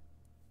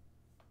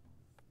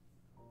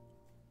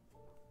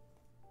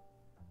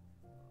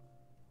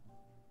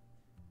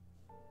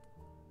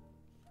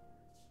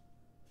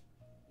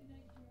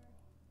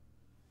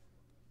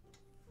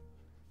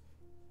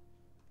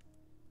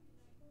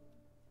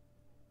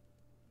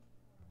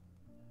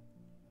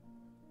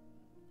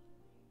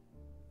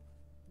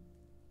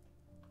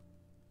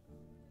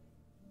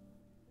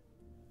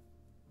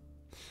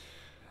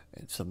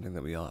 It's something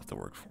that we all have to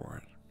work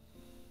for.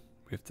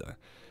 We have to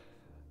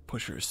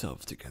push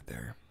ourselves to get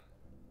there.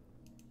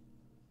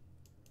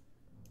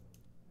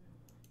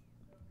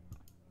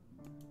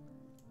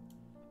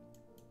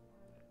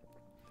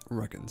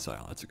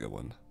 Reconcile, that's a good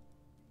one.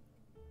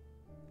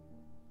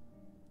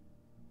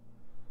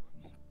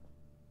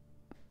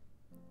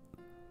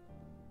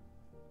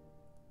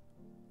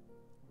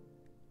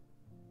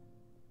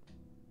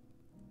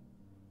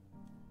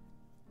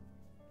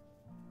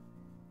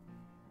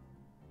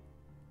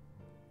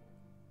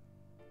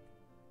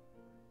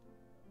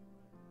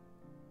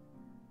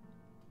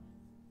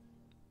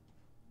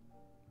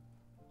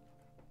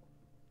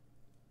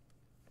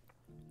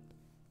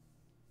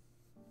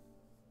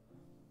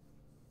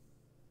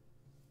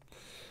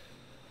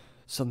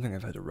 Something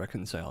I've had to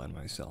reconcile in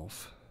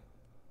myself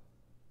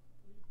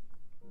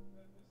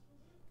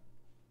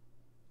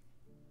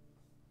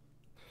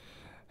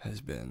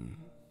has been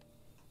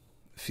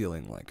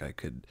feeling like I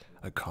could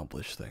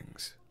accomplish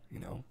things, you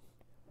know?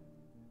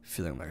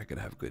 Feeling like I could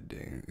have good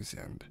days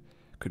and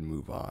could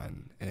move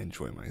on and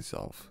enjoy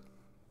myself.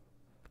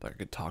 Like I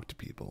could talk to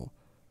people,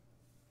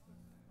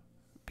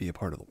 be a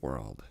part of the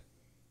world,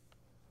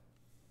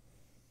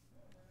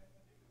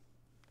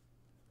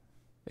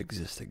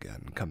 exist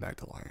again, come back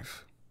to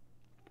life.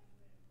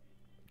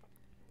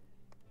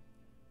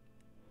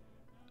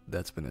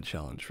 That's been a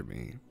challenge for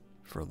me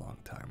for a long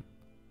time.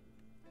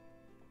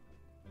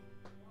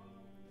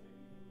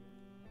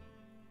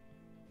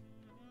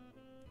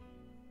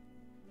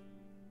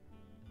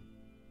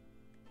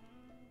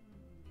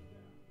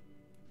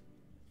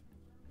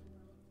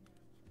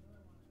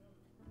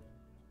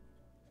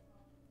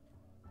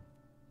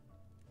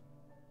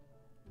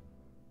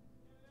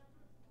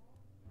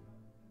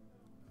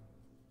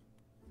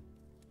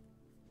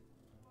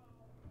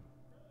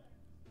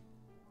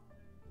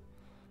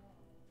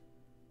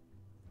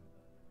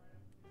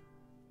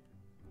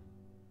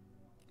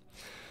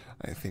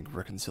 I think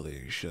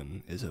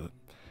reconciliation is an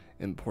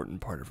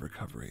important part of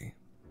recovery.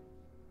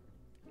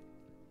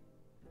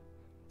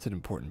 It's an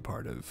important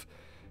part of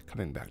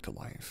coming back to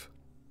life.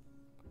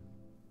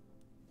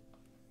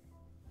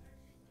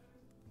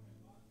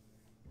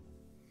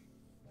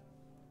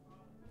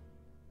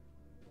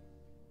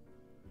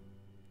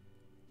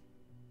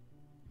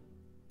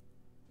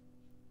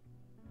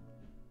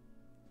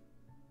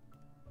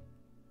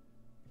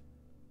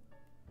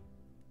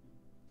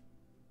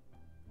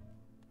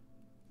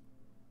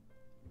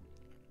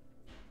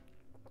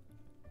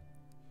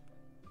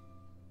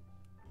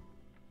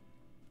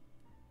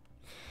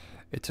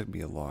 It took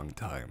me a long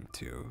time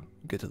to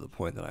get to the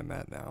point that I'm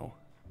at now.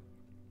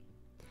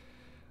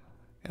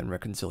 And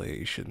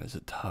reconciliation is a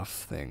tough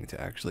thing to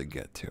actually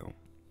get to.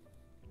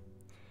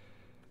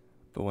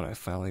 But when I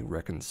finally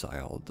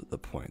reconciled the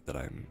point that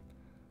I'm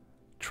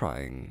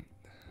trying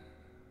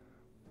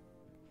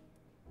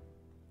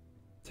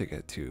to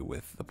get to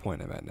with the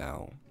point I'm at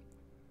now,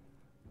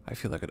 I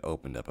feel like it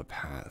opened up a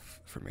path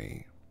for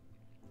me.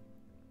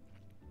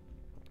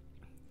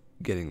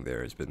 Getting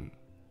there has been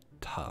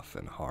tough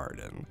and hard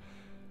and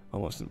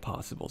almost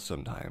impossible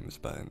sometimes,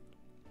 but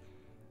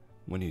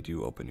when you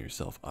do open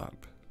yourself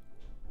up,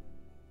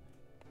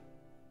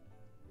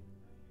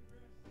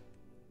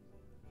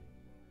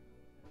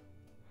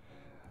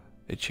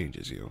 it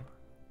changes you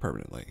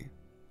permanently.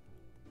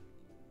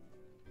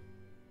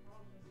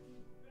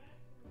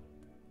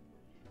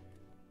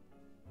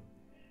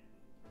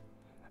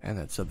 And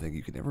that's something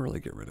you can never really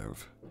get rid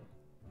of.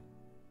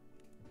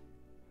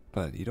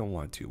 But you don't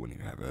want to when you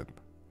have it,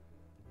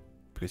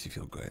 because you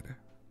feel good.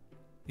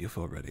 You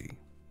feel ready.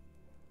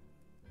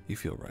 You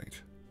feel right.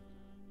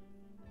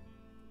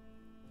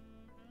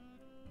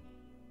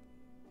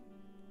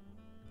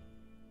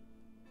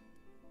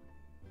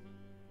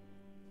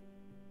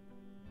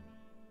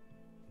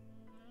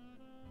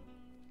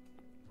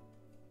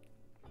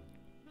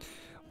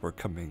 We're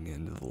coming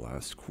into the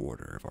last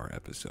quarter of our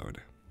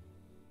episode.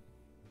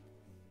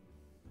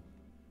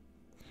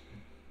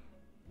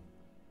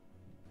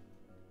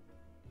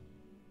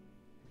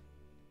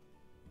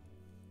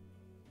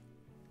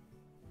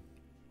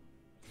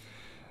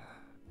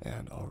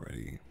 And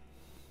already,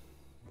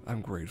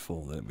 I'm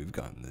grateful that we've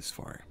gotten this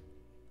far.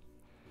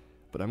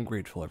 But I'm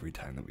grateful every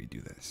time that we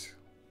do this.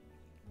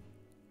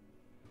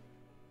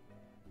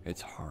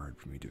 It's hard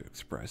for me to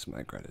express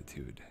my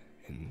gratitude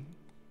in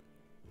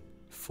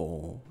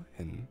full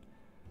and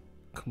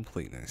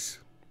completeness.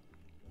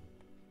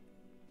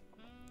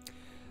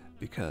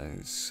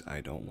 Because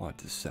I don't want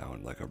to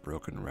sound like a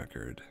broken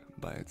record,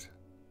 but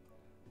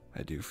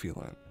I do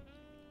feel it.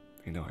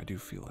 You know, I do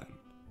feel it.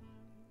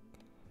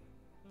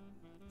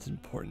 It's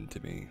important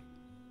to me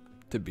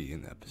to be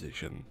in that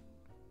position.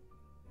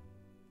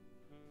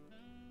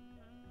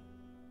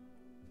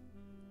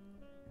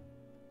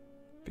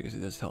 Because it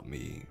does help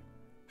me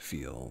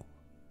feel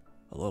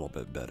a little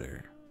bit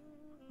better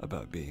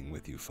about being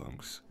with you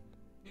folks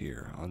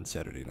here on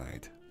Saturday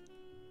night.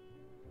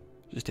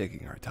 Just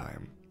taking our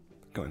time,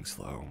 going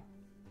slow,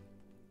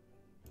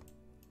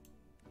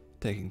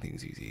 taking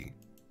things easy,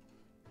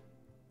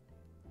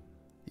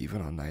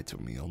 even on nights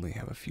when we only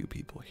have a few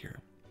people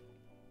here.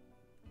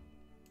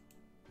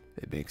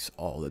 It makes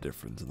all the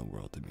difference in the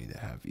world to me to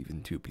have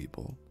even 2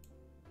 people.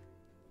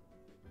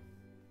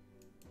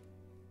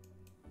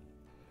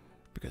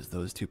 Because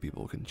those 2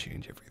 people can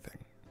change everything.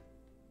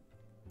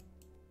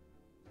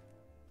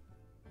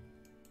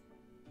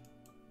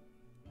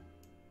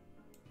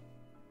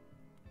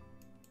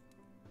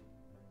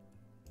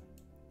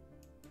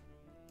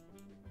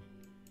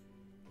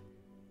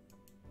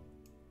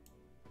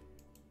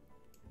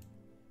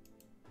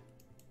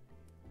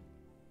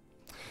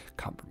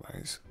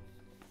 Compromise.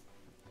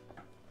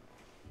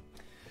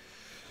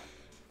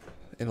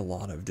 In a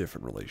lot of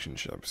different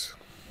relationships,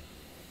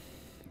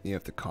 you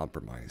have to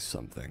compromise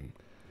something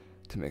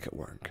to make it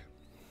work.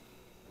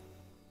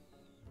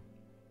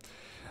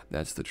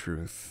 That's the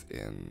truth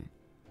in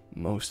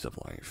most of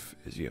life,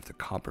 is you have to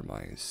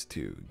compromise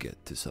to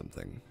get to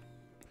something.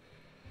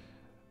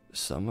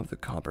 Some of the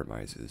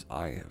compromises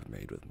I have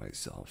made with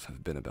myself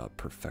have been about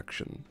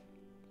perfection,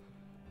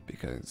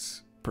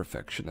 because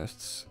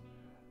perfectionists,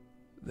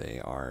 they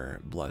are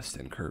blessed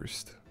and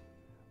cursed.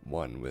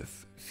 One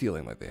with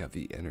feeling like they have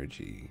the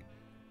energy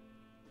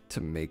to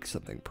make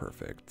something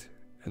perfect,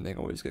 and they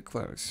always get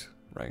close,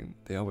 right?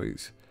 They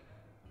always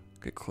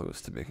get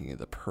close to making it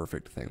the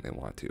perfect thing they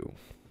want to,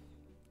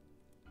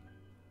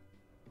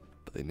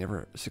 but they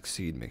never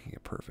succeed making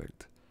it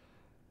perfect.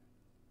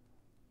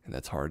 And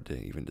that's hard to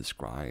even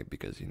describe,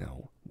 because, you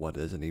know, what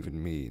does it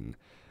even mean?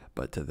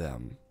 But to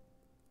them,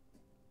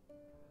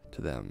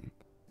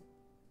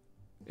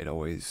 it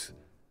always,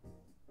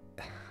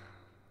 at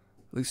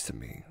least to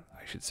me,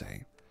 I should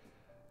say,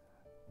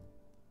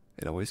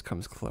 it always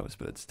comes close,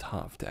 but it's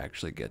tough to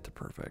actually get to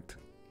perfect.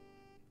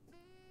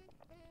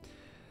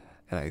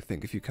 And I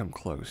think if you come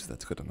close,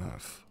 that's good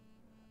enough.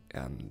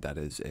 And that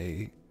is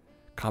a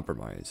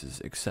compromise,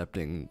 is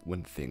accepting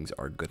when things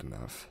are good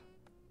enough.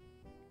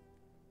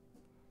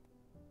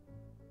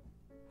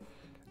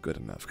 good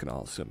enough can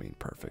also mean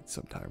perfect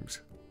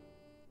sometimes.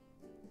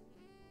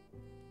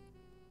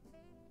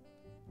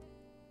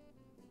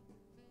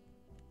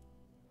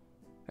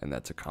 And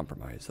that's a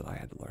compromise that I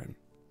had to learn.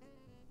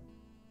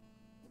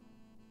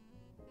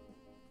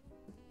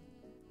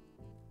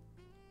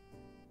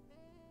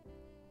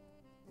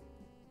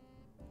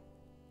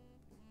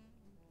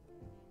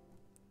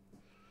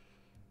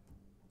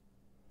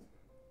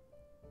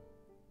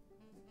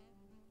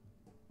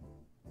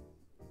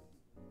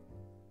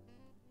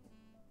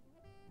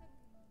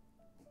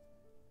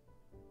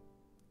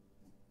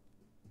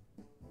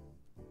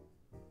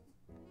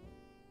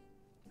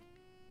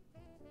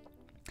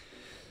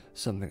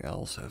 Something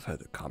else I've had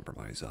to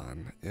compromise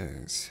on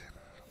is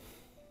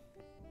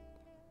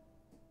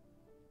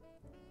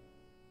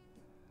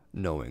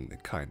knowing the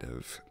kind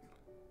of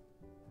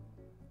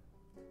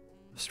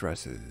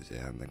stresses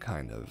and the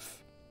kind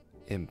of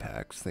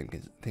impacts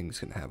things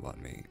can have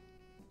on me.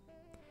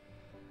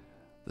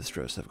 The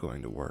stress of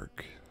going to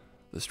work,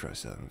 the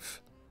stress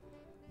of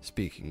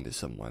speaking to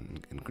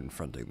someone and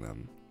confronting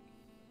them.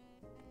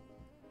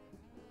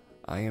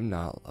 I am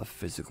not a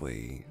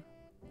physically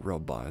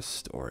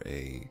robust or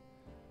a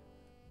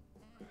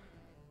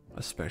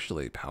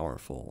especially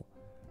powerful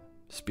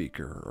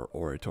speaker or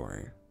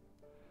orator.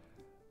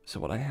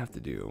 So what I have to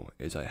do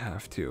is I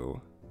have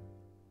to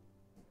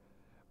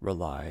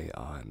rely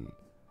on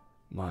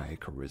my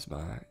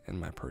charisma and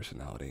my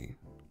personality.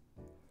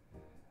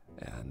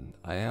 And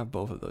I have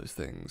both of those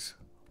things.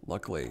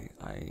 Luckily,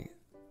 I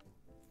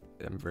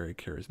am very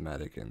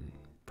charismatic and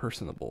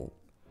personable.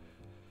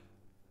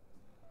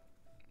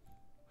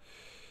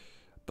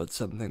 But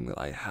something that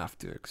I have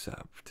to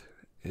accept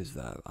is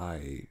that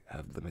I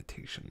have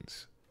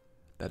limitations.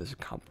 That is a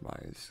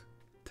compromise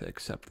to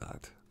accept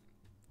that.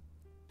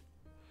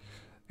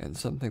 And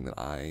something that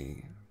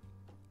I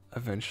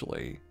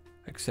eventually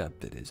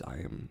accepted is I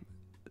am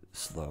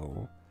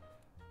slow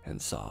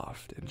and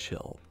soft and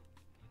chill.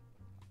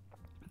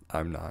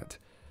 I'm not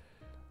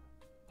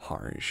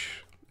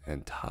harsh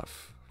and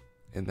tough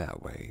in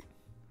that way.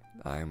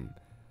 I'm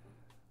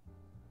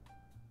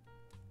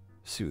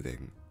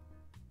soothing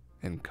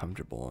and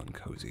comfortable and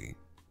cozy.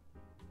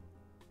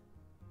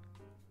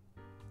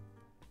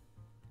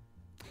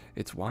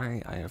 It's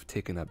why I have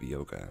taken up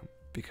yoga,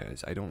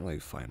 because I don't really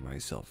find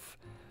myself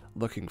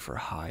looking for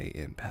high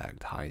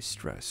impact, high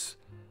stress,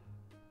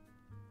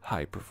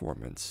 high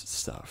performance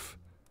stuff.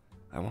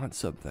 I want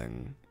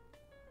something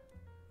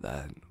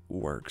that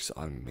works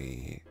on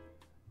me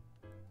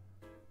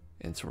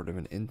in sort of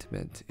an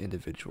intimate,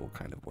 individual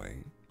kind of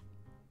way.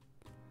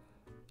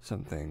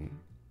 Something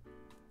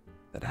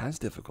that has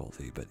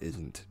difficulty but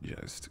isn't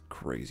just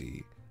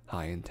crazy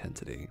high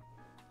intensity.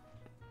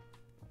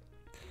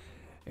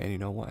 And you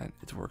know what?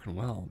 It's working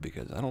well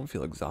because I don't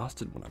feel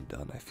exhausted when I'm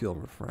done. I feel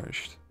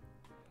refreshed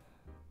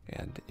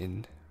and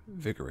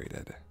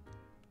invigorated.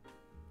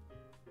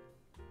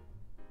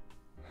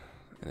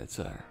 And it's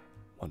a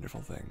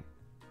wonderful thing.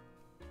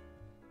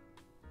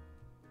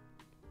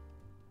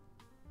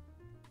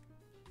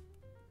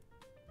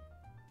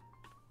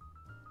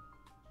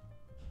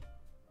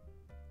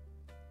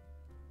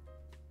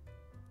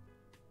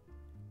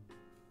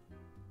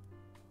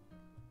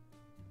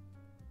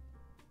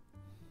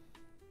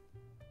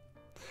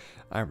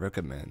 I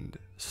recommend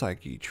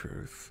Psyche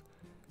Truth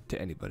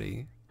to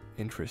anybody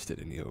interested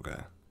in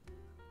yoga.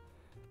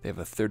 They have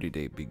a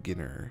 30-day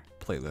beginner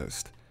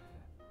playlist,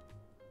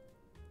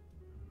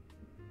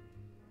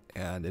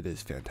 and it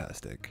is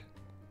fantastic.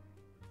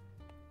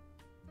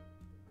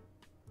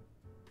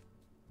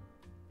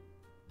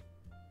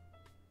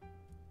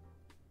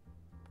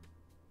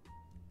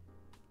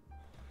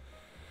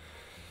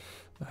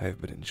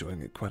 I've been enjoying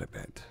it quite a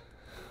bit.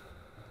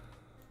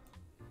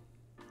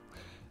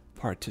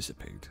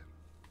 Participate.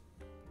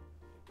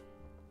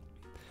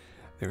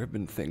 There have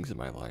been things in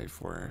my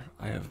life where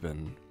I have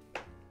been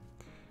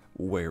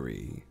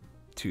wary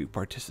to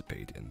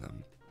participate in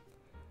them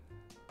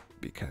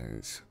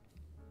because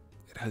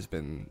it has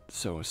been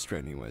so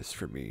strenuous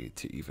for me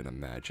to even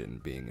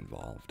imagine being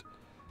involved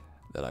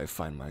that I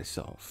find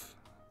myself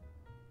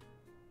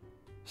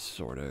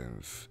sort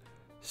of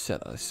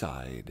set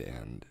aside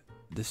and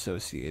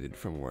dissociated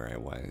from where I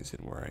was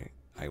and where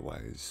I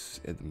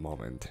was in the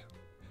moment.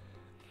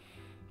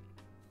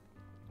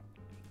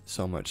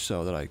 So much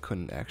so that I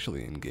couldn't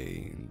actually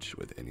engage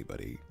with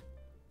anybody.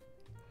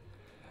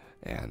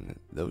 And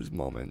those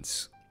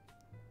moments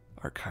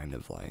are kind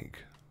of like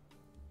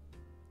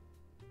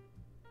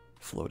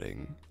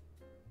floating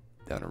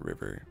down a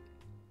river.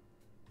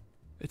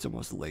 It's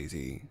almost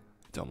lazy.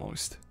 It's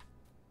almost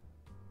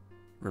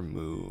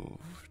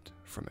removed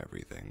from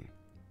everything.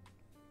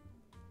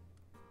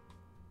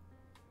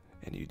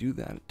 And you do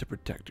that to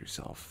protect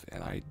yourself,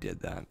 and I did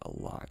that a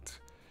lot.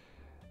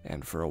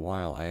 And for a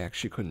while, I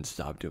actually couldn't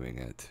stop doing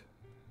it.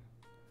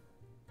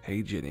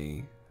 Hey,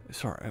 Jenny.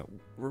 Sorry,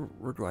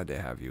 we're glad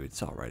to have you.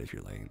 It's alright if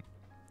you're late.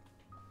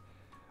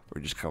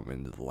 We're just coming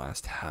into the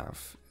last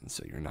half, and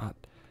so you're not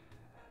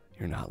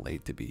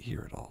late to be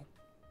here at all.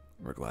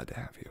 We're glad to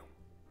have you.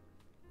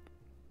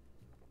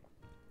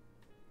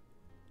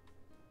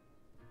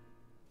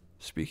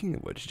 Speaking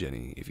of which,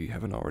 Jenny, if you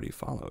haven't already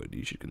followed,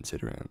 you should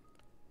consider it.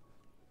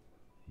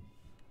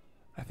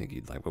 I think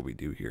you'd like what we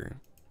do here.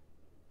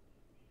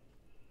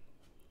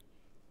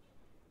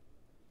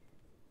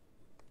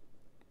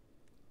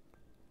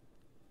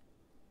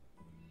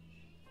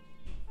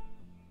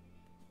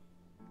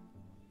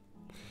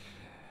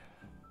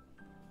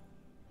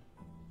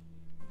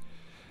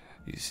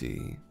 You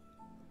see,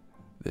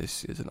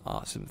 this is an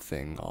awesome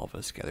thing, all of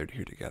us gathered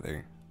here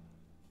together.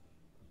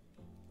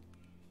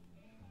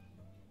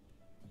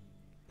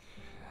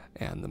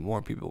 And the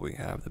more people we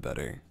have, the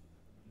better.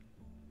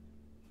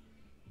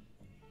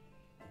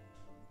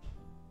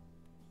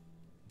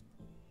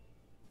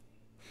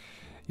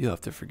 You'll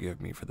have to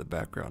forgive me for the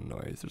background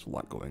noise. There's a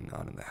lot going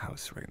on in the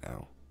house right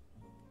now.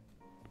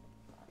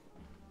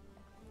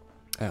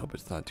 I hope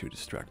it's not too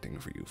distracting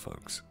for you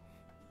folks.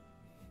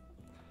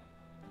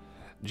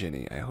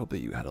 Jenny, I hope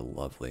that you had a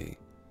lovely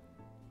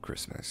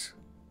Christmas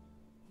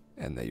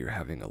and that you're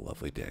having a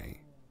lovely day,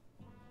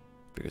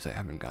 because I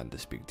haven't gotten to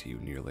speak to you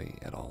nearly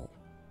at all.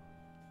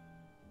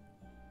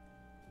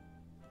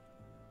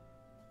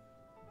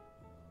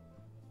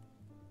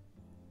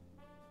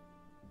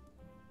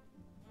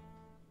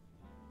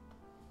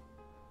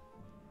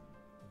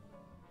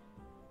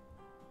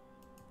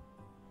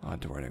 On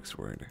to our next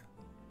word.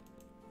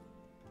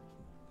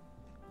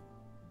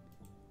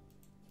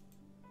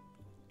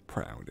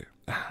 Proud.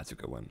 Ah, that's a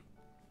good one.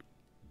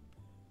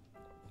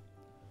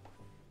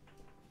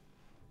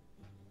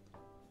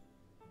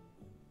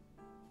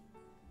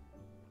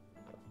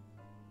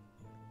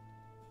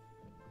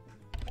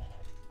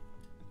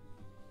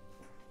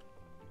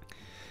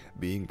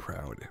 Being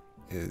proud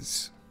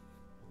is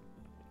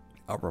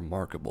a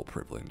remarkable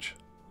privilege.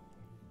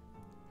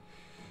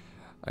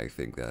 I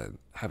think that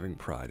having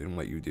pride in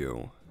what you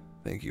do,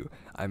 thank you.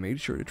 I made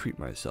sure to treat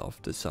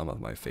myself to some of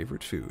my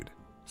favorite food,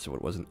 so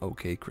it was an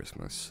okay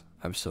Christmas.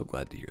 I'm so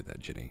glad to hear that,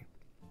 Jenny.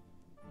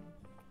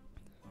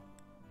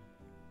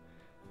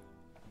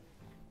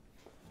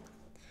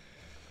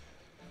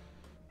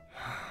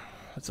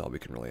 That's all we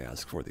can really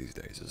ask for these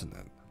days, isn't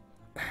it?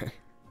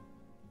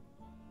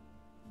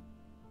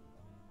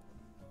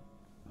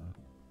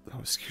 Oh,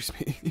 excuse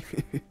me.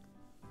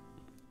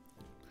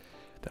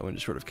 That one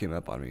just sort of came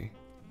up on me.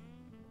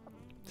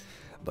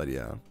 But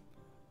yeah.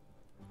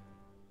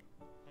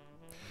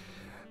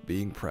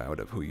 Being proud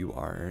of who you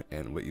are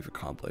and what you've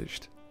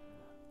accomplished.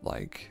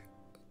 Like,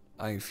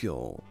 I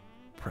feel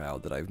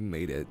proud that I've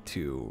made it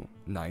to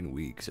 9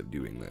 weeks of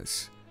doing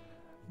this,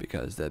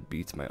 because that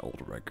beats my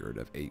old record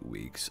of 8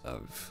 weeks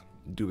of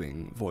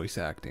doing voice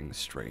acting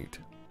straight.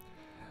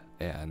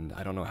 And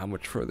I don't know how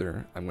much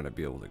further I'm going to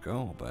be able to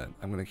go, but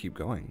I'm going to keep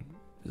going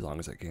as long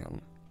as I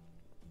can.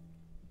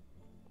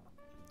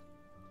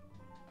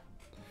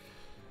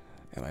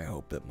 And I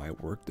hope that my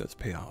work does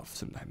pay off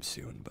sometime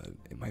soon, but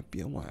it might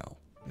be a while,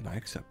 and I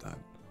accept that.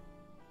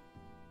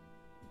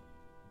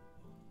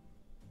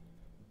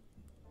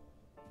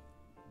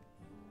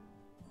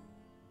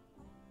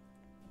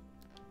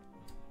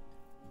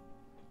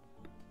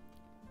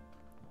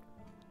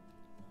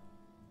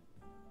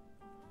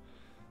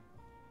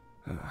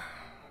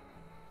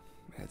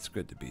 It's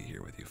good to be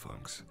here with you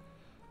folks.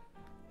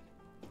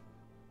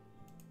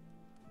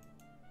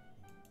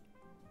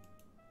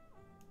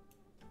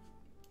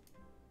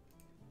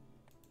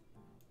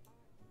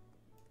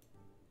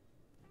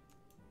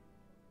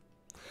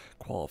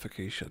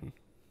 Qualification.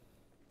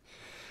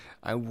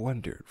 I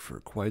wondered for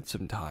quite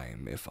some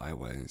time if I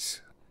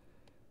was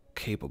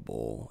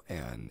capable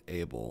and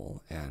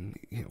able and,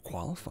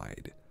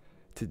 qualified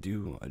to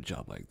do a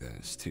job like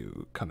this,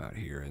 to come out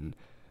here and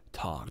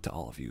talk to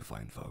all of you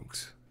fine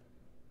folks.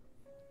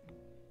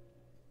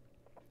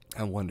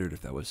 I wondered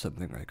if that was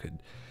something I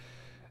could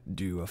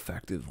do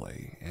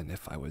effectively and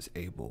if I was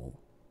able.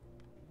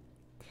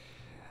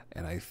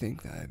 And I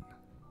think that,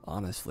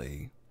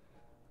 honestly,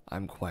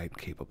 I'm quite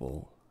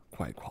capable,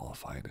 quite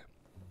qualified.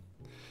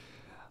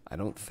 I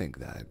don't think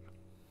that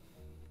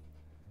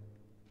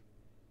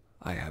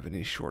I have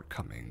any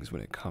shortcomings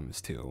when it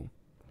comes to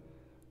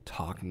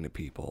talking to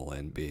people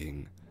and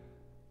being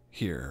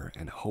here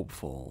and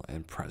hopeful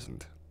and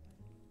present.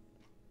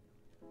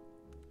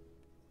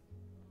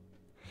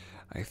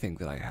 I think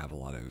that I have a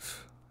lot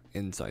of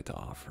insight to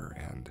offer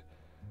and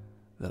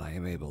that I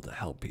am able to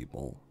help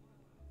people.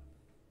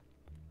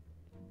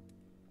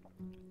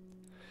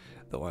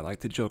 Though I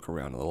like to joke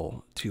around a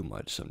little too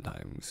much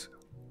sometimes.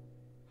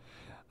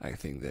 I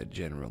think that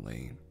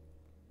generally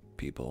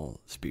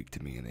people speak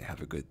to me and they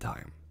have a good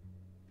time.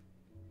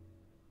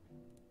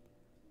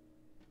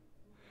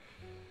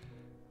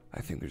 I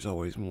think there's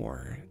always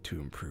more to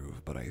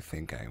improve, but I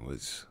think I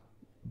was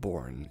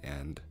born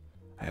and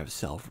I have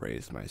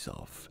self-raised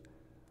myself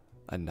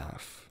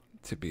enough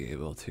to be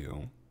able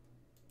to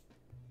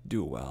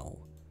do well,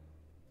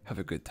 have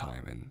a good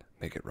time, and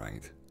make it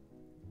right.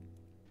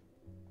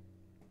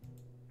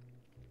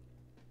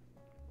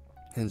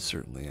 And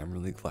certainly I'm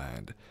really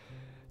glad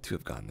to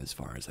have gotten as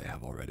far as I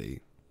have already.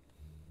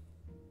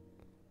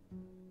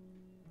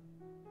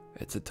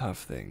 It's a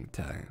tough thing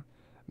to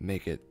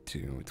make it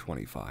to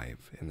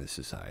 25 in this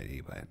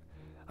society, but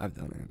I've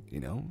done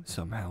it,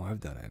 somehow I've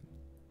done it.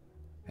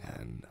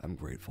 And I'm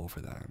grateful for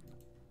that.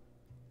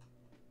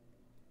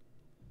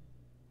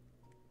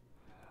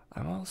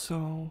 I'm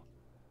also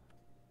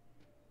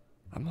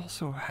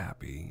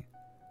happy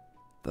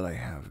that I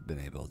have been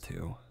able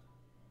to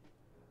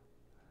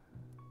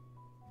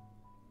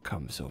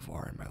come so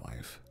far in my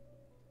life.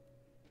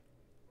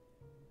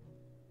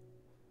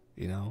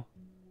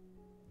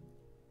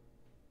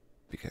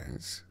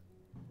 Because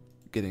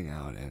getting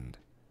out and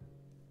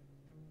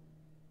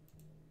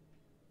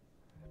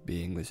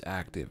being this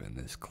active and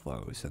this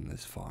close and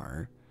this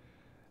far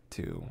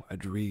to a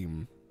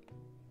dream,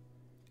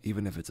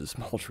 even if it's a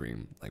small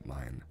dream like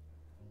mine,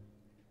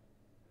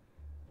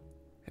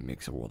 it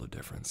makes a world of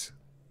difference.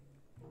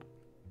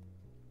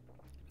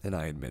 And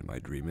I admit my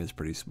dream is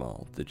pretty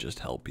small, to just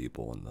help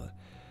people and to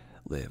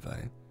live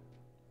a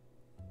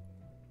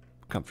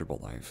comfortable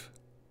life.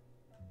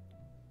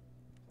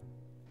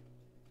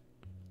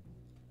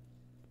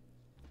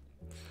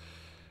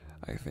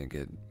 I think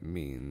it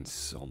means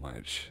so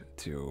much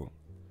to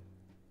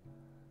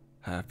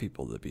have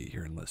people to be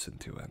here and listen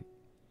to it.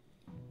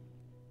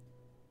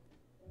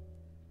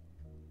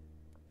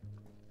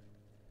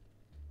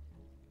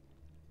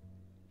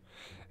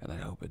 And I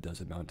hope it does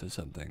amount to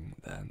something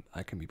that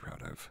I can be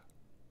proud of.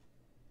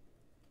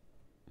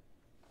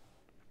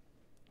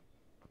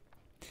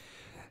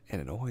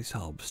 And it always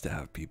helps to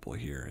have people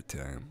here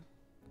to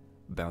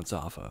bounce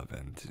off of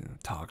and to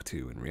talk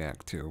to and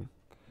react to.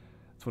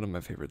 It's one of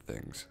my favorite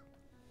things.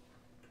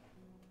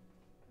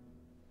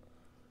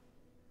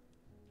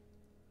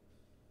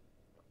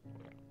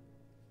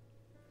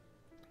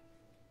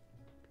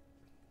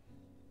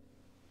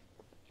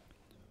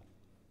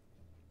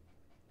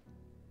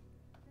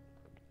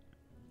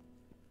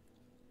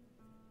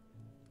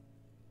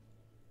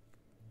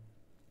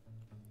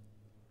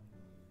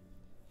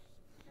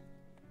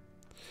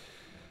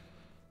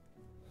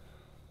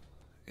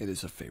 It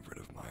is a favorite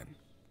of mine.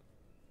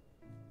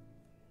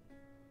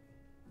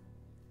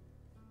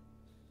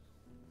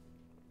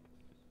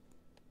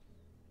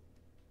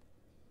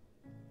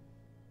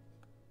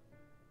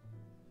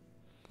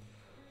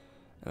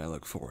 And I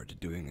look forward to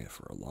doing it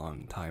for a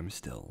long time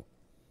still.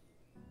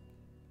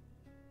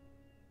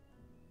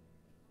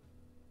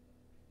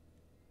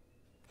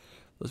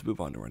 Let's move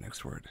on to our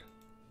next word.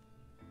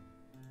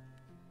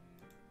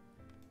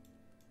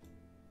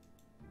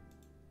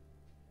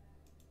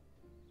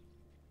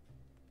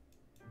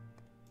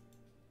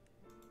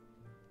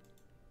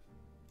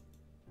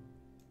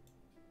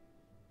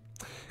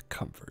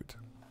 Comfort.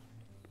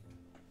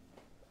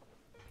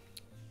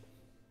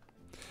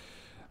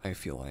 I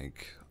feel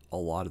like a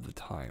lot of the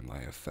time I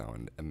have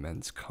found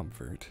immense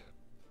comfort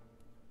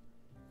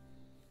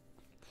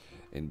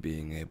in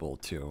being able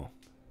to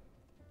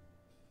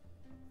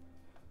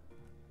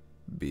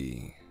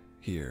be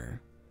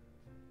here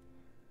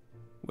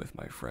with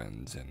my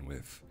friends and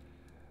with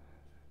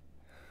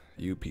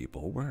you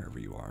people, wherever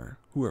you are,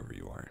 whoever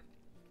you are.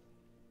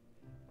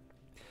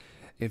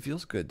 It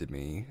feels good to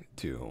me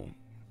to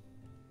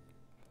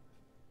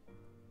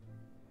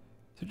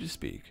just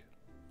speak,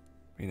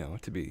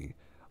 to be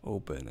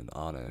open and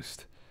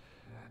honest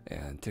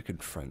and to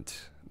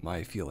confront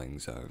my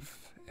feelings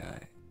of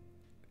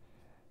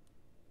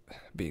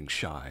being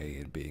shy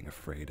and being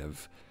afraid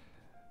of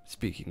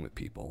speaking with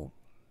people,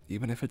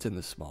 even if it's in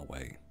this small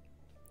way,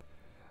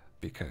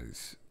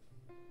 because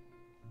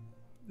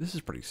this is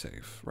pretty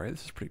safe, right?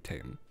 This is pretty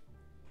tame.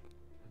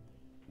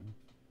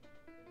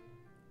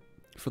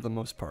 For the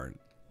most part.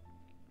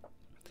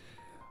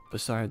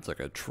 Besides like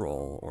a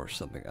troll or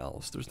something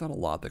else, there's not a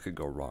lot that could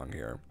go wrong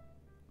here.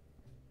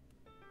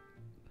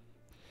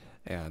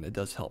 And it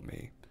does help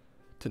me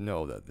to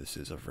know that this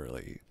is a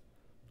really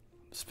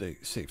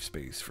safe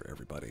space for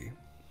everybody.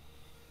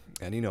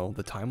 And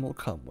the time will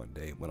come one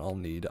day when I'll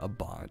need a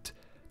bot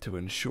to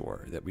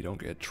ensure that we don't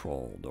get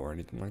trolled or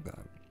anything like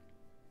that.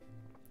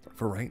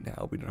 For right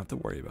now, we don't have to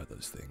worry about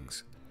those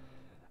things.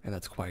 And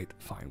that's quite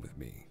fine with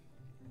me.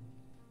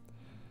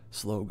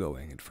 Slow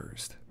going at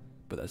first.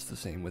 But that's the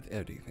same with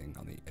everything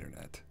on the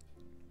internet.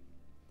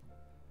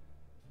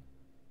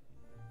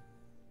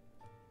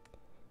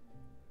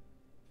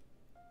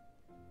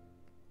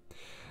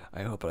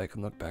 I hope that I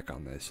can look back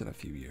on this in a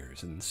few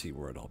years and see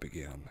where it all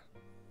began.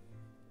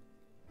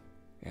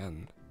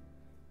 And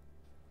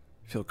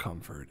feel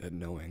comfort in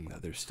knowing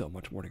that there's still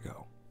much more to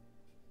go.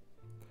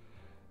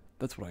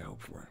 That's what I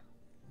hope for.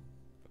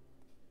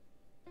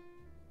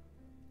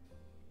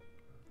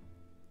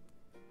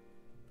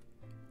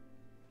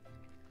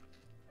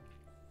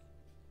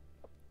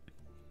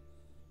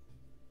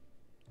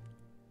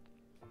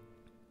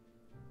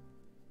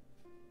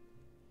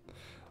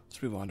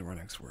 Let's move on to our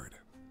next word.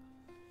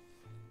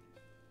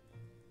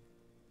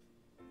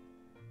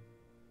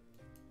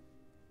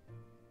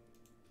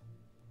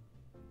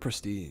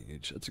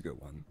 Prestige, that's a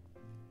good one.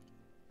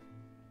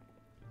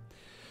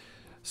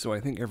 So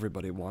I think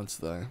everybody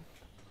wants not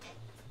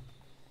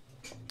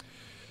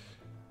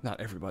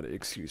everybody,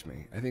 excuse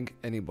me. I think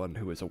anyone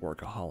who is a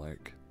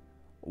workaholic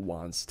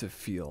wants to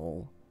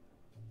feel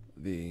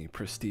the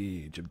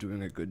prestige of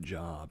doing a good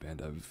job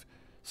and of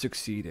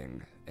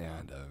succeeding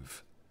and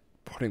of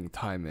putting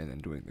time in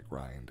and doing the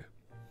grind.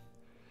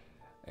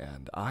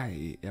 And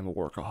I am a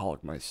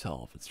workaholic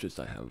myself. It's just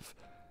I have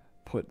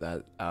put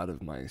that out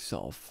of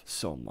myself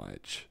so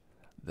much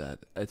that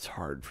it's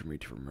hard for me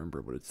to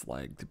remember what it's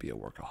like to be a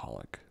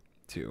workaholic,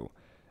 to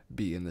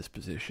be in this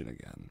position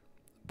again.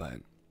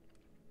 But,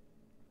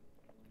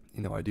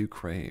 I do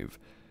crave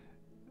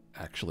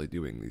actually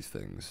doing these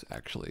things,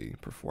 actually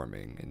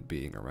performing and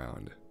being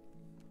around.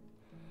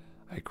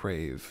 I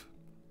crave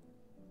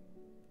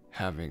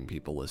having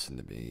people listen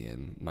to me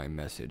and my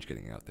message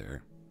getting out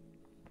there.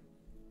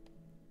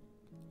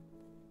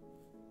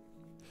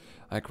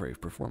 I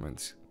crave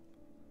performance.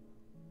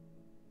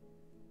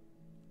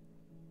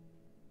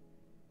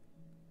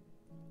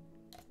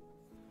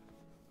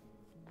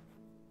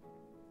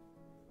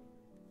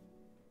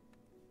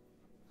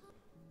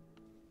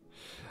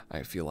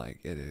 I feel like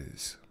it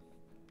is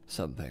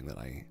something that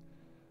I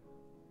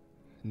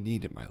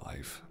need in my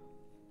life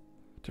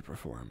to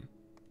perform.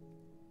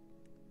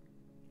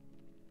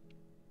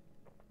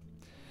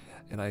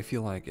 And I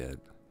feel like it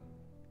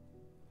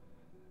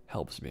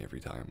helps me every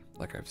time,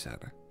 like I've said.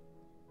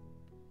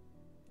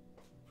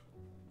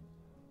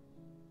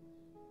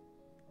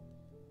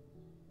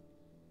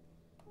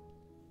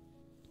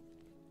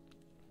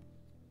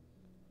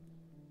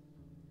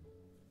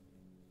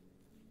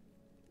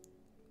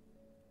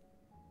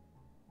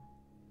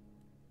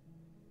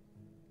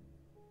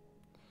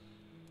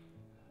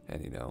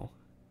 And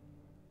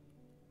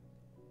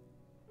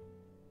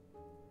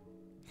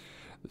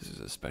this is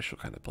a special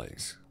kind of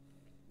place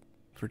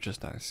for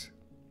just us.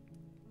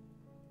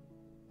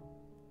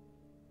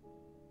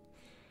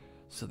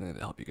 Something to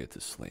help you get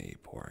to sleep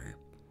or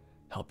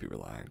help you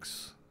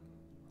relax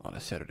on a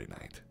Saturday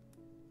night,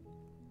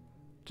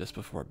 just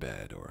before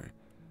bed or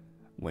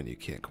when you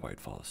can't quite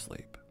fall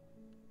asleep.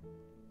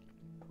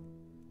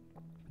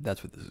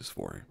 That's what this is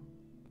for.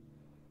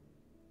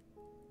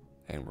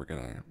 And we're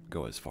gonna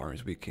go as far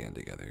as we can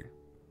together.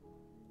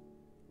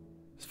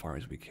 As far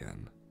as we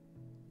can.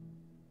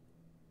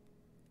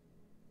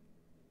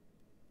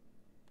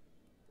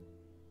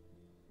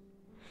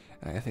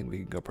 And I think we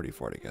can go pretty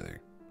far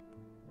together.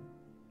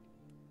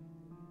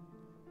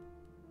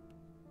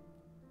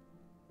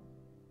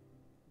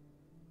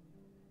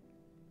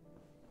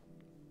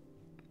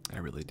 I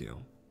really do.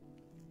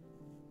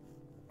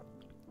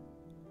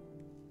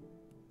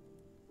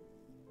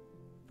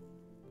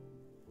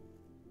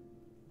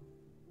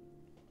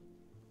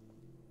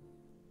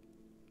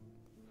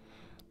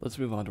 Let's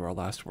move on to our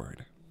last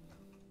word.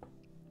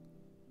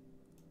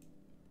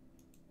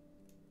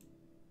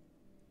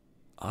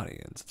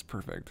 Audience. It's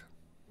perfect.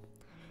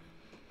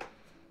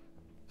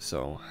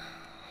 So,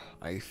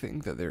 I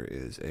think that there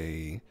is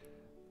a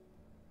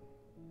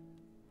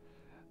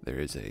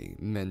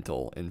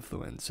mental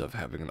influence of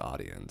having an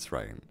audience,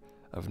 right?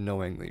 Of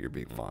knowing that you're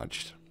being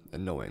watched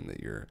and knowing that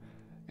you're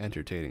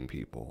entertaining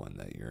people and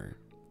that you're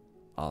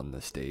on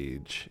the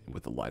stage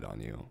with the light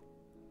on you.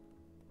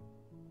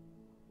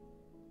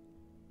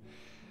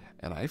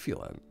 And I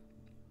feel it,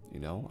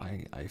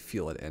 I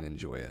feel it and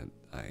enjoy it.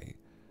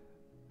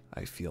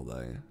 I feel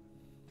the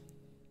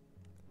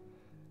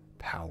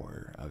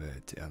power of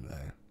it and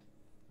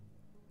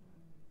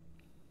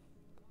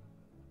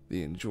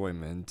the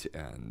enjoyment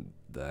and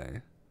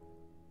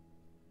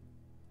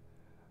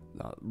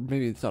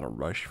maybe it's not a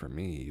rush for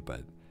me,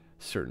 but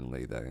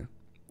certainly the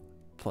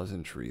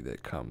pleasantry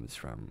that comes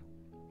from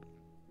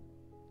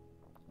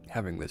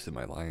having this in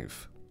my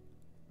life.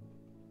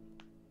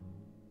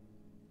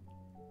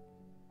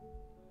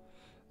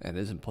 And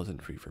it isn't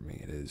pleasantry for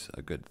me, it is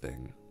a good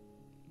thing,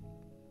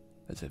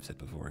 as I've said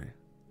before.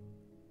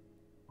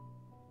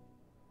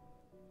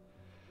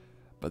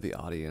 But the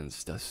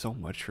audience does so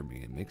much for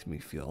me. It makes me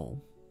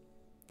feel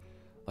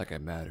like I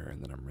matter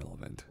and that I'm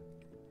relevant.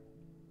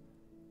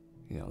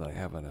 That I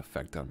have an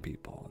effect on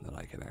people and that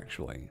I can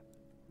actually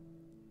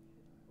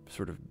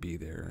sort of be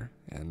there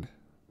and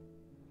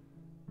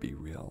be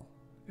real,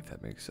 if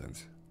that makes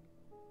sense.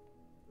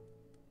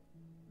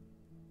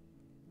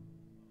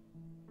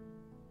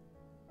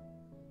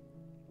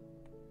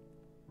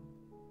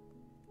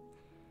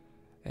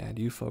 And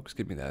you folks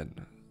give me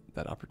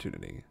that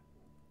opportunity.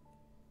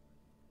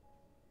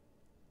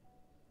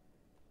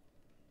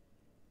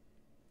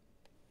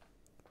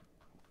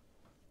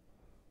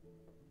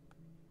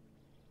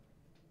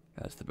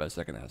 That's the best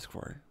I can ask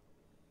for.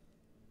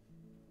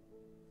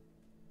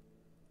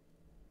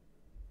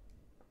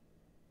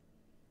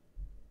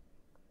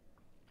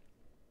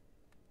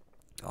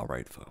 All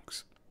right,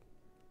 folks.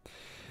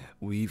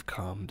 We've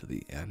come to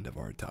the end of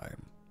our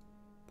time.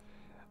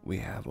 We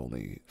have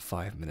only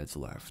 5 minutes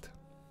left.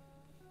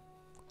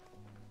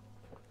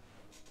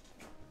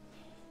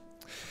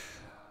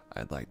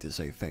 I'd like to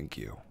say thank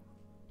you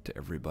to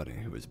everybody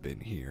who has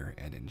been here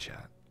and in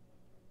chat.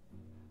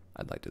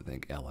 I'd like to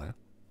thank Ella,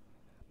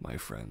 my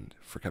friend,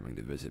 for coming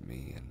to visit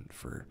me and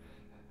for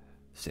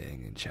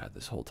staying in chat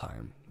this whole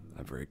time.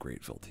 I'm very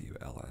grateful to you,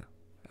 Ella,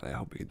 and I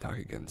hope we can talk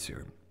again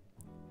soon.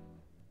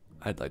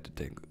 I'd like to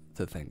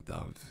thank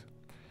Dove.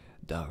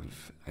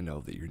 Dove, I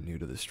know that you're new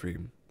to the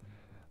stream,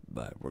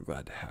 but we're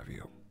glad to have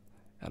you,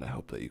 and I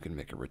hope that you can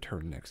make a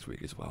return next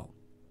week as well.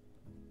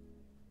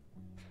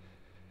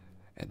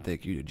 And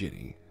thank you to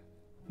Ginny,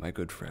 my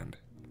good friend.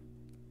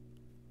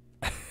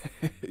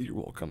 You're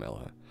welcome,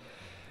 Ella.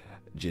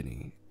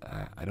 Ginny,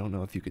 I don't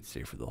know if you could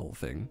stay for the whole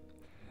thing,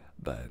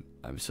 but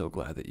I'm so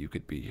glad that you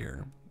could be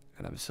here,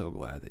 and I'm so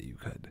glad that you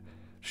could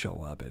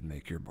show up and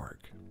make your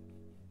mark.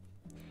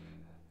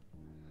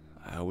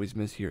 I always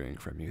miss hearing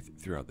from you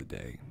throughout the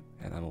day,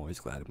 and I'm always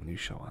glad when you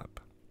show up.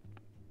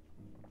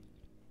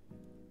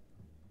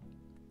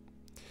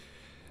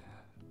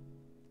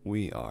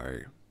 We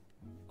are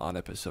on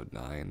episode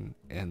 9,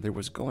 and there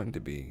was going to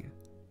be,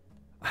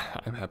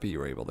 I'm happy you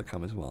were able to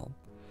come as well.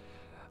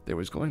 There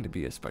was going to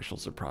be a special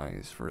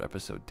surprise for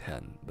episode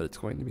 10, but it's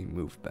going to be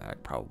moved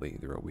back probably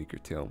either a week or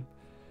two.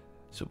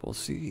 So we'll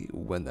see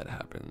when that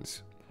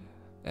happens.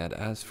 And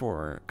as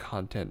for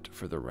content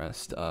for the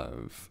rest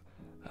of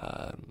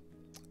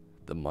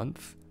the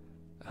month,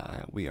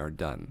 we are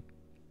done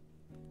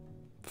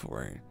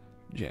for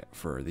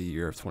the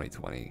year of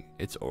 2020.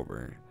 It's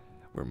over.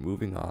 We're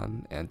moving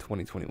on, and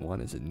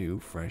 2021 is a new,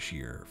 fresh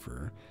year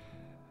for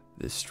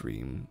this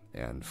stream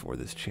and for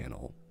this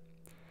channel.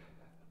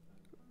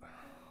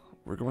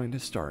 We're going to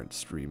start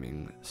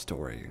streaming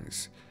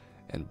stories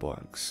and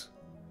books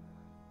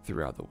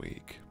throughout the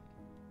week,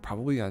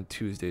 probably on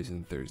Tuesdays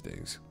and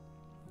Thursdays,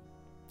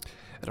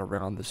 at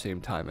around the same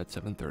time at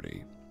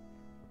 7:30,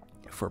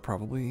 for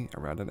probably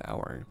around an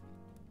hour.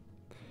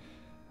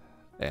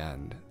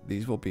 And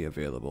these will be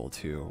available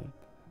to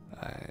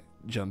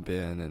jump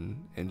in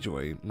and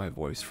enjoy my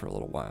voice for a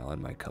little while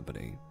in my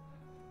company.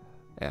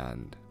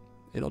 And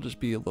it'll just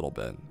be a little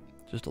bit,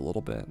 just a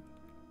little bit,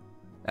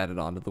 added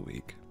on to the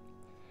week.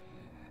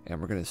 And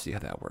we're going to see how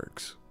that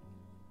works.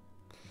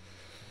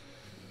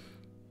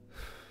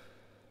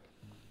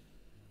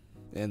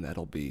 And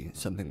that'll be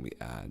something we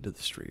add to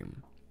the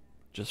stream,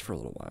 just for a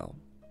little while.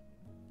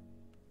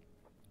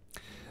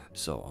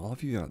 So all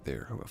of you out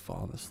there who have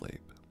fallen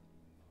asleep,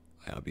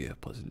 I hope you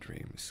have pleasant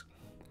dreams.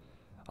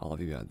 All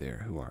of you out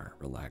there who are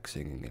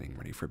relaxing and getting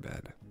ready for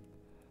bed,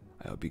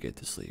 I hope you get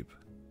to sleep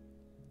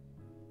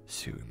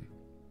soon.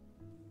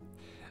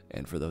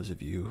 And for those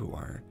of you who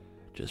are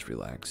just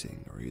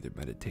relaxing or either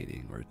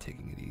meditating or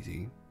taking it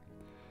easy,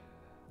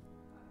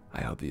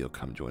 I hope that you'll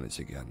come join us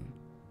again.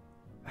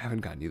 I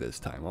haven't gotten you this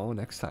time. Oh,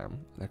 next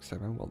time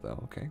I will though,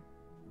 okay?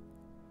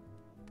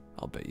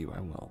 I'll bet you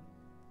I will.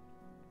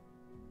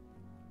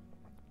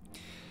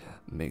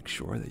 Make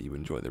sure that you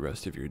enjoy the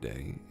rest of your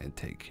day and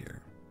take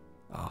care.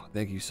 Oh,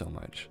 thank you so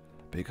much.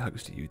 Big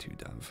hugs to you too,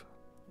 Dove.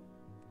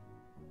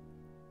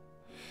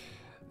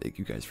 Thank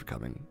you guys for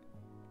coming.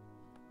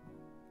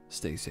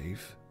 Stay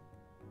safe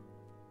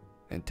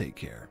and take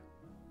care.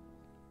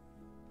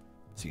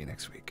 See you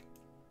next week.